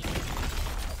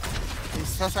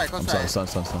 He's close right. Stun.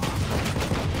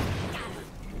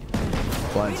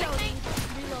 Blind. Reloading.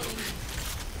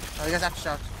 Oh, you guys have to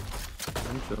shock.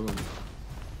 I'm chilling.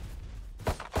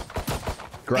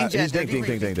 He's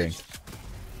ding.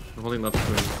 I'm holding left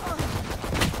swing.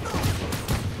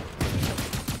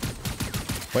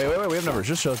 Wait. We have numbers.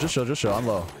 Just show. I'm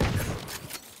low.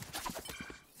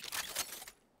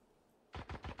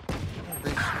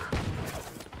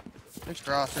 Reach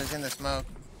draw, so he's in the smoke.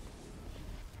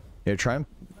 Yeah, try and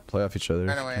play off each other.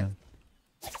 Run away.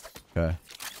 Okay.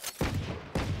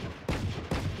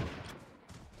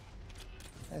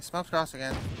 Hey, smoke's cross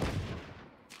again.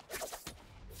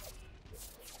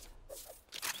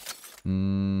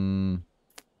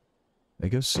 They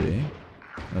go C.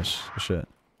 Oh, shit.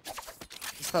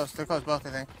 It's close. They're close both, I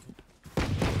think.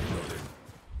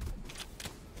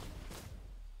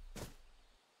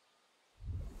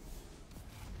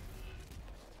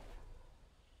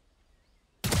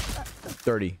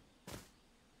 $30.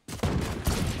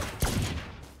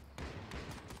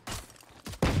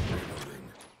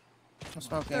 I'm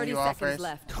smoking 30 you off seconds race.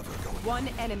 left. One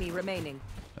enemy remaining.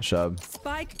 A shove.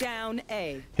 Spike down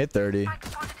A. Hit 30.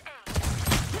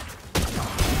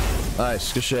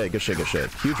 Nice. Good shit.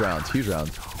 Huge round.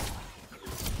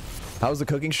 How was the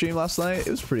cooking stream last night?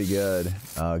 It was pretty good.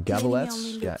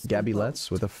 Gabby-Let's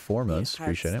with a 4 months.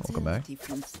 Appreciate it. Welcome back.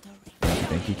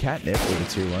 Thank you, Catnip with a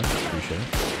tier 1. Appreciate it.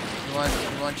 You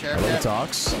want chair? I love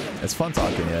talks. It's fun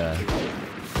talking, yeah.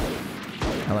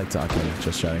 I like talking,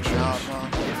 just chatting streams.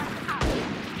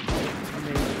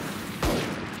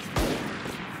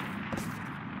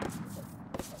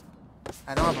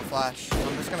 I don't have a flash.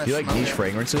 I'm just gonna. You like niche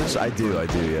fragrances? I do,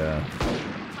 yeah.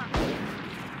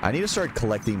 I need to start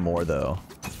collecting more though.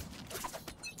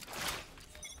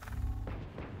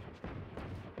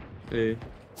 Hey.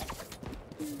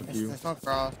 It's smoke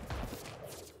cross.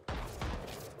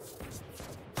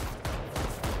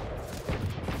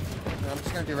 I'm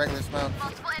just gonna do regular smoke.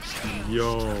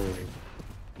 Yo.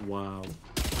 Wow.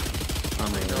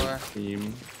 I'm a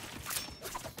team.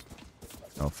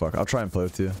 Oh fuck, I'll try and play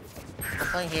with you. I'm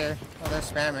playing here. Oh, they're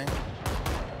spamming.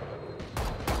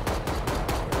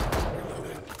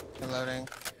 Reloading.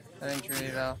 I didn't tree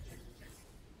though.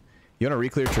 You want to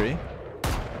re-clear tree?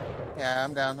 Yeah,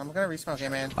 I'm down. I'm gonna re-smoke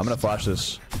him, man. I'm gonna flash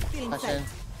this. Flash in.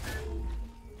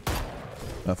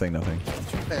 Nothing.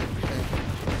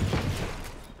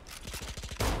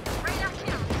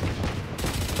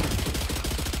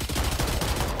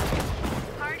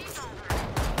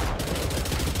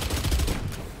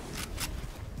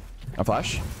 A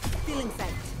flash?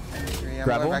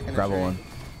 Gravel one.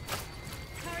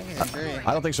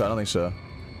 I don't think so.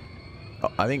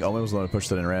 Oh, I think Omen was the one who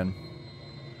pushed it and ran.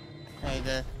 Yeah, he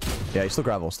did. Yeah, he's still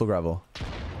gravel.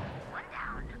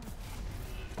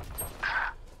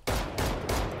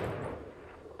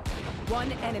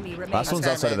 One enemy remaining. Last one's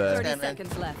outside of A. 30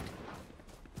 seconds left.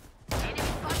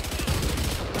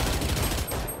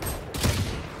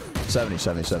 70.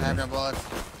 I have no bullets.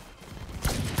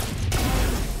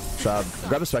 Shab,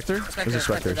 grab a Spectre. There's a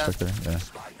Spectre. Yeah.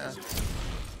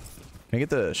 Can I get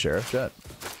the Sheriff jet?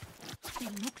 They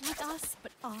look like us,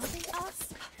 but are they us?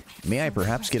 May I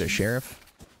perhaps get a Sheriff?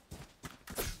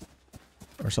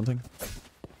 Or something?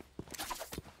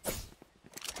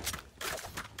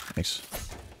 Thanks.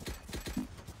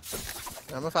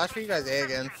 I'm gonna flash for you guys A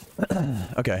again.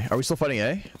 Okay, are we still fighting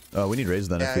A? Oh, we need Raze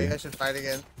then. Yeah, if we... you guys should fight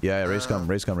again. Yeah, Raze come.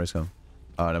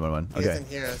 Oh, never mind. He Okay. doesn't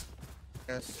hear us.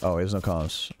 Yes. Oh, he has no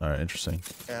comms. Alright, interesting.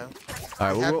 Yeah.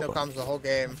 Alright, I have no comms the whole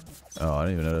game. Oh, I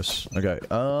didn't even notice. Okay,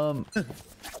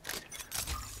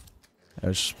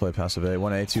 let's just play passive A.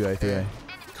 1A, 2A, 3A.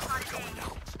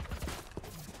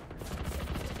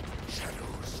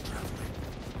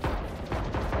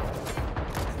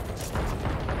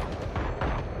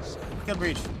 Kill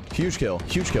breach. Huge kill.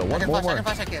 One more. I can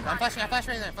flash that kid. I flash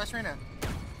right now. Flash right now.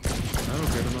 I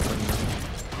don't get him up anymore.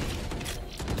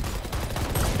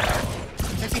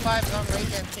 65 is on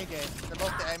Raze and KJ. They're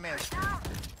both the A-man.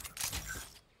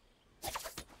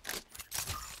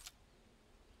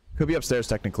 Could be upstairs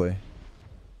technically.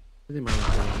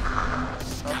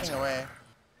 Smoking away.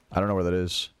 I don't know where that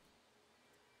is.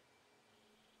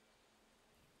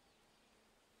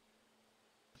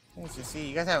 Let's just see.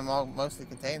 You guys have them all mostly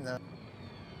contained though.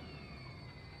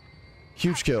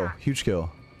 Huge kill.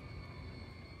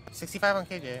 65 on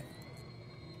KJ.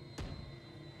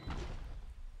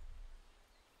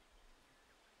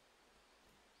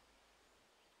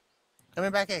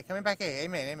 Coming back A.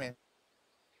 Amen.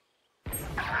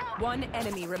 One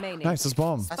enemy remaining. Nice, this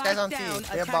bomb. Last guy's on C.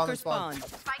 We have bomb spawn.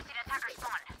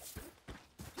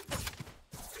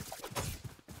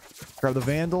 Grab the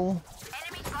Vandal.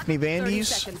 Any 30 Vandies?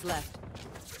 seconds left.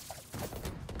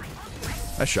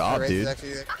 Nice job, dude.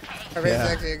 Raze is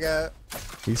actually a go.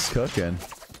 He's cooking.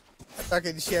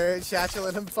 Fucking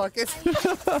Shatchel him fucking.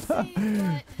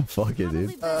 Fuck it,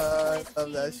 dude. I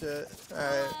love that shit.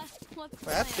 Alright. Wait,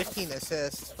 that's 15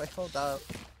 assists. Wait, hold up.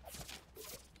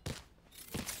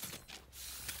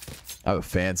 I have a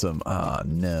Phantom. Ah,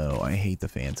 no. I hate the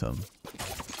Phantom.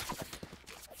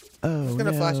 Oh, I'm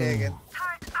gonna flash A again.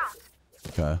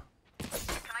 Okay.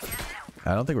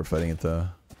 I don't think we're fighting it, though.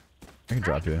 I can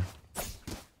drop you.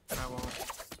 I won't.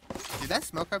 Did that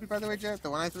smoke up you, by the way, Jet? The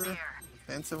one I threw?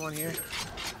 The instant one here?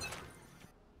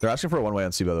 They're asking for a one-way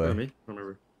on C, by the way. Me?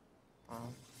 Remember. Oh.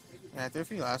 Yeah, I threw it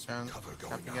for you last round.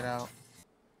 Have to get out.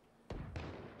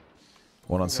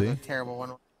 One on C? Terrible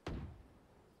one.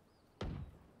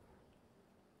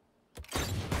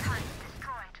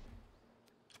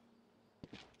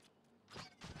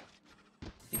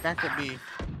 He backed up B.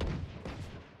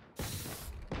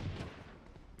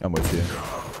 I'm with you.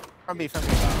 From B.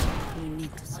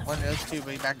 One of those two,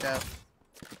 but he backed up.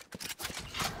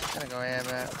 Gonna go A,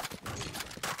 man.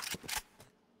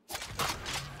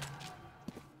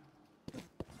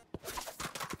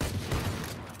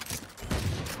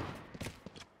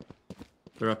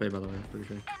 They're up A, by the way. Pretty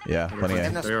sure. Yeah,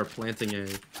 planting A. They are planting A.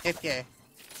 Hit K.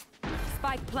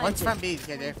 Spike planted. One's from B,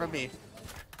 KJ. From B.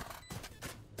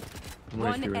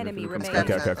 One enemy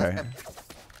remaining. Okay.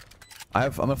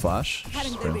 I'm a flash.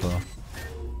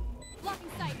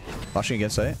 Flashing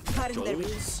against A.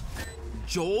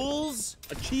 Jollz?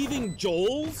 Achieving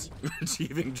Jollz?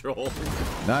 Achieving Jollz.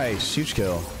 Nice. Huge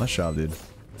kill. Nice job, dude.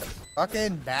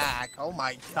 Fucking back. Oh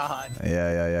my god.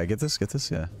 Yeah. Get this.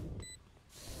 Yeah.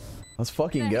 Let's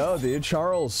fucking go, dude.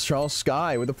 Charles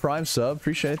Sky with the Prime sub.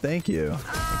 Appreciate it. Thank you.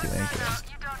 Thank you.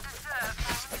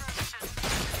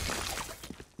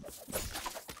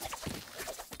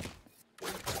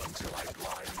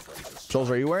 Jollz,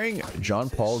 are you wearing Jean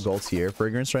Paul Gaultier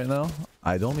fragrance right now?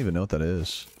 I don't even know what that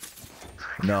is.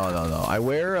 No. I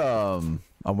wear I'm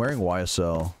wearing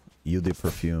YSL Eau de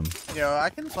Perfume. Yo, I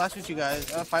can flash with you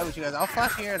guys. I'll fight with you guys. I'll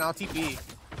flash here and I'll TP.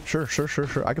 Sure.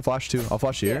 I can flash too. I'll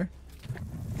flash here.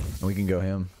 And we can go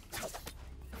him.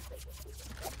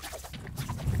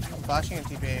 I'm flashing and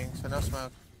TPing, so no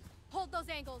smoke. Hold those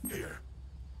angles. Here.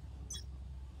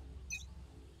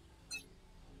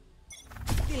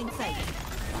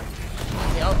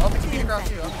 Yeah, I'll TP across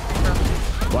too.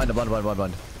 Blind.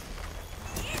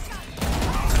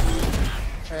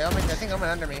 Hey, I think I'm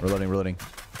under me. Reloading.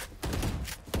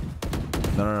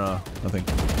 No. Nothing.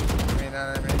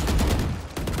 Not under me.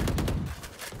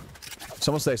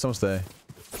 Someone stay.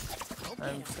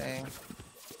 I'm staying.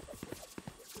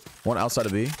 One outside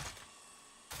of B.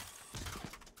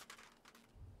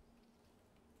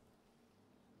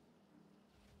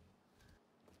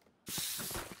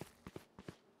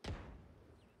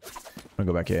 I'm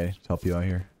gonna go back A to help you out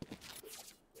here. I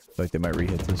feel like they might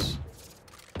re-hit this.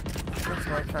 I'm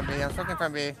smoking from B. I'm smoking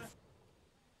from B.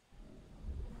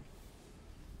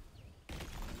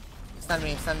 Stun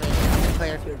me, stun me.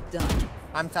 Clear. You're done.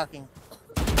 I'm tucking.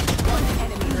 One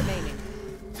enemy remaining.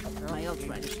 My ult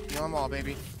ready. You on wall,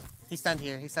 baby. He's stunned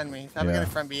here. He stunned me. He's probably gonna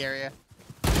front B area.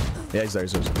 Yeah, he's there.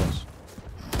 He's close.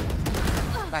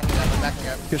 Backing up. I'm backing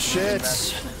up. Good shit.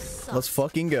 Let's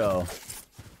fucking go.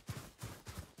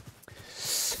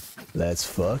 Let's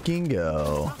fucking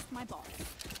go.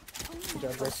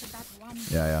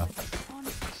 Yeah, yeah.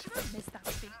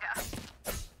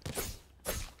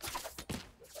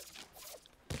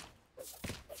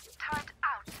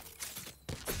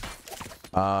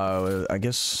 I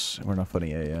guess we're not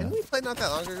funny. Yeah. Didn't we play not that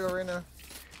long ago, right now?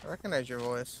 I recognize your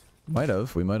voice. Might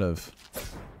have. We might have.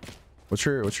 What's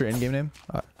your in-game name?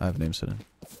 I have names hidden.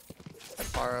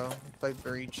 Faro. Play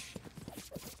Breach.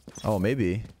 Oh,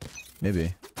 maybe.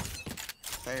 Maybe.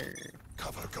 Third.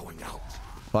 Cover going out.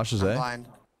 Flash is I'm A? blind.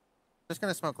 Just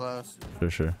gonna smoke close. For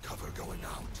sure. Cover going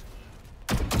out.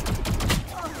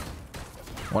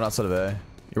 One outside of A.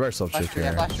 You're by yourself, Flash shift tree,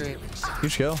 here. yeah, flash tree.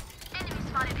 Huge kill.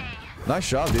 Nice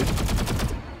job, dude.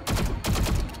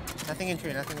 Nothing in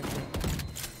tree, nothing in tree.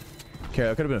 Okay,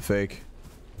 that could have been a fake.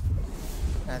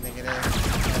 I think it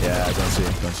is. Yeah, I don't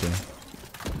see.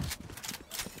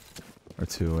 Or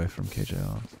 2 away from KJ.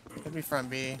 Could be front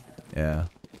B. Yeah.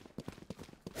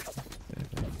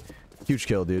 Huge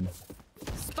kill, dude.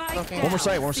 Spike One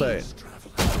more sight.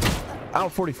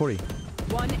 Out 40.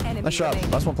 One enemy Nice shot.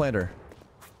 remaining. Last one planter.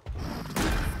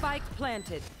 Spike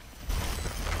planted.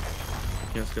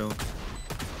 Let's go.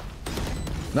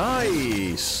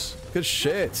 Nice. Good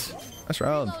shit. Nice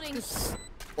round.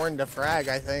 Born to frag,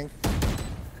 I think.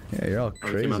 Yeah, you're all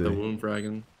I came out the crazy. womb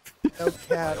fragging. No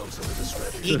cap.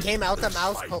 He came out the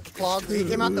mouse clog. He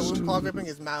came out the womb clog ripping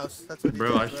his mouse. That's what he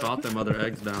Bro, did, I shot them other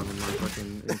eggs down and like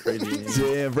fucking crazy.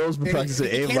 Damn, bro's been practicing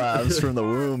aim labs from the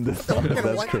womb. That's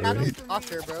One-tapped crazy. the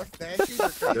doctor, bro. The entries are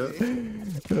crazy.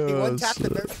 He one-tapped the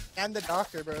nurse and the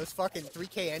doctor, bro. It was fucking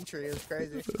 3K entry. It was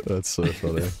crazy. That's so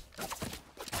funny.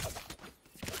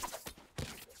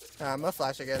 I'm gonna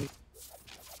flash again.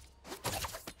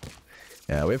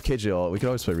 Yeah, we have KJ ult. We can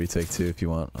always play retake too if you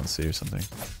want on C or something.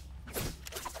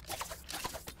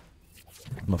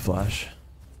 I'm a flash.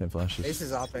 Same flashes. Ace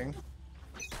is opping.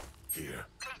 Here.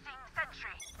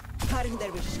 Cutting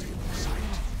their vision.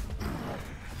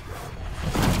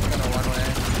 Gonna one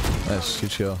way. Nice,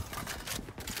 huge kill.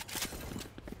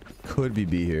 Could be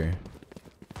B here.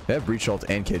 They have breach ult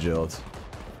and KJ ult.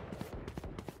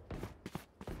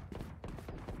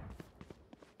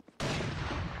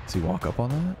 Does he walk up on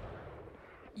that?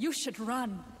 You should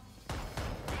run.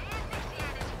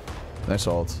 Nice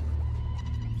ult.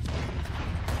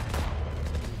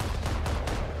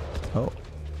 Oh.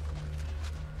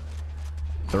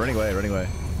 They're running away.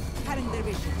 Cutting their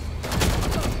vision.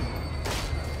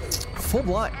 Full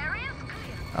blind.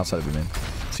 Outside of B main.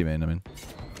 C main, I mean.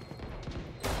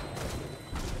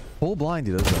 Full blind,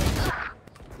 dude.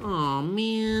 Oh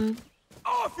man.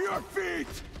 Off your feet!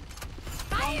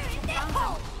 Fire in the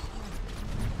hole!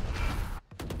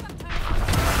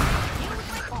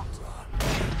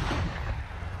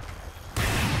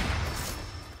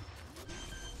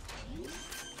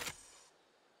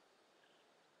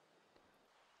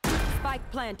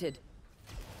 Spike planted.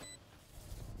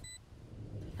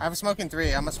 I have a smoking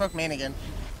 3. I'm gonna smoke main again.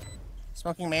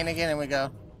 Smoking main again and we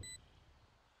go.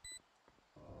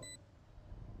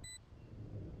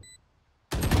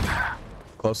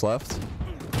 Close left.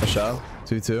 A shot.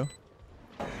 2-2.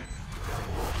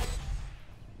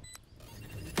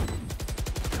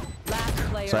 Last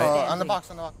player Sight. Oh, standing. on the box.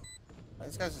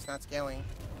 This guy's just not scaling.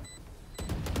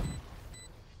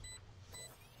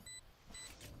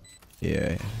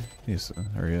 Yeah, he needs to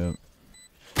hurry up.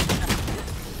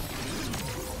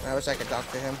 I wish I could talk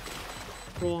to him.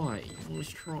 Try. Let's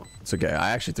try. It's okay.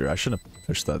 I actually threw. I shouldn't have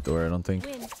pushed that door, I don't think.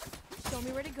 Win. Show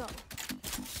me where to go.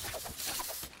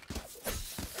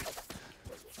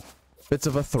 Bits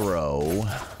of a throw.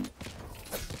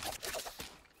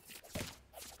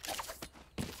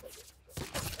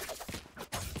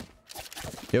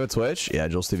 You have a Twitch? Yeah,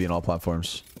 Jollztv on all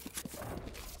platforms.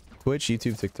 Twitch,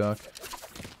 YouTube, TikTok.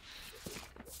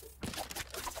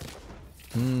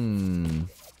 I'm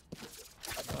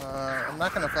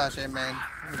not gonna flash A main.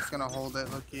 I'm just gonna hold it,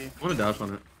 low key. I want to dash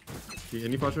on it.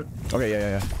 Can you flash it? Okay,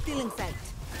 yeah. Still in sight.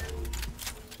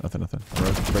 Nothing.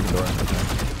 Break the door.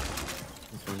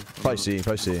 Probably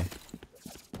C.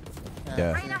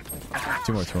 Yeah.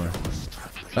 Two more.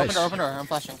 Nice. Open door. I'm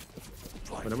flashing.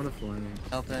 But I'm gonna fly.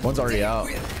 Open. One's already out.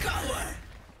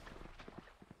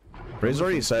 Raze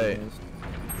already say.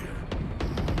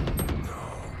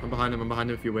 I'm behind him. I'm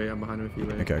behind him if you wait. I'm behind him if you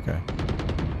wait. Okay, okay.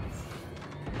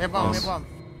 Hey, bomb, hey, bomb.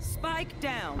 Spike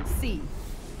down, C.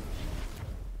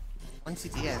 One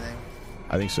CT, I think.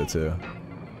 I think so too.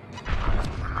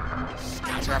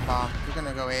 Grab bomb. You're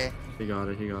gonna go A. He got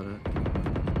it. He got it.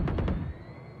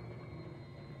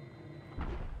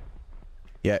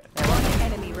 Yeah. One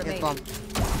enemy remaining.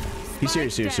 He's here.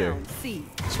 He's here. He's here. C.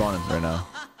 Spawning right now.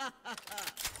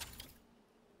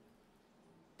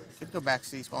 Should go back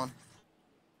C spawn.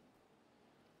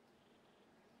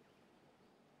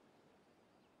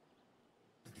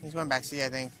 He's going back C, I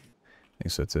think. I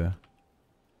think so too.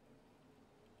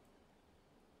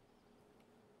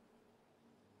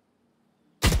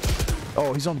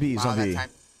 Oh, he's on B. He's on B.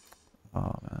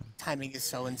 Oh man. Timing is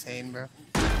so insane, bro.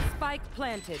 Spike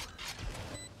planted.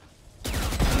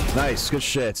 Nice. Good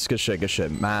shit. Good shit. Good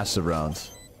shit. Massive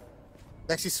rounds.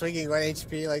 Actually swinging 1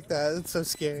 HP like that. It's so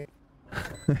scary.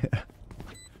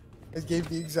 It gave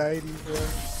me anxiety, bro.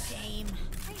 Same.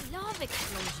 I love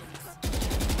explosions.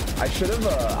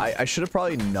 I should have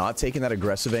probably not taken that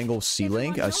aggressive angle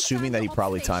C-Link, assuming that he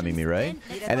probably timing me, right?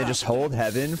 And then just hold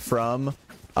heaven from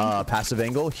passive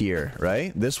angle here,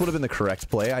 right? This would have been the correct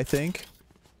play, I think.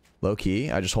 Low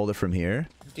key. I just hold it from here.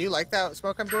 Do you like that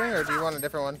smoke I'm doing, or do you want a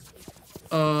different one?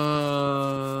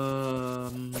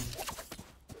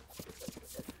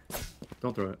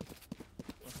 Don't throw it.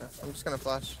 Okay, I'm just gonna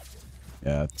flash.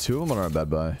 Yeah, 2 of them are a bad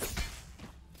buy.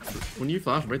 When you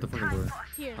flash, break the fucking door.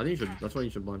 Here. I think you should. That's why you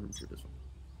should blind him through this one.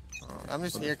 I'm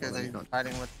just here because I'm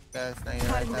fighting with the sniper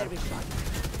right now.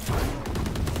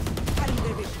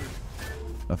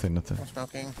 Nothing, nothing. I'm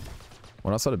smoking.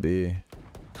 One outside of B.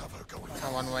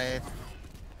 On one wave.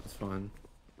 It's fine.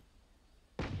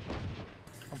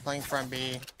 I'm playing front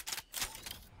B.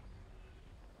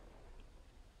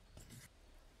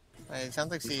 Wait, it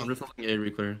sounds like C. I'm just holding A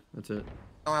reclear. That's it.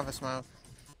 I don't have a smoke.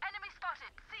 Enemy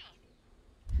spotted.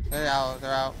 C. They're out.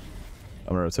 They're out.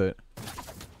 I'm gonna rotate.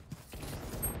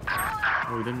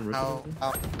 Oh, we didn't rotate.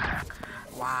 Oh.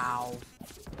 Wow.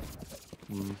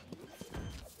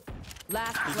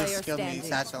 Last He player just killed me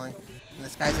standing. satcheling. And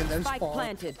this guy's in their Spike spawn.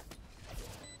 planted.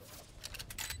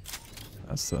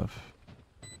 That's tough.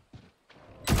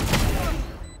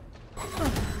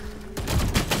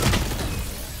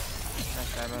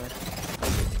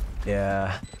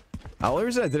 Yeah. The only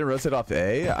reason I didn't rotate off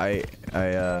A,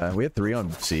 we had 3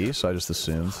 on C, so I just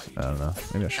assumed. I don't know.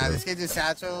 Maybe I should. Nah, this kid just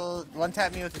satchel. One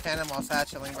tap me with the phantom while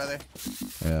satcheling, brother.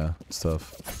 Yeah, it's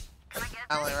tough.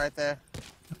 Talent right there.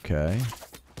 Okay.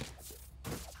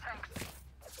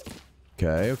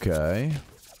 Okay.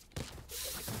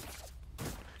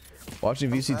 Watching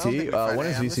VCT. When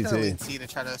is I'm just gonna lean VCT? C to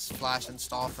try to splash and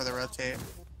stall for the rotate.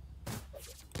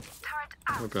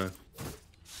 Okay.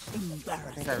 I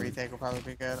think that retake will probably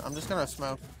be good. I'm just gonna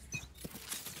smoke.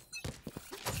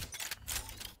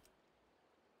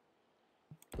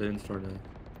 They didn't start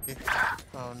A.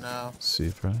 Oh no. C,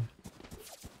 probably.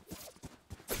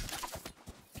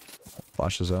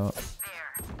 Flashes out.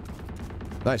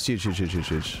 Nice, huge, huge, huge, huge,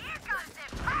 huge.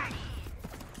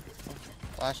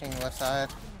 Flashing left side.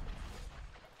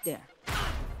 There.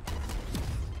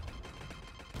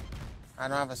 I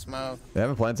don't have a smoke. They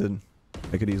haven't planted.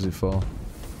 They could easily fall.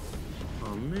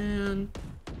 Oh man.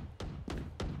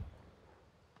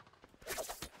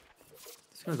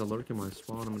 These guys are lurking my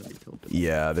spawn. I'm gonna be killed.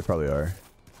 Yeah, they probably are.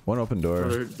 One open door.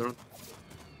 They're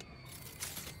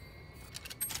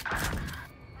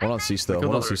One on C still.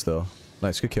 One on C still.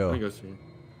 Nice, good kill.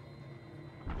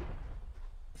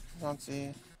 Don't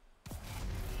see.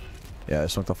 Yeah, I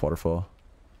smoked off waterfall.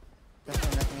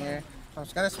 Definitely nothing here. I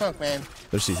was gonna smoke, man.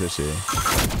 There's C, there's C.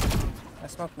 I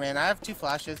smoked, man. I have 2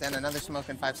 flashes and another smoke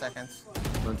in 5 seconds.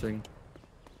 Hunting.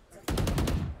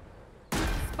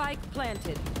 Spike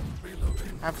planted.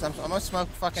 I have some. I'm gonna smoke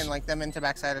fucking like them into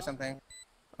backside or something.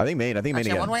 I think main. I think main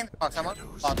Actually, again. one way in the box. I'm on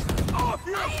box.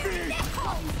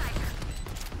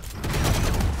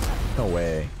 No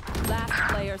way.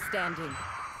 Last player standing.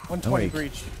 120 No,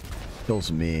 breach.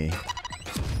 Kills me.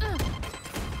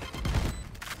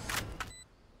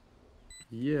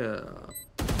 Yeah.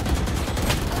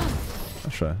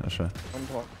 I'll try. I'll try.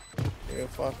 120. Dude,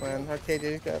 fuck, man. Our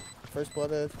KJ's got first blood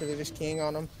because they're just king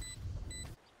on him.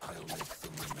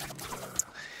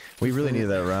 We really need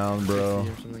that round, bro.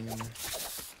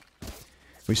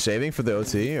 We saving for the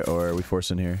OT or are we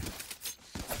forcing here?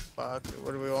 Fuck,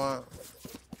 what do we want?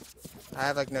 I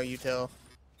have like no util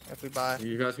if we buy.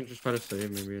 You guys can just try to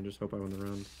save maybe and just hope I win the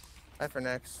round. Buy for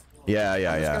next. Yeah.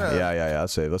 Gonna... Yeah.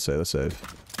 Let's save. Let's save. Let's save.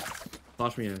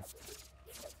 Flash me in.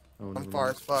 Oh, I'm far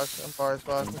as fuck. I'm far as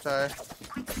fuck. I'm sorry.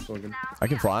 I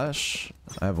can flash.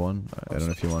 I have one. I don't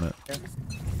know if you want it. Yeah.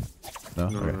 No?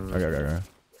 No, Okay. no, no. Okay.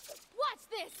 Watch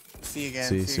this. See you again.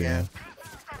 See you again.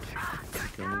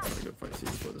 Okay, I'm gonna try to go fight C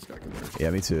before this guy can learn. Yeah,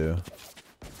 me too.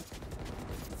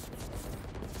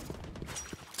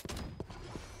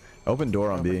 Open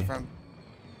door on B. From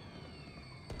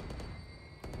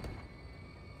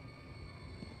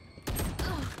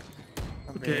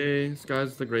Okay, this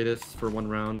guy's the greatest for one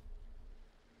round.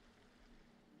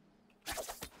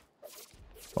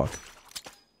 Fuck.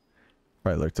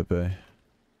 Probably lurked up A.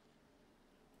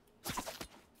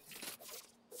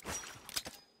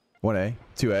 1A.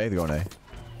 2A. They're going A.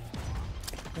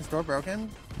 Is door broken?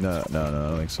 No, I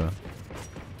don't think so.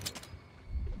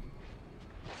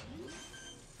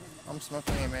 I'm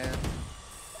smoking it, man.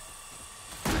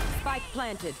 Spike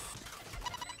planted.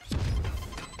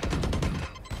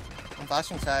 I'm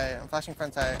flashing side. I'm flashing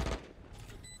front side.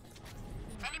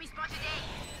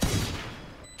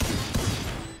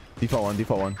 Default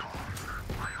one.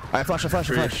 I flash.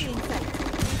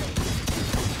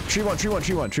 Tree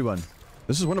one.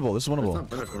 This is winnable. It's not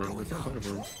better for him. It's not better for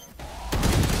him.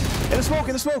 In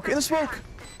the smoke.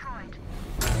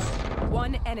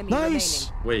 One enemy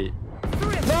Nice. Wait.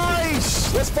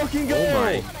 Nice. Let's fucking go. Oh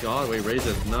my god, wait, Raze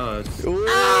is nuts.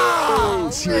 Oh,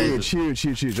 it's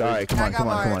huge. All right, come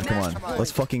on.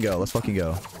 Let's fucking go. Well,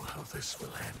 this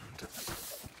will end.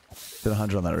 Did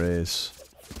 100 on that raise.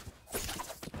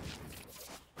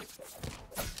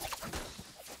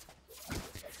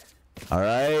 All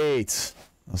right,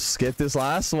 let's get this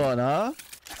last one, huh?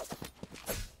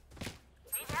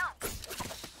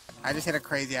 I just hit a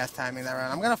crazy ass timing that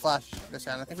round. I'm gonna flash this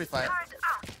round. I think we fight.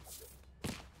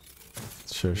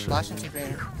 Sure. Flash and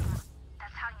TP.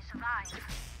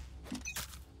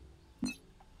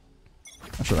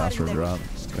 I should ask for a drop.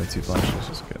 Got 2 flashes.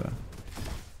 Just get a...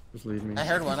 Just leave me. I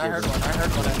heard one. I think.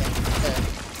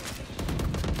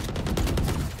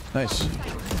 Nice.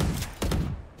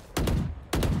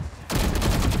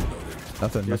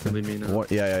 Nothing. Leave me now. One,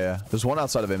 yeah. There's one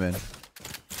outside of him in.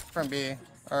 From B.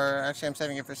 Or actually, I'm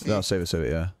saving it for C. No, save it,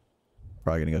 yeah.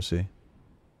 Probably gonna go C.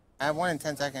 I have one in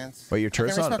 10 seconds. Wait, your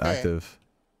turret's not active.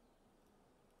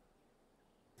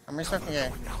 I'm resmoking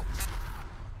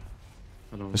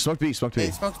A. Smoke B.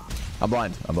 Hey, smoke. I'm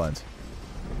blind. I'm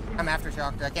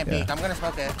aftershocked. I can't peek. I'm gonna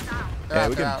smoke it.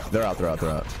 They're out.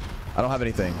 I don't have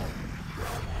anything.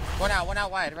 One out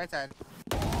wide, right side.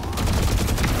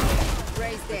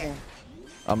 Raise there.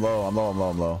 I'm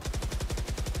low.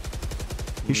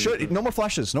 He should. No more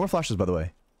flashes, by the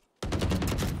way.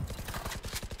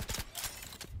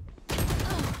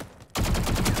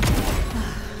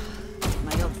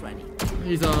 My ult's ready.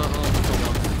 He's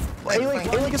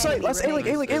A-Link aside. Last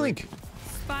A-Link.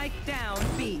 Spike down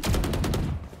B.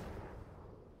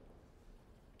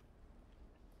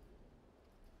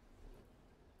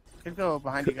 Could go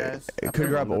behind you guys. It could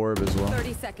grab orb as well.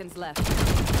 30 seconds left.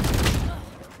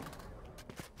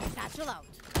 Satchel out.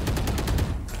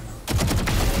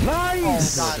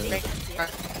 Nice! Oh, God.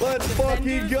 Let's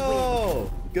fucking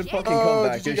go! Good fucking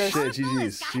comeback. Good shit.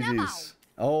 GG's.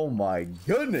 Oh my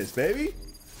goodness, baby.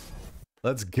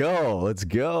 Let's go.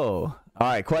 All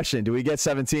right, question. Do we get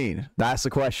 17? That's the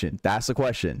question.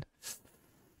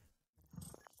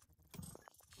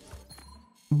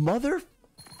 Mother...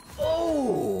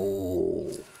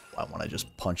 Oh! I want to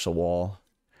just punch the wall.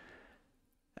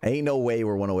 Ain't no way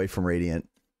we're 1 away from Radiant.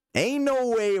 Ain't no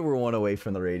way we're 1 away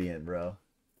from the Radiant, bro.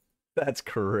 That's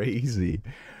crazy.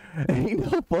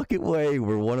 Ain't no fucking way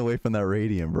we're 1 away from that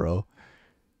Radiant, bro.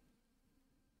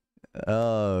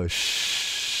 Oh,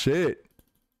 shit.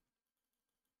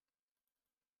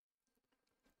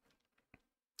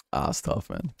 Ah, it's tough,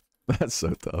 man. That's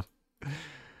so tough.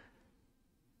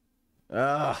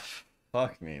 Ah,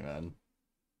 fuck me, man.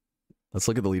 Let's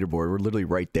look at the leaderboard. We're literally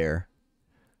right there.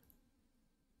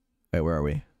 Wait, where are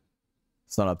we?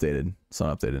 It's not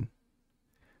updated.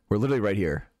 We're literally right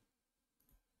here.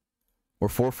 We're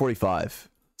 445.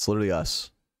 It's literally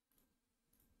us.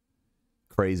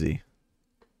 Crazy.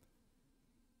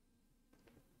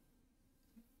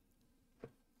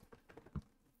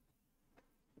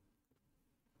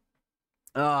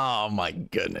 Oh my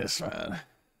goodness, man.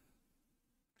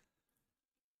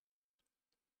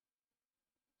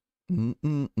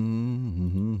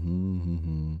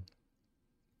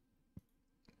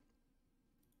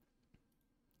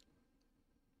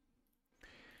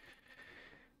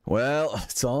 Well,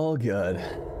 it's all good.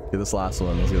 Get this last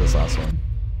one. Let's get this last one.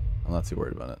 I'm not too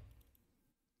worried about it.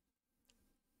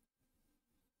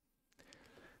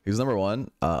 Who's number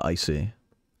 1? Icy.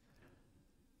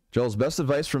 Jollz, best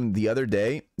advice from the other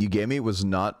day you gave me was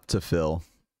not to fill.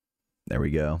 There we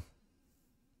go.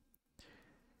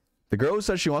 The girl who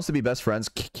says she wants to be best friends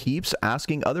keeps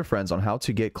asking other friends on how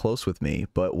to get close with me,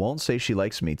 but won't say she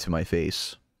likes me to my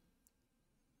face.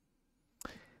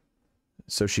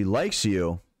 So she likes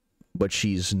you, but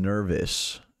she's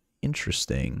nervous.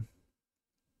 Interesting.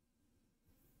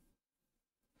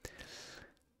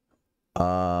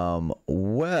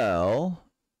 Well,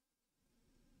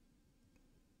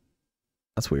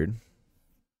 that's weird.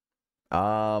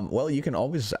 Well, you can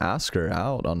always ask her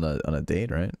out on a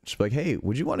date, right? Just be like, hey,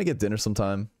 would you want to get dinner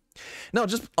sometime? No,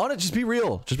 just on it, just be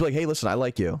real. Just be like, hey, listen, I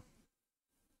like you.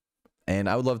 And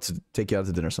I would love to take you out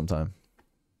to dinner sometime.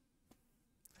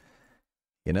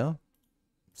 You know?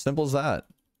 Simple as that.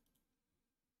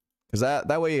 Because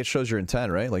that way it shows your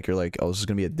intent, right? Like, you're like, oh, this is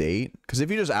going to be a date. Because if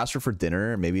you just ask her for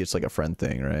dinner, maybe it's like a friend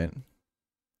thing, right?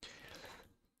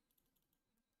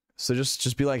 So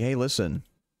just be like, hey, listen,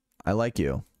 I like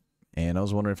you. And I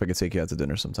was wondering if I could take you out to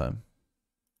dinner sometime.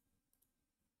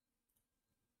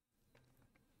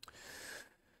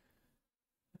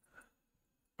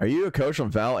 Are you a coach on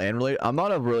Val and related? I'm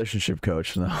not a relationship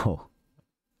coach, no.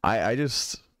 I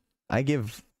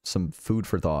give some food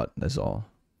for thought, that's all.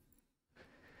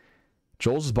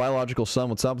 Joll's biological son,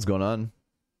 what's up? What's going on?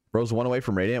 Bro's 1 away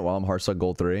from Radiant while I'm Heartsuck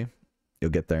Gold 3.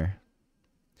 You'll get there.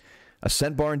 A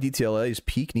scent bar in DTLA's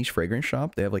peak niche fragrance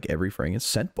shop. They have like every fragrance.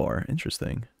 Scent bar.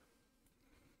 Interesting.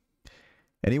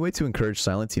 Any way to encourage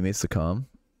silent teammates to calm?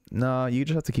 Nah, you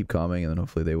just have to keep calming and then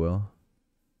hopefully they will.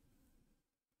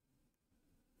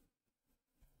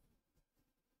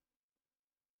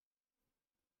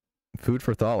 Food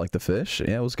for thought, like the fish?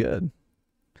 Yeah, it was good.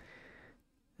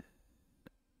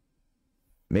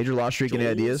 Major loss streak, any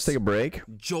ideas? Take a break.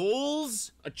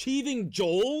 Jollz? Achieving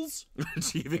Jollz?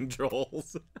 Achieving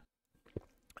Jollz.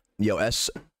 Yo,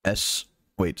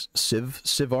 wait,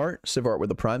 Sivart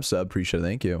with a prime sub. Appreciate it,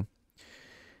 thank you.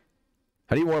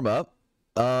 How do you warm up?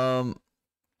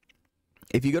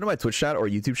 If you go to my Twitch chat or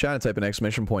YouTube chat and type an !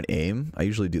 aim, I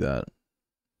usually do that.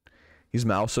 Use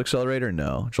mouse accelerator?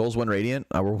 No. Joll's 1 Radiant?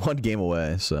 We're 1 game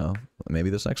away, so maybe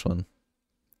this next one.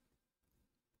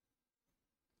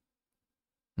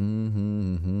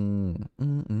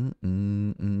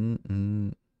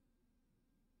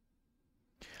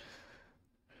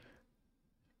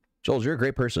 Jollz, you're a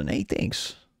great person. Hey,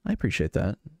 thanks. I appreciate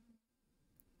that.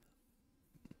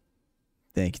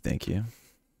 Thank you.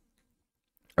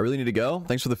 I really need to go.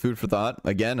 Thanks for the food for thought.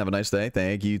 Again, have a nice day.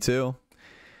 Thank you, too.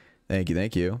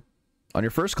 Thank you. On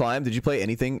your first climb, did you play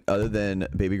anything other than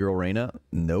Baby Girl Reyna?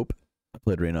 Nope. I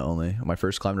played Reyna only. On my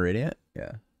first climb to Radiant?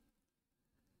 Yeah.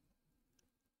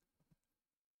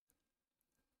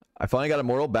 I finally got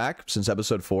Immortal back since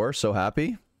episode 4. So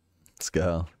happy. Let's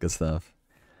go. Good stuff.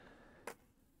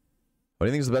 What do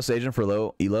you think is the best agent for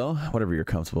low elo? Whatever you're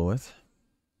comfortable with.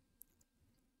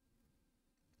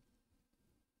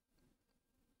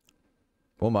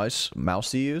 What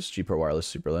mouse do you use? G Pro Wireless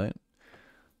Super Light.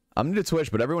 I'm new to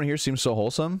Twitch, but everyone here seems so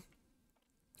wholesome.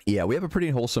 Yeah, we have a pretty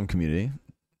wholesome community.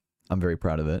 I'm very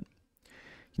proud of it.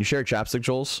 Can you share a chapstick,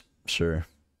 Jollz? Sure.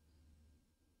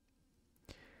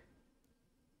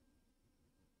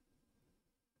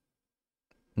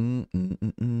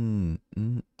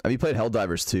 Have you played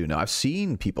Helldivers 2? No, I've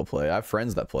seen people play. I have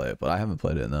friends that play it, but I haven't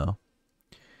played it, no.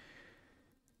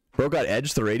 Bro got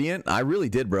edged to Radiant? I really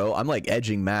did, bro. I'm like edge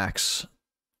maxing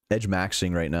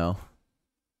right now.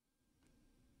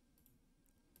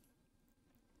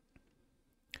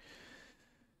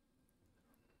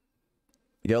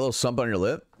 You got a little sump on your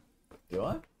lip? You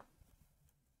what?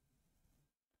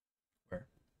 Where?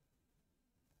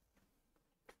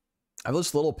 I have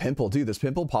this little pimple. Dude, this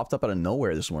pimple popped up out of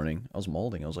nowhere this morning. I was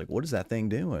molding. I was like, what is that thing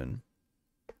doing?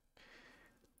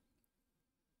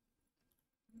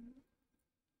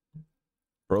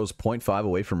 Bro's 0.5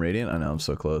 away from Radiant. I know, I'm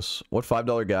so close. What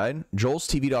 $5 guide?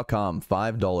 Jollztv.com.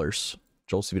 $5.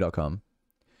 Jollztv.com.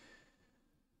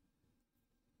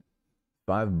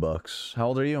 $5. How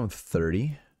old are you? I'm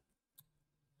 30.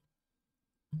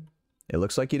 It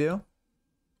looks like you do.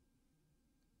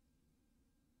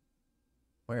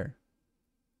 Where?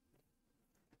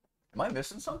 Am I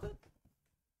missing something?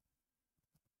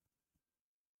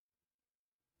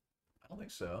 I don't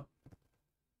think so.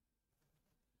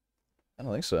 I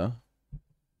don't think so.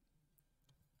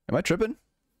 Am I tripping?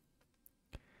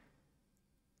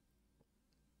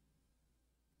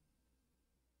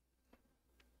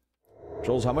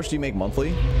 Jollz, how much do you make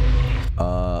monthly?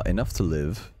 Enough to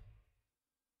live.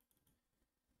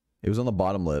 It was on the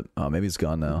bottom lip. Oh, maybe it's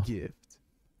gone now. Gift.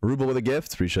 Ruble with a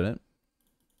gift. Appreciate it.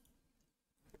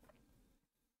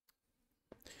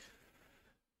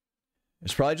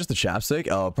 It's probably just the chapstick.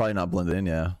 Oh, probably not blended in,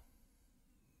 yeah.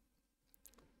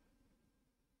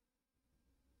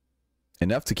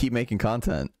 Enough to keep making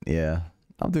content. Yeah.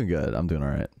 I'm doing good. I'm doing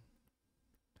alright.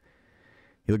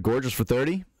 You look gorgeous for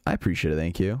 30. I appreciate it.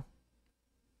 Thank you.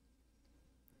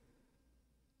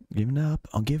 Giving up.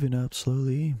 I'm giving up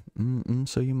slowly.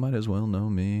 So you might as well know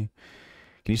me.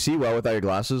 Can you see well without your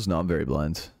glasses? No, I'm very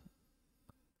blind.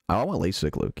 I want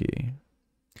LASIK, low-key.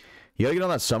 You gotta get on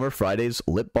that Summer Fridays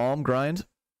lip balm grind.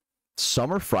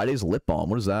 Summer Fridays lip balm.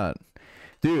 What is that?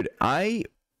 Dude,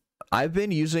 I've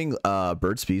been using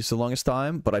Burt's Bees the longest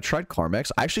time, but I tried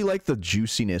Carmex. I actually like the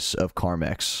juiciness of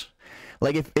Carmex.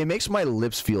 Like, it makes my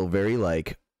lips feel very,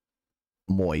 like,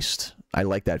 moist. I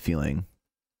like that feeling.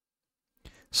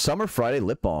 Summer Friday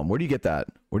lip balm. Where do you get that?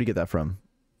 Where do you get that from?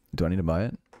 Do I need to buy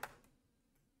it?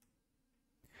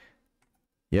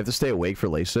 You have to stay awake for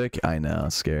LASIK? I know,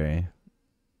 it's scary.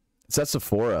 It's at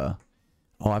Sephora.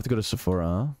 Oh, I have to go to Sephora,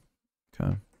 huh?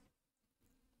 Okay.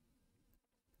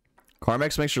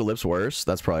 Carmex makes your lips worse?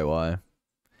 That's probably why.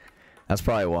 That's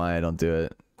probably why I don't do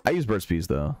it. I use Burt's Bees,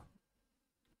 though.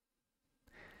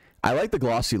 I like the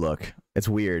glossy look. It's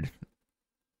weird.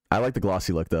 I like the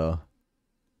glossy look, though.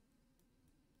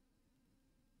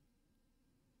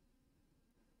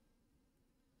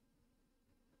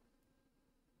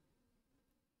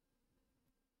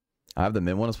 I have the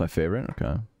mint one as my favorite.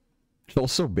 Okay.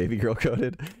 Also baby girl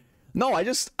coated. No,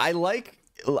 I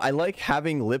like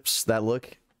having lips that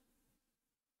look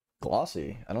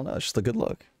glossy. I don't know, it's just a good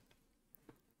look.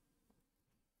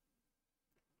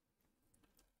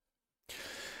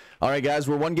 All right, guys,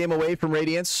 we're 1 game away from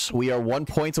Radiance. We are 1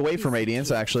 point away from Radiance,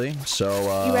 actually.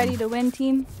 So, you ready to win,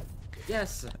 team?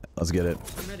 Yes. Let's get it.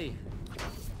 I'm ready.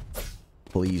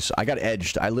 Please. I got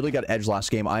edged. I literally got edged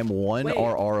last game. I'm 1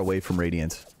 RR away from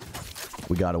Radiant.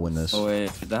 We gotta win this. Oh,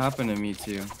 wait. That happened to me,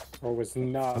 too. Oh, it's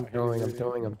not. I'm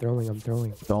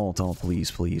throwing. Don't, please,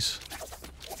 please.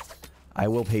 I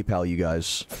will PayPal you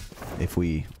guys if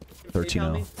we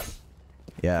 13-0.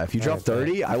 Yeah, if you drop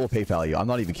 30, I will PayPal you. I'm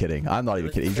not even kidding. I'm not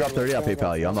even kidding. You drop 30, I'll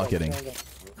PayPal you. I'm not kidding. This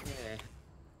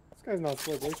guy's not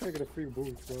slow, bro. He's trying to get a free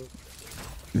boost,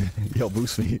 bro. Yo,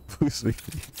 boost me. Boost me.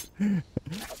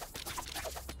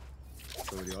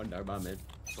 So do you want dark bomb mid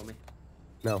for me?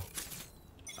 No.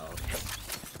 Oh, okay.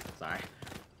 Sorry.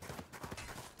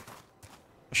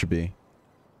 Should be.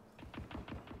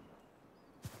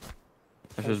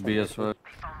 That should be as well.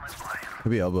 Could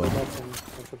be elbow.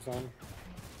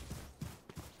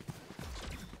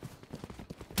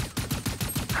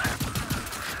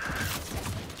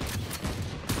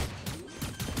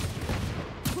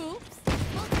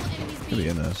 Could be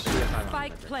in this.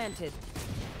 Spike planted.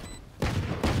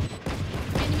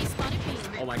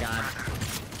 Oh my god.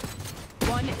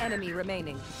 1 enemy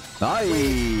remaining. Nice.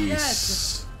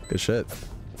 Yes. Good shit.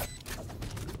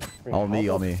 Wait, All me,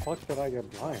 all me. How the fuck did I get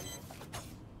blind?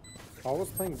 I was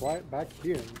playing back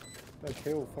here. That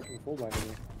KO fucking full blinded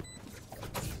me.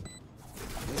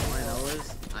 All I know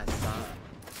is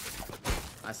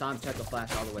I saw him check the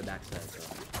flash all the way back side, so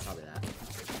probably that.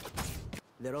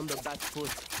 They're on the back foot.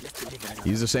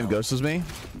 Use the same ghost as me?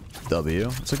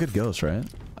 W. It's a good ghost, right?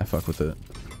 I fuck with it.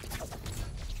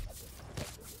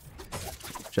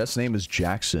 Jet's name is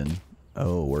Jackson.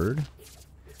 Oh, word?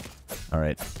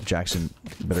 Alright, Jackson,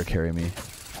 better carry me.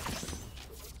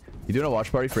 You doing a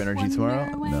watch party for Energy tomorrow?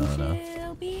 No.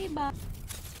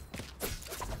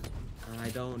 I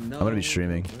don't know. I'm gonna be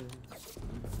streaming.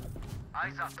 I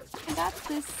got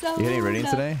this so You hitting Radiant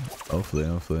today?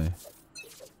 Hopefully.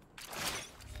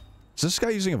 Is this guy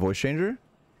using a voice changer?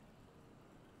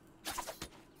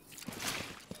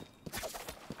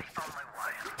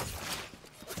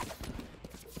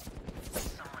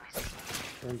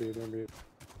 Don't be it.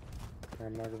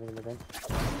 I'm not giving him a gun.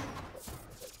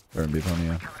 Burn beef on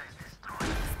you.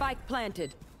 Spike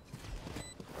planted.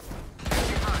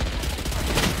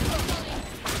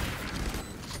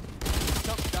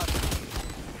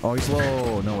 Oh, he's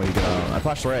low. No way you got. I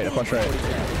flashed right.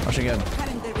 Flashing again.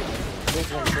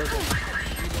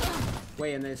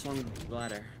 Wait, and they swung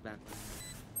ladder back.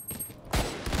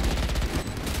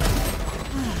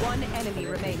 1 enemy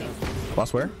remaining.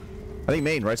 Lost where? I think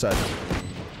main, right side.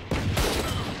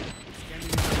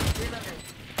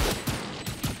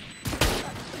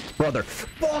 Brother.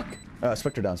 Fuck!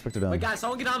 Spectre down. Wait, guys,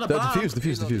 someone get on the bomb!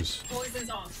 Defuse. Poison's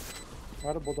off.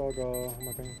 Why the bulldog on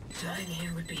my thing? Dying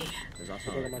here would be. There's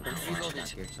also a flash back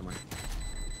here somewhere.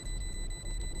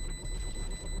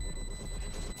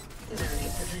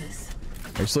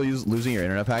 Are you still losing your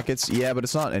internet packets? Yeah, but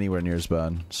it's not anywhere near as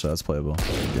bad, so that's playable.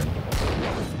 Good.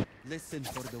 Listen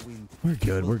for the wind. We're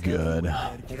good.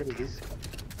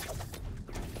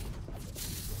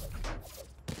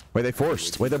 Wait, they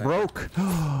forced. Wait, they broke.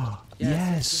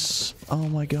 Yes. Oh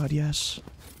my god, yes.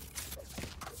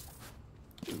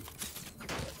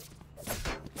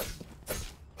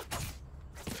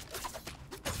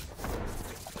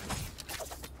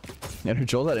 And her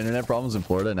Jollz had internet problems in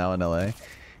Florida, now in LA.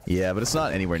 Yeah, but it's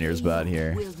not anywhere near as bad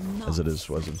here as it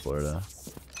was in Florida.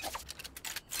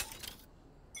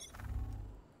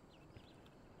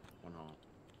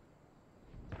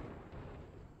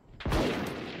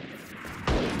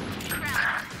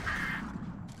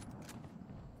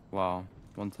 Wow,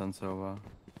 110 so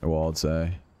Well, I'd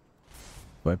say.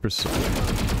 Viper's.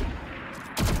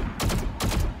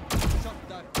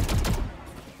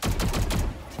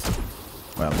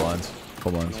 Wow, blinds.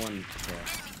 Full blinds.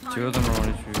 Two of them are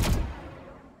on HP.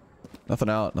 Nothing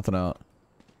out, nothing out.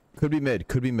 Could be mid,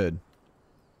 could be mid.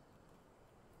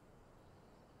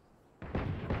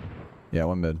 Yeah,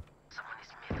 one mid.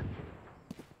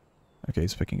 Okay,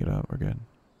 he's picking it up. We're good.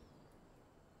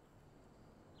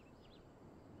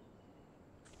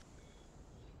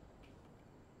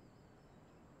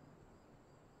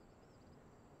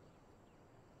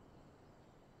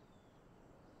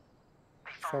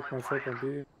 Shot my foot on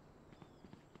B.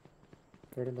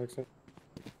 Third and backside.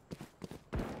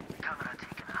 I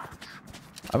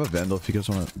have a Vandal if you guys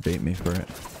want to bait me for it.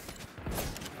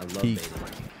 I love he baiting.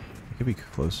 could be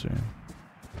closer.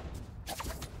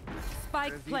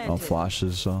 Spike planted. I'll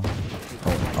flashes, so.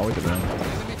 Oh, I'll wait the round.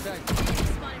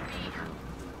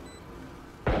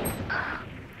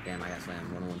 Damn, I got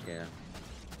slammed. 101 KO.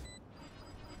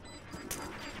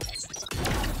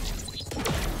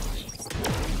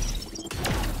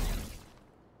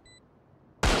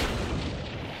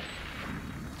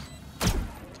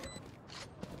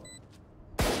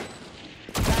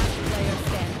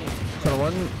 Kind of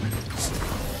one.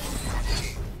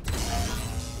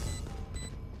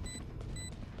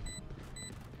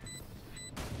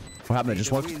 What happened? I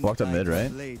just walked up mid,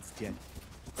 right?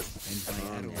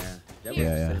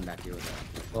 Yeah.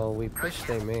 Well, we pushed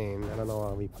a main. I don't know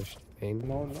why we pushed main.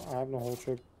 No, I have no whole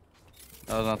trip.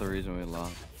 That was not the reason we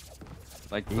lost.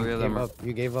 Like You three of them gave are. up.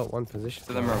 You gave up one position.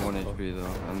 Two of them are 1 HP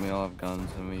though, and we all have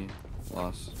guns, and we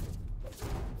lost.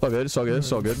 It's all good. It's all good.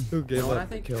 It's all good. Who You gave know what up I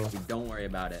think? kill? We don't worry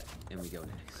about it, and we go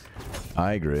next.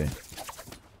 I agree.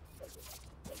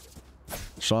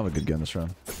 Still have a good gun this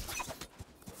round.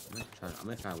 I'm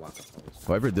gonna try and walk up close.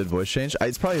 Viper did voice change.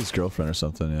 It's probably his girlfriend or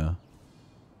something. Yeah.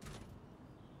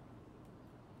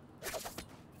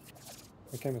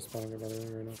 I can't miss spawning by the way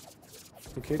right now.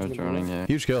 Okay, They're droning, yeah.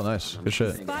 Huge kill. Nice. Good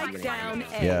shit. Spike down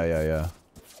A. Yeah.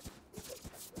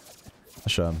 I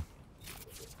shot him.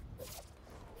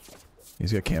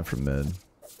 He's got camp from mid.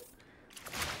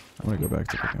 I'm gonna go back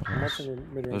to picking up. I'm house. watching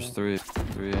mid right There's now.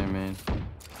 three A main.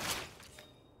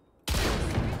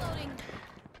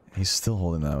 He's still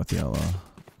holding that with the yellow.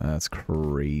 That's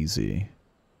crazy.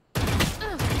 I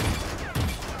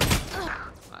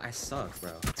suck,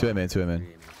 bro. 2A main, 2A main.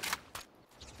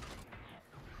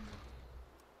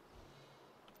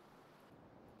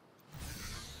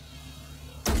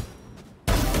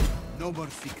 No more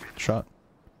secret. Shot.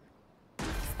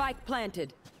 Spike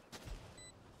planted.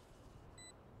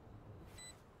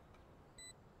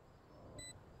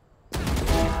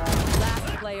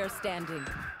 Last player standing.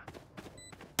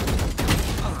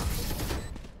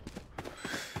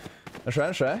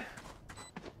 Let's try.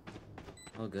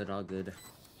 All good, all good.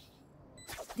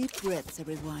 Deep breaths,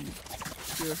 everyone.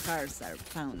 Your hearts are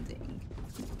pounding.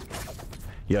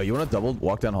 Yo, you want to double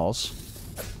walk down halls?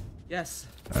 Yes.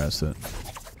 Alright, that's it.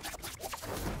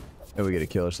 Maybe we get a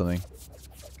kill or something.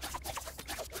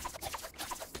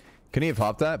 Can he have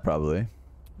popped that? Probably.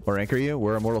 Or anchor you?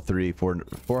 We're Immortal 3 for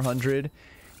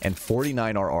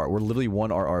 449 RR. We're literally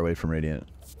 1 RR away from Radiant.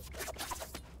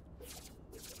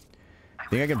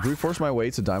 Think I can brute force my way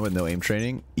to Diamond with no aim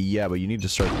training? Yeah, but you need to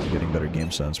start getting better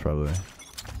game sense, probably.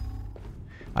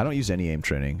 I don't use any aim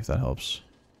training, if that helps.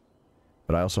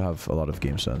 But I also have a lot of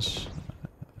game sense.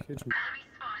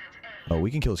 Oh, we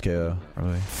can kill his KO,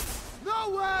 probably.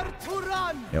 Nowhere to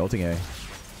run. Yeah, ulting A.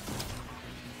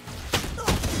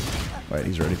 Alright,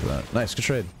 he's ready for that. Nice, good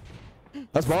trade.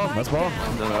 That's bomb, that's bomb.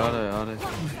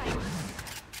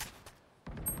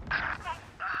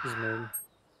 He's mid.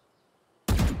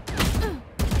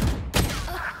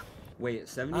 Wait,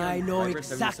 70 I on know Viper,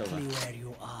 exactly 70 so where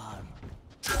you are.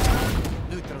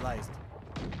 Neutralized.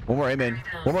 One more A main.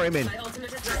 One more A main.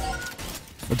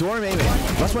 One more A main.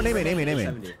 Last one A main, A main, A main.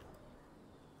 70.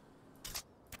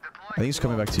 I think he's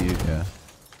coming back to you, yeah.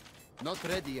 Not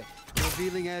ready yet.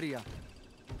 Revealing area.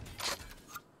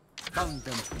 Found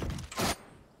them.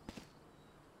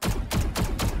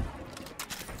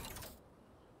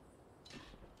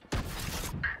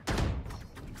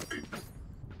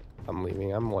 I'm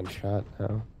leaving. I'm one shot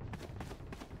now.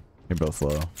 You're both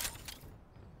low.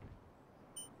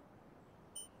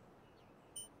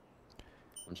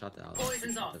 One shot to Alex.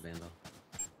 Poison's off. The Vandal.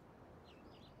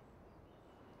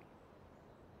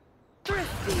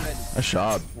 A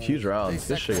shot. Huge rounds.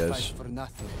 Good shit, guys.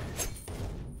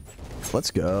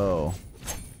 Let's go.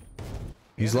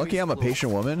 He's lucky I'm a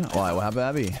patient woman. Why? What happened,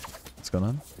 Abby? What's going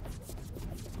on?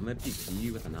 I'm gonna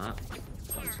PQ with a knot.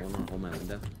 I'm just gonna hold my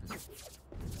window.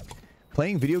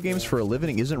 Playing video games for a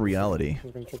living isn't reality.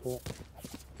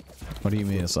 What do you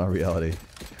mean it's not reality?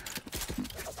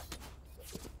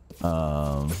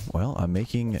 Well, I'm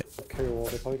making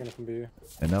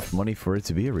enough money for it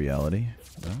to be a reality.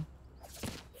 No?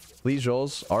 Please,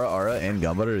 Jollz, Ara, and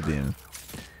Gambarudin.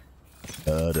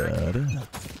 A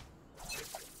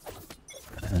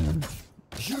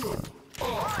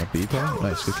B play?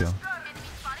 Nice, good kill.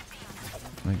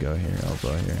 Let me go here, I'll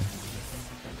go here.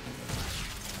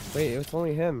 Wait, it's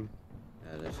only him.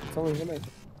 Yeah, it's only him.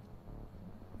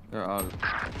 They're out.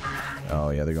 Oh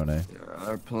yeah, they're going A.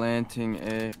 They're planting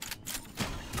A.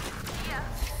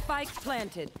 Spike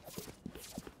planted.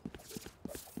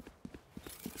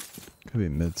 Could be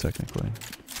mid technically.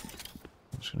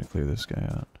 I'm just gonna clear this guy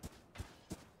out.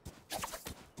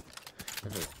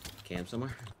 There's a cam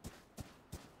somewhere.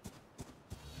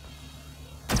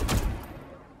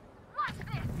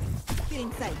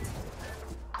 Feeling sight.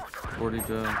 40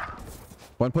 dead.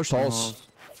 One push halls.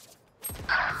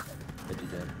 50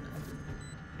 dead.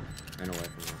 Ran away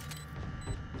from him.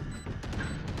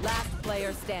 Last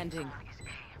player standing.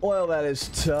 Well, that is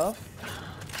tough.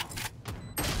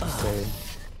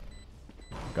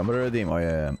 Gambare. Oh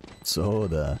yeah.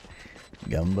 Soda.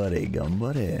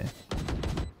 Gambare.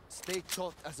 Stay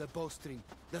taut as a bowstring.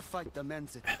 The fight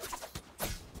demands it.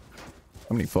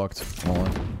 How many fucked? Hold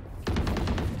on.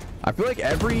 I feel like I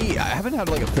haven't had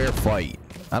like a fair fight.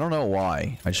 I don't know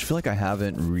why. I just feel like I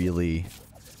haven't really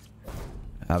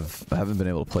I haven't been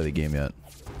able to play the game yet.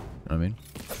 You know what I mean?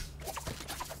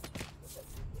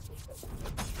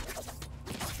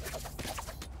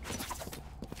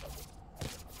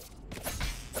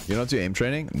 You don't do aim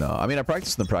training? No. I mean, I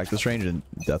practice in the practice range in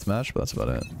deathmatch, but that's about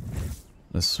it.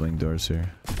 Let's swing doors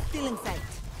here. Still in sight.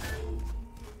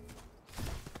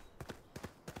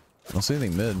 I don't see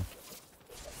anything mid.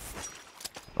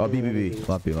 Oh, B.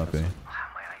 Lot B.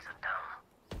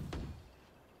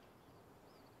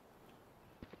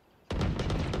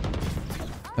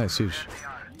 Nice, huge.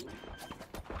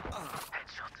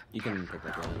 You can pick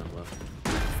that gun up left.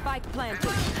 Spike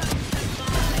planted.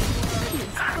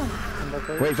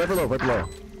 Wait, Viper low.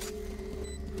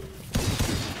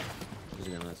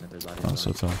 Oh,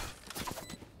 so tough.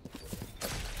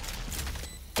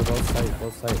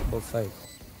 Both sides.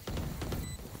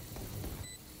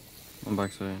 I'm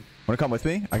backside. Wanna come with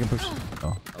me? I can push. Oh.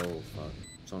 Oh fuck.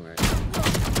 It's on right.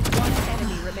 One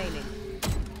enemy remaining.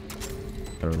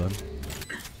 Better load.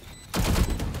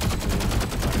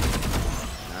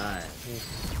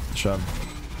 Nice. Shot.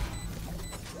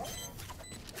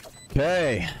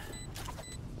 Okay.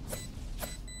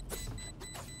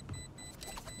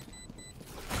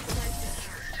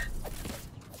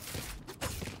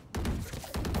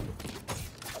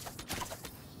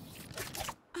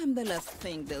 I'm the last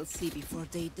thing they'll see before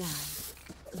they die.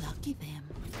 Lucky them.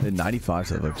 They had 95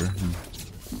 to that Victor.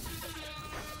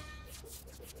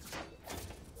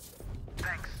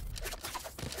 Thanks.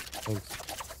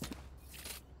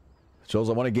 Jollz,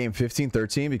 I want to game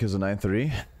 15-13 because of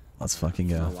 9-3. Let's fucking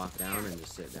go. I'll walk down and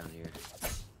just sit down here.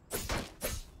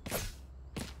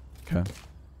 Okay.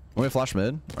 Want me to flash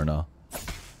mid or no?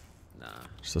 Nah.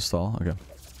 Just a stall? Okay.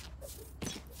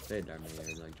 They dart me or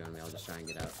like join me. I'll just try and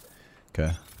get out.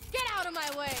 Okay. Get out of my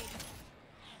way.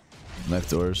 Knife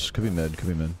doors. Could be mid.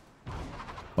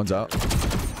 One's out.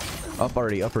 Up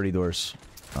already doors.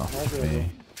 Oh, fuck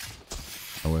me.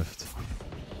 I whiffed.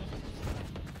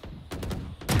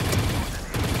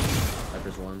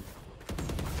 Viper's one.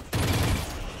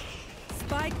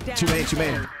 Spike down. Two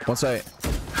main. One site.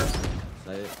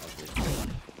 Sight.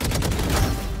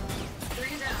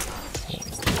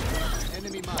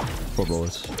 Enemy mark. 4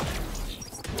 bullets.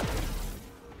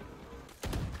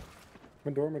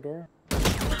 My door.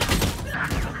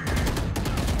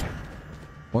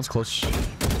 One's close.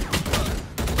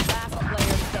 Last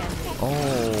player standing.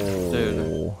 Oh.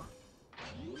 Dude.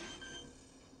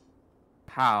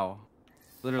 How?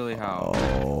 Literally how?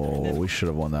 Oh, we should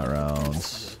have won that round.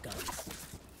 It's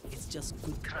just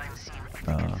good crime scene.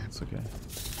 Oh, it's okay.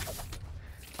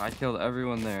 I killed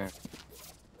everyone there.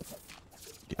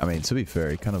 I mean, to be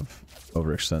fair, he kind of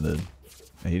overextended.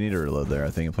 You need to reload there, I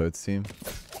think, and play with the team.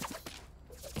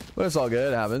 But it's all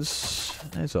good. It happens.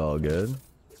 It's all good.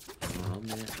 Oh,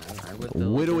 man.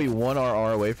 Where do we 1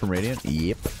 RR away from Radiant?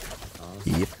 Yep.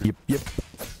 Yep.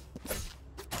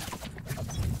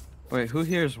 Wait, who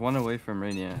here is 1 away from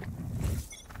Radiant?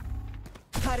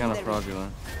 Kind of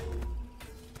fraudulent.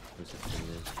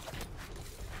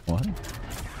 What?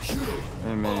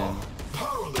 Hey, man.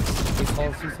 He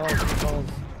calls.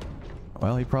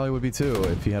 Well, he probably would be too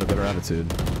if he had a better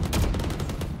attitude.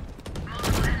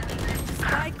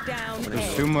 Spike down.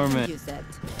 There's 2 more minutes. Yeah,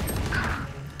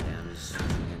 I'm just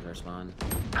trying to respond.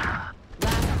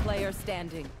 Last player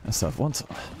standing. That's tough. Once.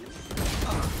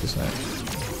 Just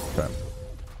nice. Okay.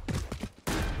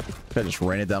 Guy just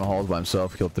ran it down the halls by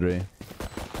himself, killed 3.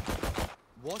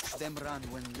 Watch them run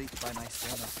when lit by my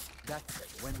sonar.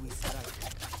 That's when we strike.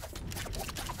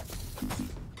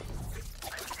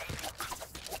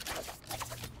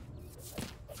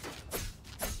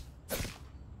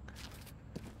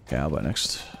 Okay, how about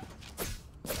next?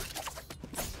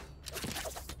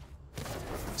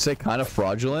 Say kind of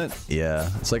fraudulent? Yeah,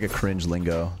 it's like a cringe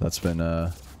lingo that's been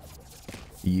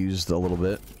used a little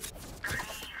bit.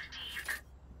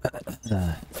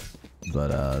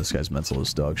 But this guy's mental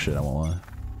as dog shit, I won't lie.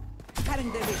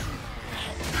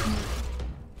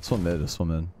 This one mid, this one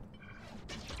mid.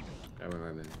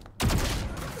 Right mid.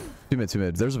 2 mid, 2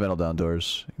 mid. There's a vandal down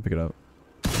doors. You can pick it up.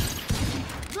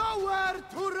 Nowhere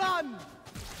to run!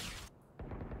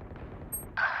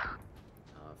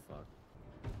 Oh, fuck.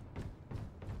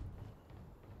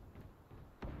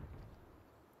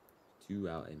 Two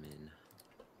out and in.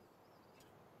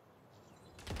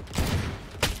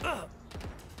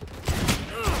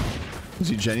 Is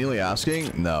he genuinely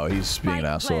asking? No, he's being an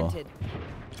asshole. Planted.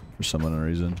 For some unknown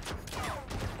reason.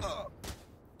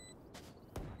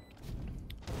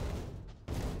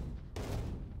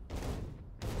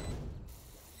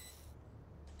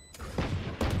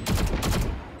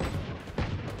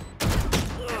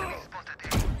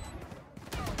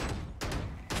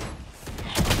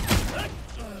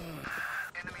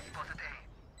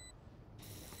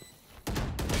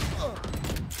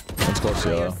 Let's close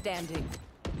yellow. Standing.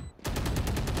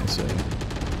 Let's see.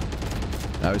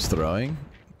 Now he's throwing?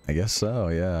 I guess so,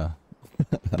 yeah.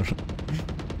 I don't know.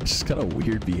 It's just kind of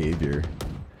weird behavior.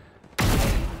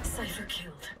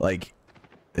 Like,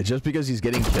 just because he's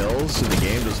getting kills in the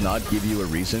game does not give you a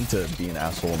reason to be an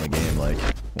asshole in the game. Like,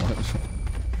 what?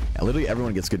 Yeah, literally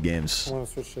everyone gets good games. I want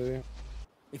to switch to you.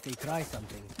 If they try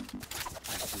something.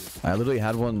 I literally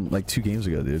had one like 2 games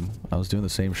ago, dude. I was doing the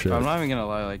same shit. I'm not even gonna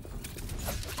lie, like,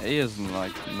 A isn't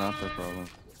like not the problem.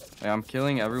 Like, I'm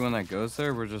killing everyone that goes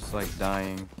there. We're just like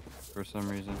dying for some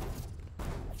reason.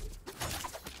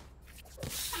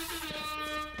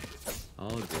 Oh,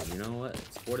 good. You know what?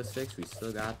 It's 4-6. We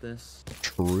still got this.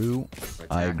 True.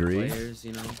 I agree. Players,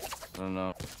 you know. I don't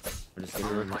know. We're just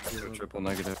getting triple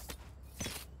negative.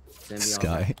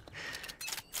 Sky.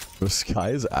 The Sky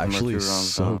is actually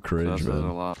so cringe, man.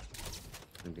 A lot.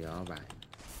 It's gonna be alright.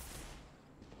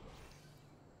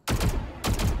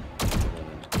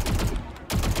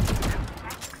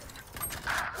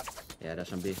 Yeah,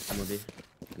 that's on B. I'm on B.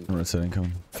 I'm rotating,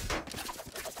 coming.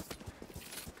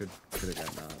 Could have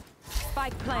gotten out.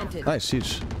 Spike planted. Nice,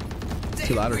 huge.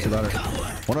 2 ladder, 2 ladder.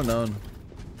 1 unknown.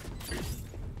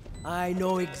 I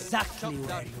know exactly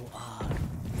where you are.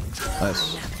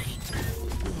 Nice.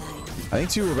 I think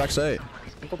 2 were backside.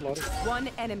 1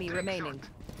 enemy remaining.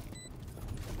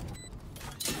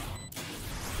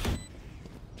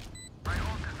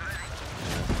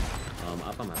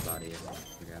 Up on my body.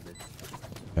 Grab it.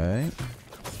 Okay.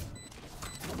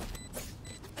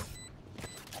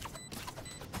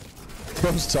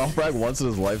 Bro's top frag once in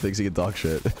his life thinks he can talk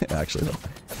shit. Actually, no.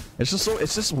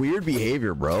 It's just weird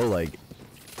behavior, bro. Like,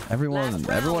 everyone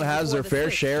has their fair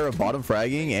share of bottom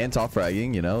fragging and top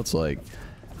fragging, you know? It's like,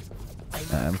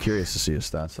 I'm curious to see his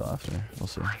stats after. We'll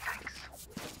see.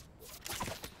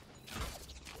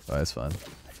 Oh, that's fine.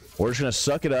 We're just gonna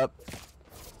suck it up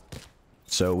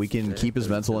so we can keep his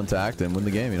mental intact and win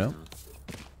the game, you know?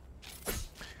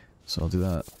 So I'll do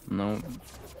that. No.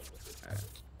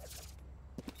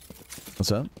 What's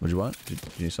that? What'd you want? Did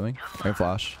you need something? I can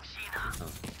flash. Oh.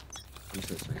 I'm just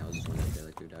listening. I was just wondering if they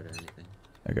like moved out or anything.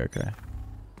 Okay.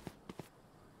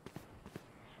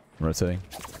 I'm rotating.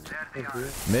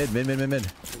 Mid.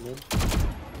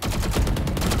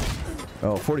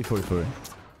 Oh, 40.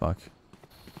 Fuck.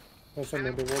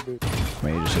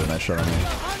 Man, you just hit a nice shot on me.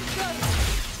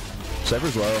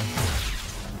 Cypher's low.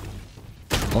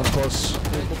 One's close.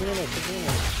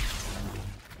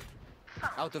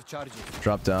 Out of charges.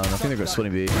 Drop down. I think they're going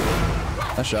splitting B.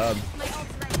 Nice job.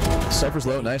 Cypher's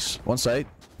low. Nice. 1 site.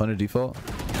 Under default.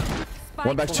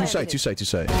 1 back. 2 site.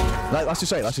 Last two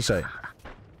site.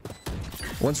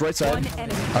 One's right side.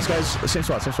 Last guy's same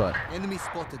spot. Enemy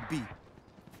spotted B.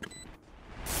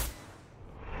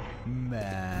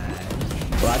 Man.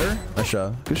 Ladder. Nice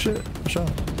shot. Good shit. Nice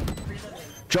shot.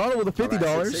 John with the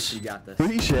 $50. You got this.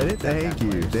 Appreciate it. Thank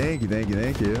you.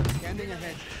 Scanning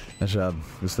ahead. Nice job.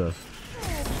 Good stuff.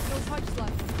 No touch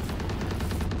left.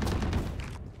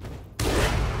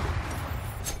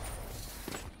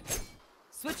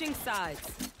 Switching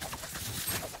sides.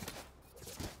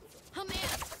 Oh man,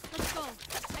 let's go.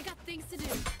 I got things to do.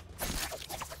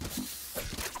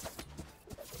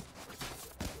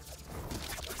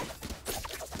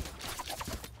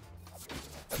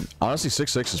 Honestly,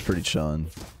 6-6 is pretty chillin'.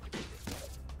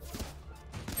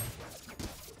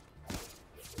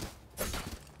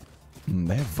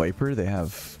 They have Viper, they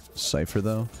have Cypher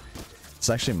though. This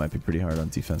actually might be pretty hard on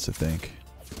defense, I think.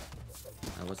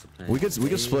 What's the plan? We could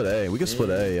split A. We could split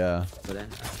A, yeah. Split A?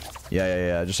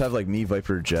 Yeah. Just have like me,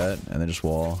 Viper, Jet, and then just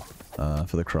wall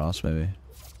for the cross maybe.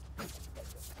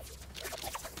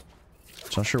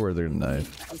 Just not sure where they're gonna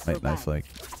knife. Might knife like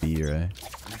B or A.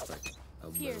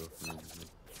 Here.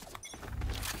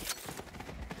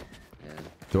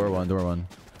 Door one.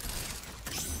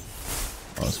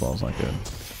 Oh, this wall's not good.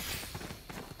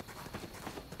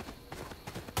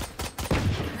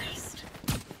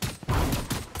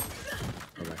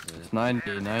 It's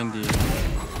 90.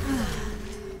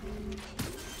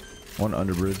 One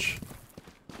under bridge.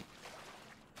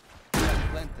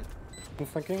 I'm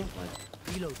thinking.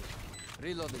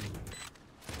 Reloading.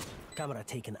 Camera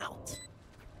taken out.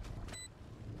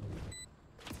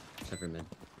 Cypher mid.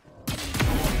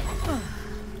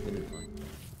 Didn't flank.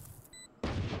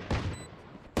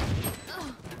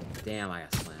 Damn, I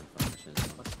got slammed. Fuck, I should've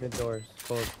slammed. Mid doors.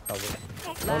 Close, probably.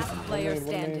 Last player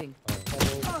standing.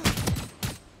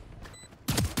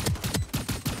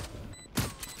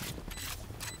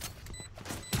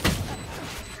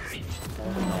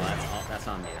 Oh, that's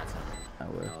on me. That's on me. I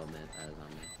would. Oh man, that is on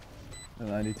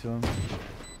me. 90 to him.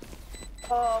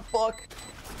 Oh fuck.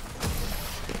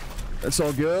 That's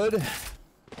all good.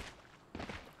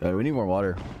 We need more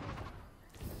water.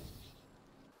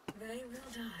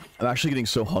 I'm actually getting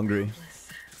so hungry.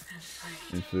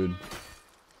 Need food.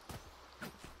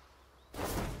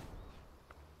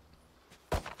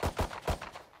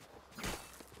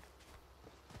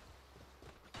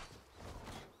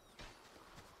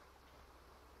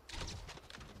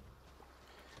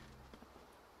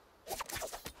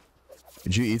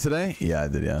 Did you eat today? Yeah, I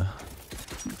did, yeah.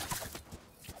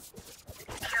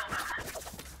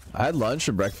 I had lunch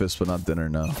and breakfast, but not dinner,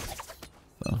 no.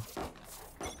 So.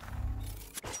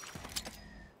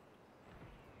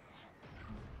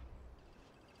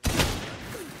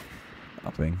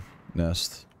 Hopping.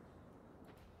 Nest.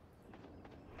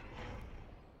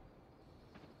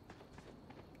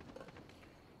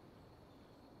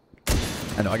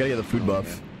 I know, I gotta get the food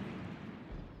buff.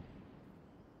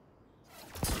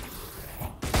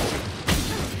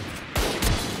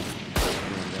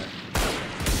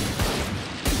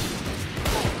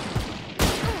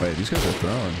 Wait, these guys are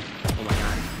throwing. Oh my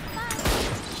god.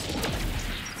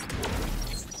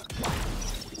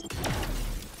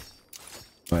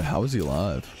 Wait, how is he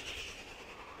alive?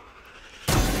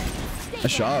 A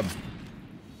job.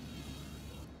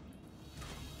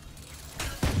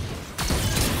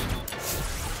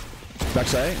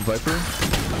 Backside, Viper.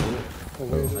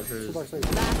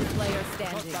 Last player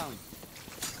standing.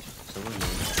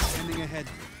 Standing ahead.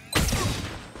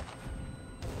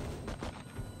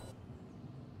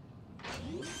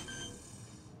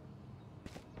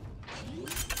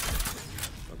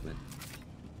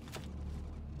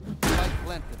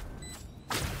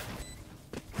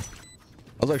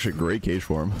 That was actually a great cage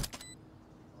for him.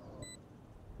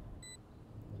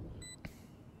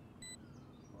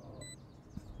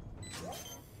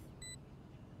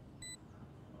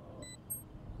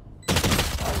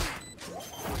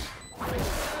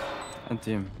 And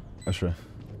team. That's right.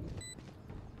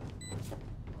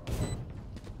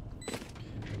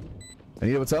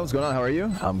 Anita, what's up? What's going on? How are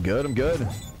you? I'm good. I'm good.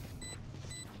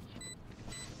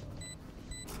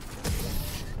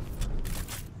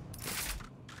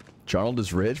 Jollz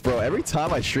is rich, bro. Every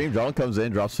time I stream, Jollz comes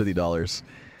in, drops $50.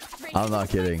 I'm not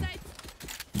kidding.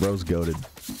 Bro's goated.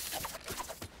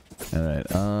 All right.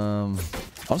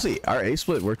 Honestly, our A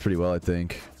split worked pretty well, I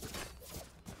think.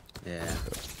 Yeah.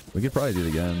 We could probably do it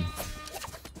again.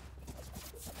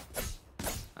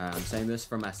 I'm saying this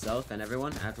for myself and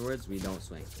everyone. Afterwards, we don't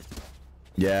swing.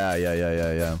 Yeah.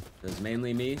 It was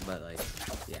mainly me, but like,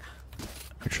 yeah.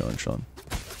 You're chilling.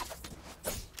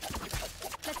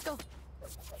 Let's go.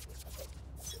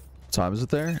 What time is it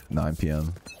there? 9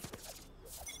 p.m.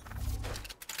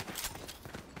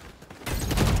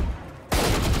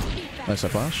 Nice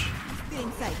flash.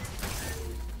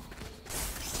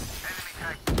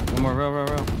 One more, row.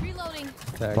 Reloading.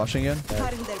 Flashing again.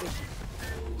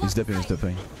 He's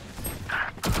dipping.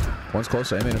 One's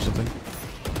close, aiming or something.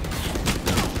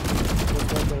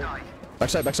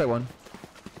 Backside one.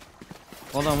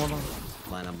 Hold on.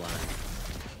 Blind, I'm blind.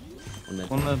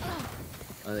 One mid.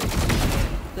 Oh, they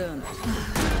Done.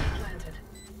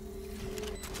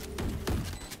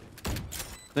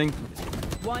 Think.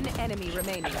 One enemy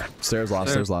remaining. Stairs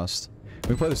lost. We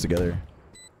can play this together.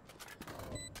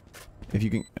 If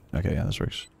you can. Okay, yeah, this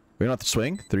works. We don't have to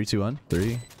swing. 3, 2, 1.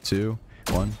 3, 2,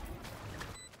 1.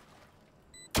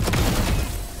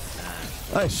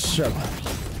 Nice shot.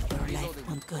 Your life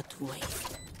won't go to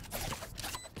waste.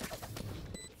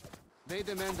 They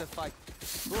demand a fight.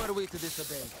 Who are we to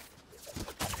disobey?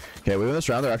 Okay, we win this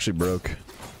round. They're actually broke.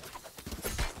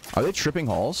 Are they tripping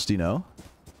halls? Do you know?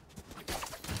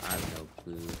 I have no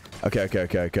clue.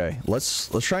 Okay. Let's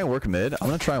try and work mid. I'm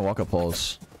gonna try and walk up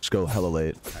halls. Just go hella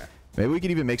late. Okay. Maybe we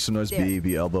could even make some noise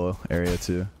B elbow area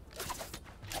too.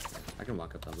 I can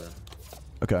walk up elbow.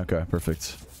 Okay,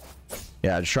 perfect.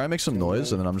 Yeah, just try and make some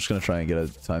noise, and then I'm just gonna try and get a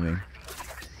timing.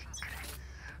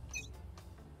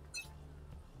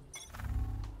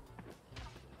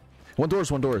 One doors,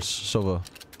 Sova.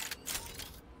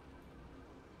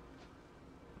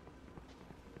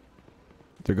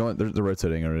 They're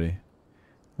rotating already.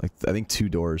 Like, I think 2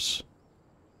 doors.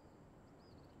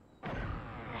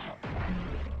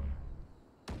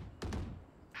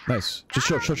 Nice. Just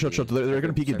shut. They're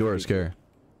gonna peek at doors, care.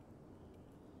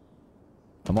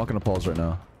 I'm walking to Paul's right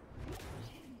now.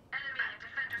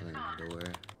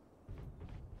 Door.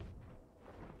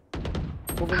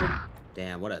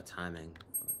 Damn, what a timing.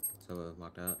 So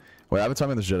walked out. Wait, I have a time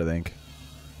on this jet, I think.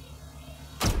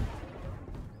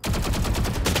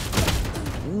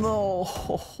 No,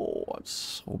 I'm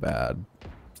so bad.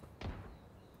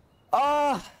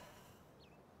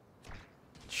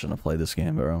 Shouldn't have played this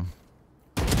game, bro.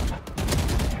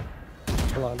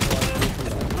 Hold on.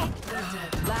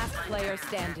 Last player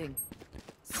standing.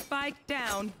 Spike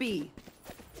down B.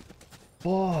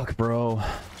 Fuck, bro.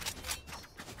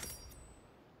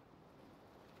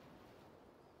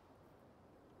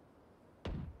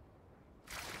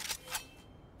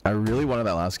 I really wanted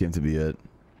that last game to be it.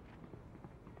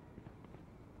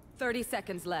 30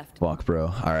 seconds left. Fuck, bro.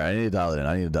 Alright, I need to dial it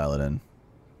in.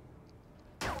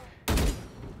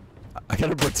 I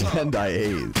gotta pretend I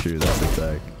ate through that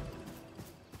attack.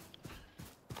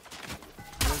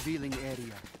 Revealing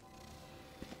area.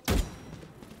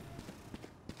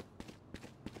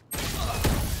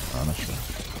 Oh, not sure.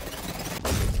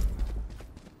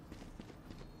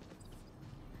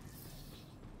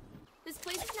 This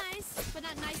place is nice, but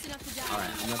not nice enough to die.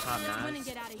 Alright, I'm gonna pop Let's run knives. and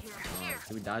get out of here.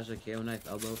 Can we dodge the KO knife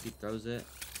elbow if he throws it?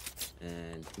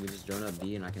 And can we just drone up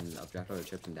B and I can updraft all the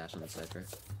chips and dash on the cypher?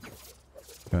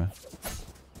 Okay.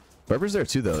 Viper's there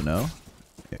too, though, no?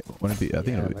 Wouldn't it be? I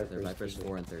think it would be. Viper's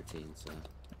 4 and 13, so.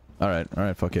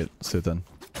 Alright, fuck it. Let's do it then.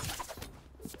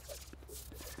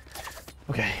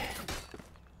 Okay.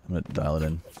 I'm gonna dial it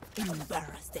in.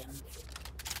 Embarrass them.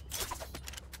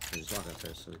 Just walk up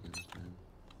first so we can.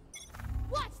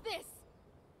 Watch this.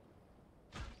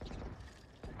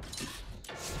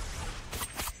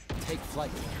 Take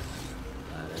flight.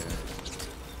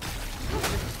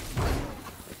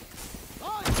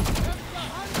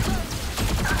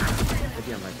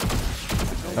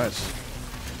 Nice.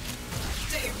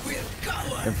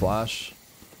 In flash.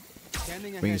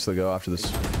 We can still go after this.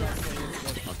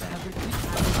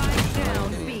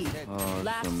 Down B. Oh,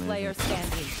 Last player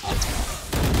standing.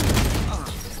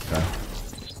 Okay.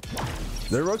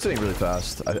 They're rotating really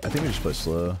fast. I think we just play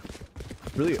slow.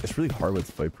 It's really hard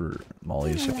with Viper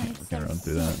mollies. I can't run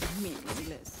through that.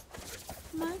 Meaningless.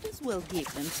 Might as well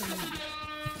give them some.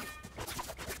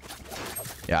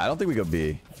 Yeah, I don't think we go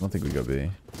B.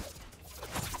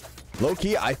 Low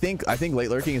key, I think late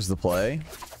lurking is the play.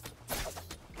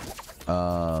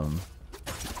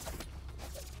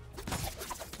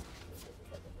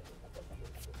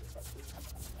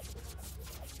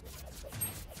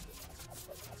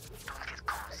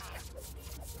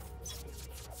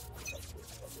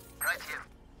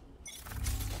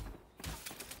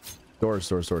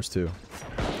 Doors too.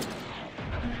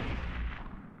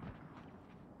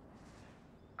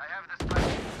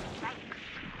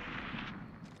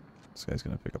 This guy's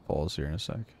gonna pick up balls here in a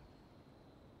sec.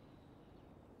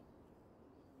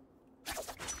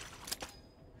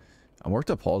 I'm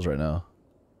worked up balls right now.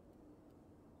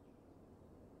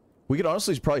 We could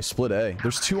honestly probably split A.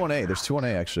 There's 2 on A. There's 2 on A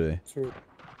actually. True.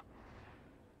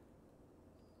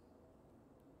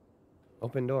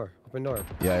 Open door.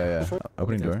 Yeah.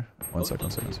 Opening door. One sec.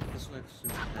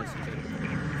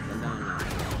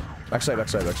 Backside.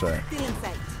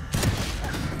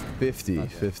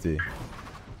 50.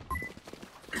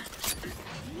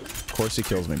 Of course he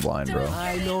kills me blind, bro.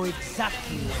 I know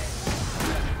exactly.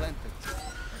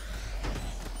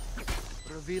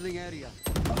 Revealing area.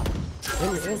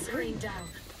 Screen down.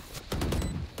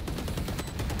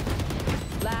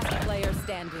 Last player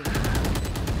standing.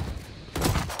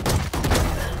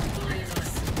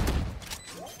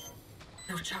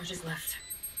 No charges left.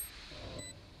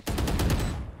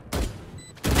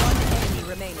 One enemy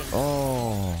remaining.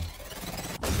 Oh.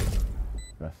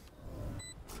 I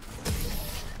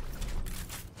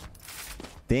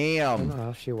Damn. don't know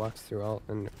how she walks through out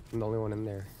and I'm the only one in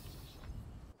there.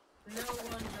 No one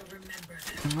will remember.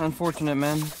 Unfortunate,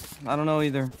 man. I don't know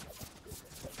either.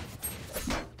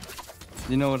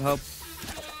 You know what helped?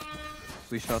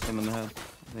 We shot them in the head.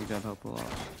 I think that helped a lot.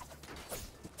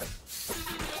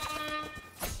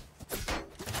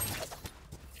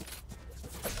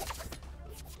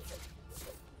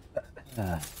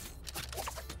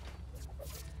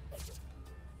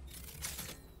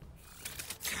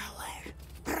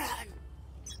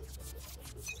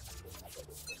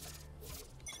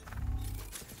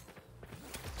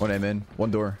 One aim in,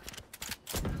 one door.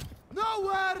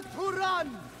 Nowhere to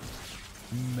run.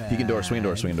 Peeking door, swinging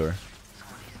door, swinging door.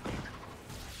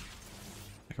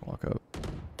 I can walk up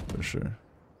for sure.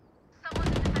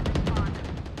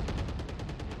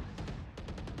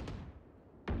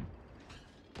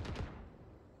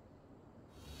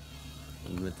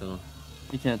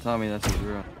 You can't tell me that's a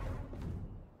zero.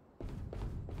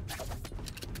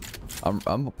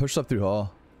 I'm pushed up through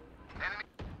hall.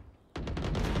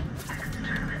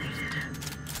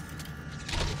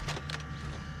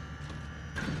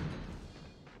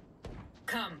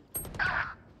 Come.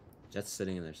 Jet's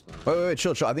sitting in their spot. Wait,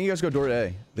 chill. I think you guys go door to A.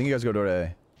 I think you guys go door to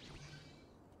A.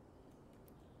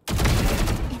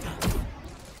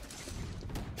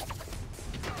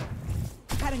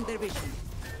 Cutting their vision.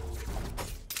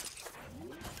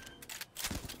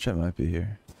 Jet might be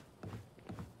here.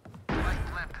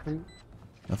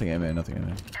 Nothing A man, nothing A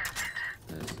man.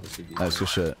 Nice, good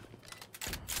shit.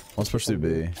 Let's push through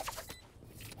B.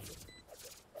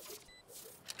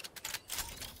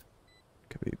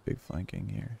 Could be big flanking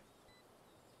here.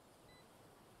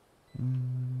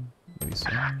 Maybe so.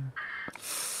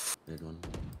 Good one.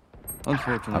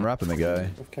 Unfortunate. I'm wrapping the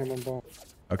guy. Okay.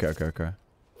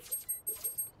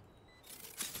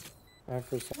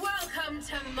 Welcome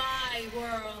to my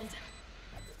world.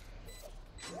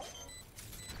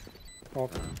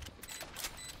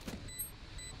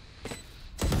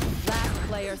 Last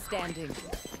player standing.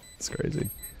 It's crazy.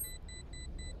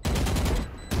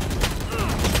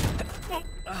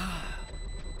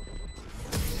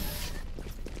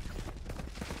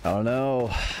 I don't know.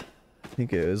 I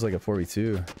think it was like a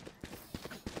 4v2.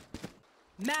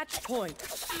 Match point.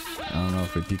 I don't know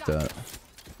if we peaked that.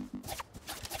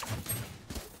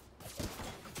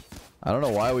 I don't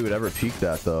know why we would ever peak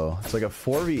that though. It's like a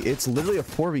 4v. It's literally a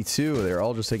 4v2. They're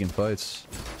all just taking fights.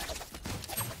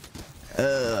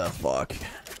 Fuck.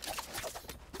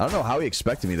 I don't know how he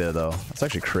expected me there though. That's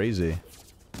actually crazy.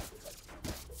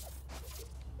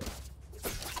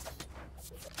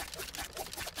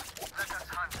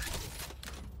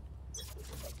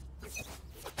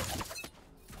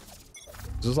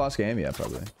 Is this last game? Yeah,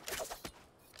 probably.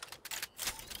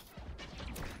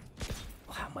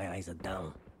 Wow, my eyes are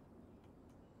down.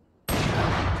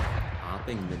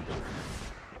 Hopping mid.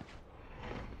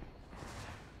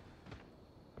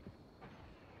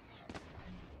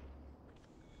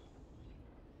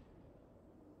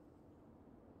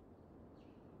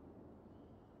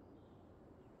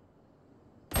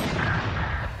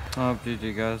 Oh,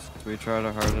 GG guys. We tried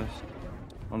our hardest.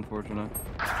 Unfortunate.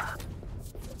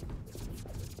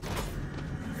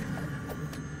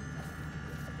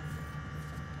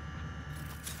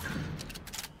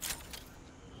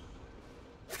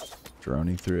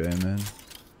 Droning through amen.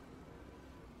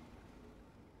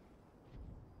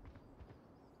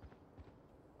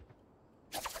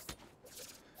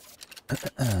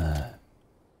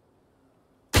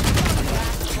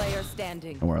 Last player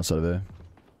standing. And we're outside of it.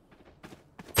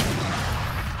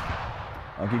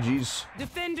 Okay, G's.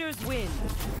 Defenders win.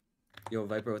 Yo,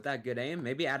 Viper, with that good aim,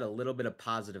 maybe add a little bit of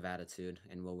positive attitude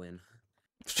and we'll win.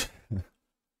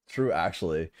 True,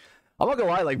 actually. I'm not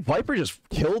gonna lie, like, Viper just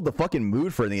killed the fucking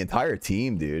mood for the entire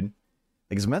team, dude.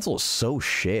 Like, his mental is so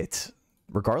shit.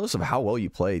 Regardless of how well you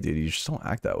play, dude, you just don't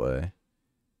act that way.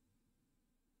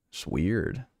 It's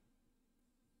weird.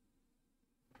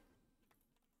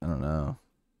 I don't know.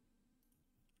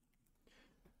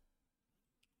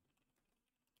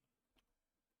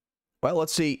 Well,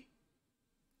 let's see.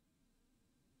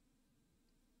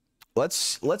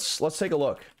 Let's take a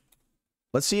look.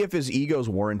 Let's see if his ego's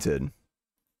warranted.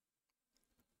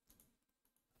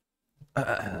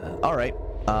 All right.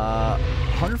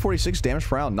 146 damage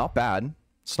per round. Not bad.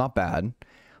 It's not bad.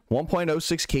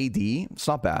 1.06 KD. It's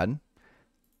not bad.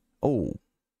 Oh,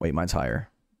 wait, mine's higher.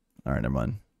 All right, never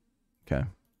mind. Okay.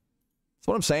 That's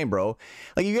what I'm saying, bro.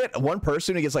 Like, you get one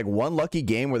person who gets like one lucky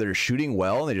game where they're shooting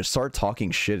well and they just start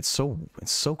talking shit. It's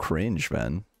so cringe,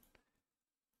 man.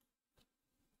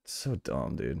 It's so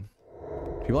dumb, dude.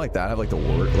 People like that have like the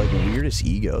weirdest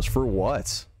egos. For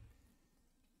what?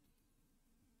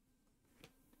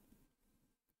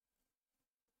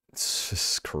 It's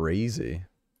just crazy.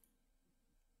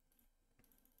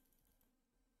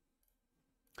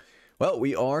 Well,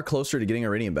 we are closer to getting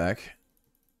our Iridium back.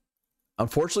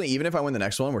 Unfortunately, even if I win the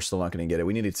next one, we're still not going to get it.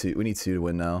 We need two to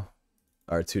win now.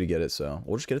 Or 2 to get it, so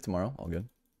we'll just get it tomorrow. All good.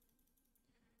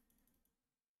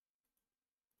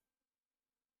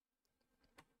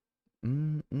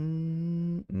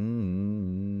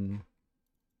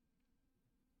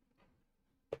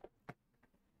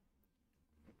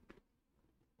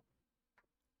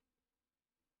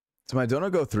 Did my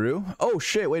dono go through? Oh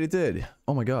shit, wait, it did.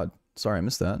 Oh my god. Sorry, I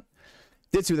missed that.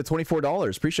 Did to the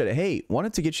 $24. Appreciate it. Hey,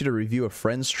 wanted to get you to review a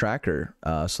friend's tracker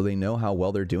so they know how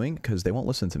well they're doing because they won't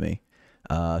listen to me.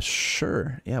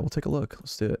 Sure. Yeah, we'll take a look.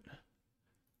 Let's do it.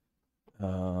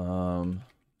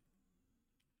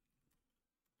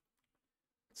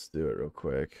 Let's do it real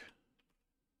quick.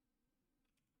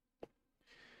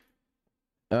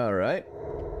 All right.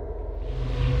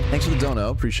 Thanks for the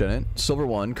dono. Appreciate it. Silver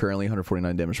 1, currently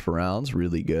 149 damage per rounds.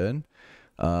 Really good.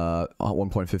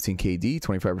 1.15 KD,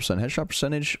 25% headshot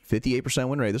percentage, 58%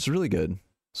 win rate. This is really good.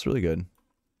 It's really good.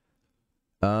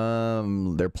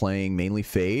 They're playing mainly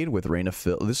Fade with Reyna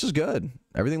Phil. This is good.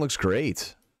 Everything looks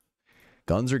great.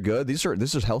 Guns are good. This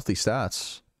is healthy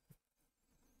stats.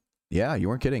 Yeah, you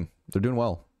weren't kidding. They're doing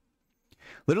well.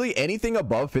 Literally anything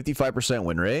above 55%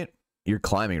 win rate, you're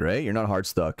climbing, right? You're not hard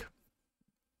stuck.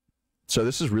 So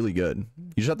this is really good.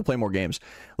 You just have to play more games.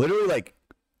 Literally, like,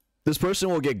 this person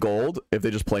will get gold if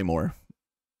they just play more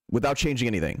without changing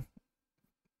anything.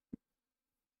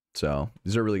 So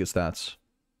these are really good stats.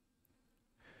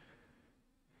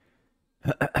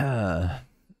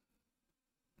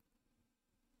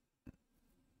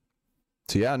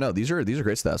 So yeah, no, these are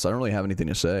great stats. I don't really have anything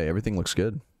to say. Everything looks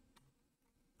good.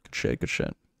 Good shit, good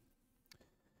shit.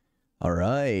 All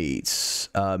right.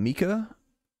 Mika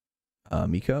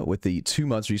with the 2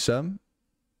 months resub.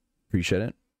 Appreciate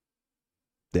it.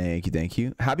 Thank you, thank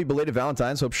you. Happy belated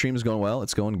Valentine's. Hope stream is going well.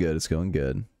 It's going good. It's going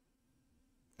good.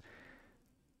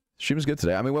 Stream is good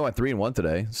today. I mean, we went 3-1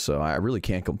 today, so I really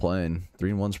can't complain.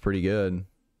 3-1's pretty good.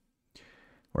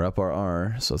 We're up our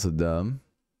R, so it's a dub.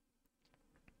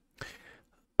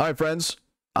 All right, friends.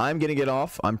 I'm going to get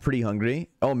off. I'm pretty hungry.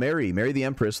 Oh, Mary the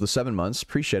Empress, the 7 months.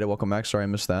 Appreciate it. Welcome back. Sorry I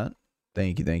missed that.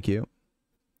 Thank you, thank you.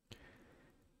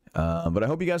 But I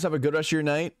hope you guys have a good rest of your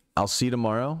night. I'll see you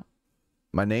tomorrow.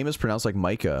 My name is pronounced like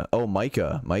Micah. Oh,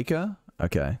 Micah. Micah?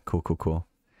 Okay, cool, cool, cool.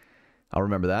 I'll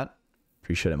remember that.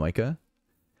 Appreciate it, Micah.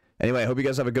 Anyway, I hope you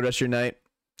guys have a good rest of your night.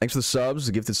 Thanks for the subs,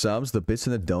 the gifted subs, the bits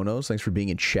and the donos. Thanks for being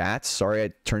in chat. Sorry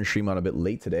I turned stream on a bit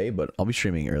late today, but I'll be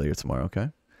streaming earlier tomorrow, okay?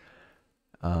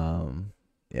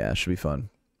 Yeah, it should be fun.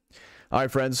 All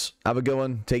right, friends. Have a good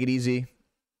one. Take it easy.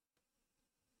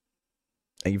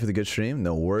 Thank you for the good stream.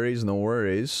 No worries, no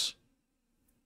worries.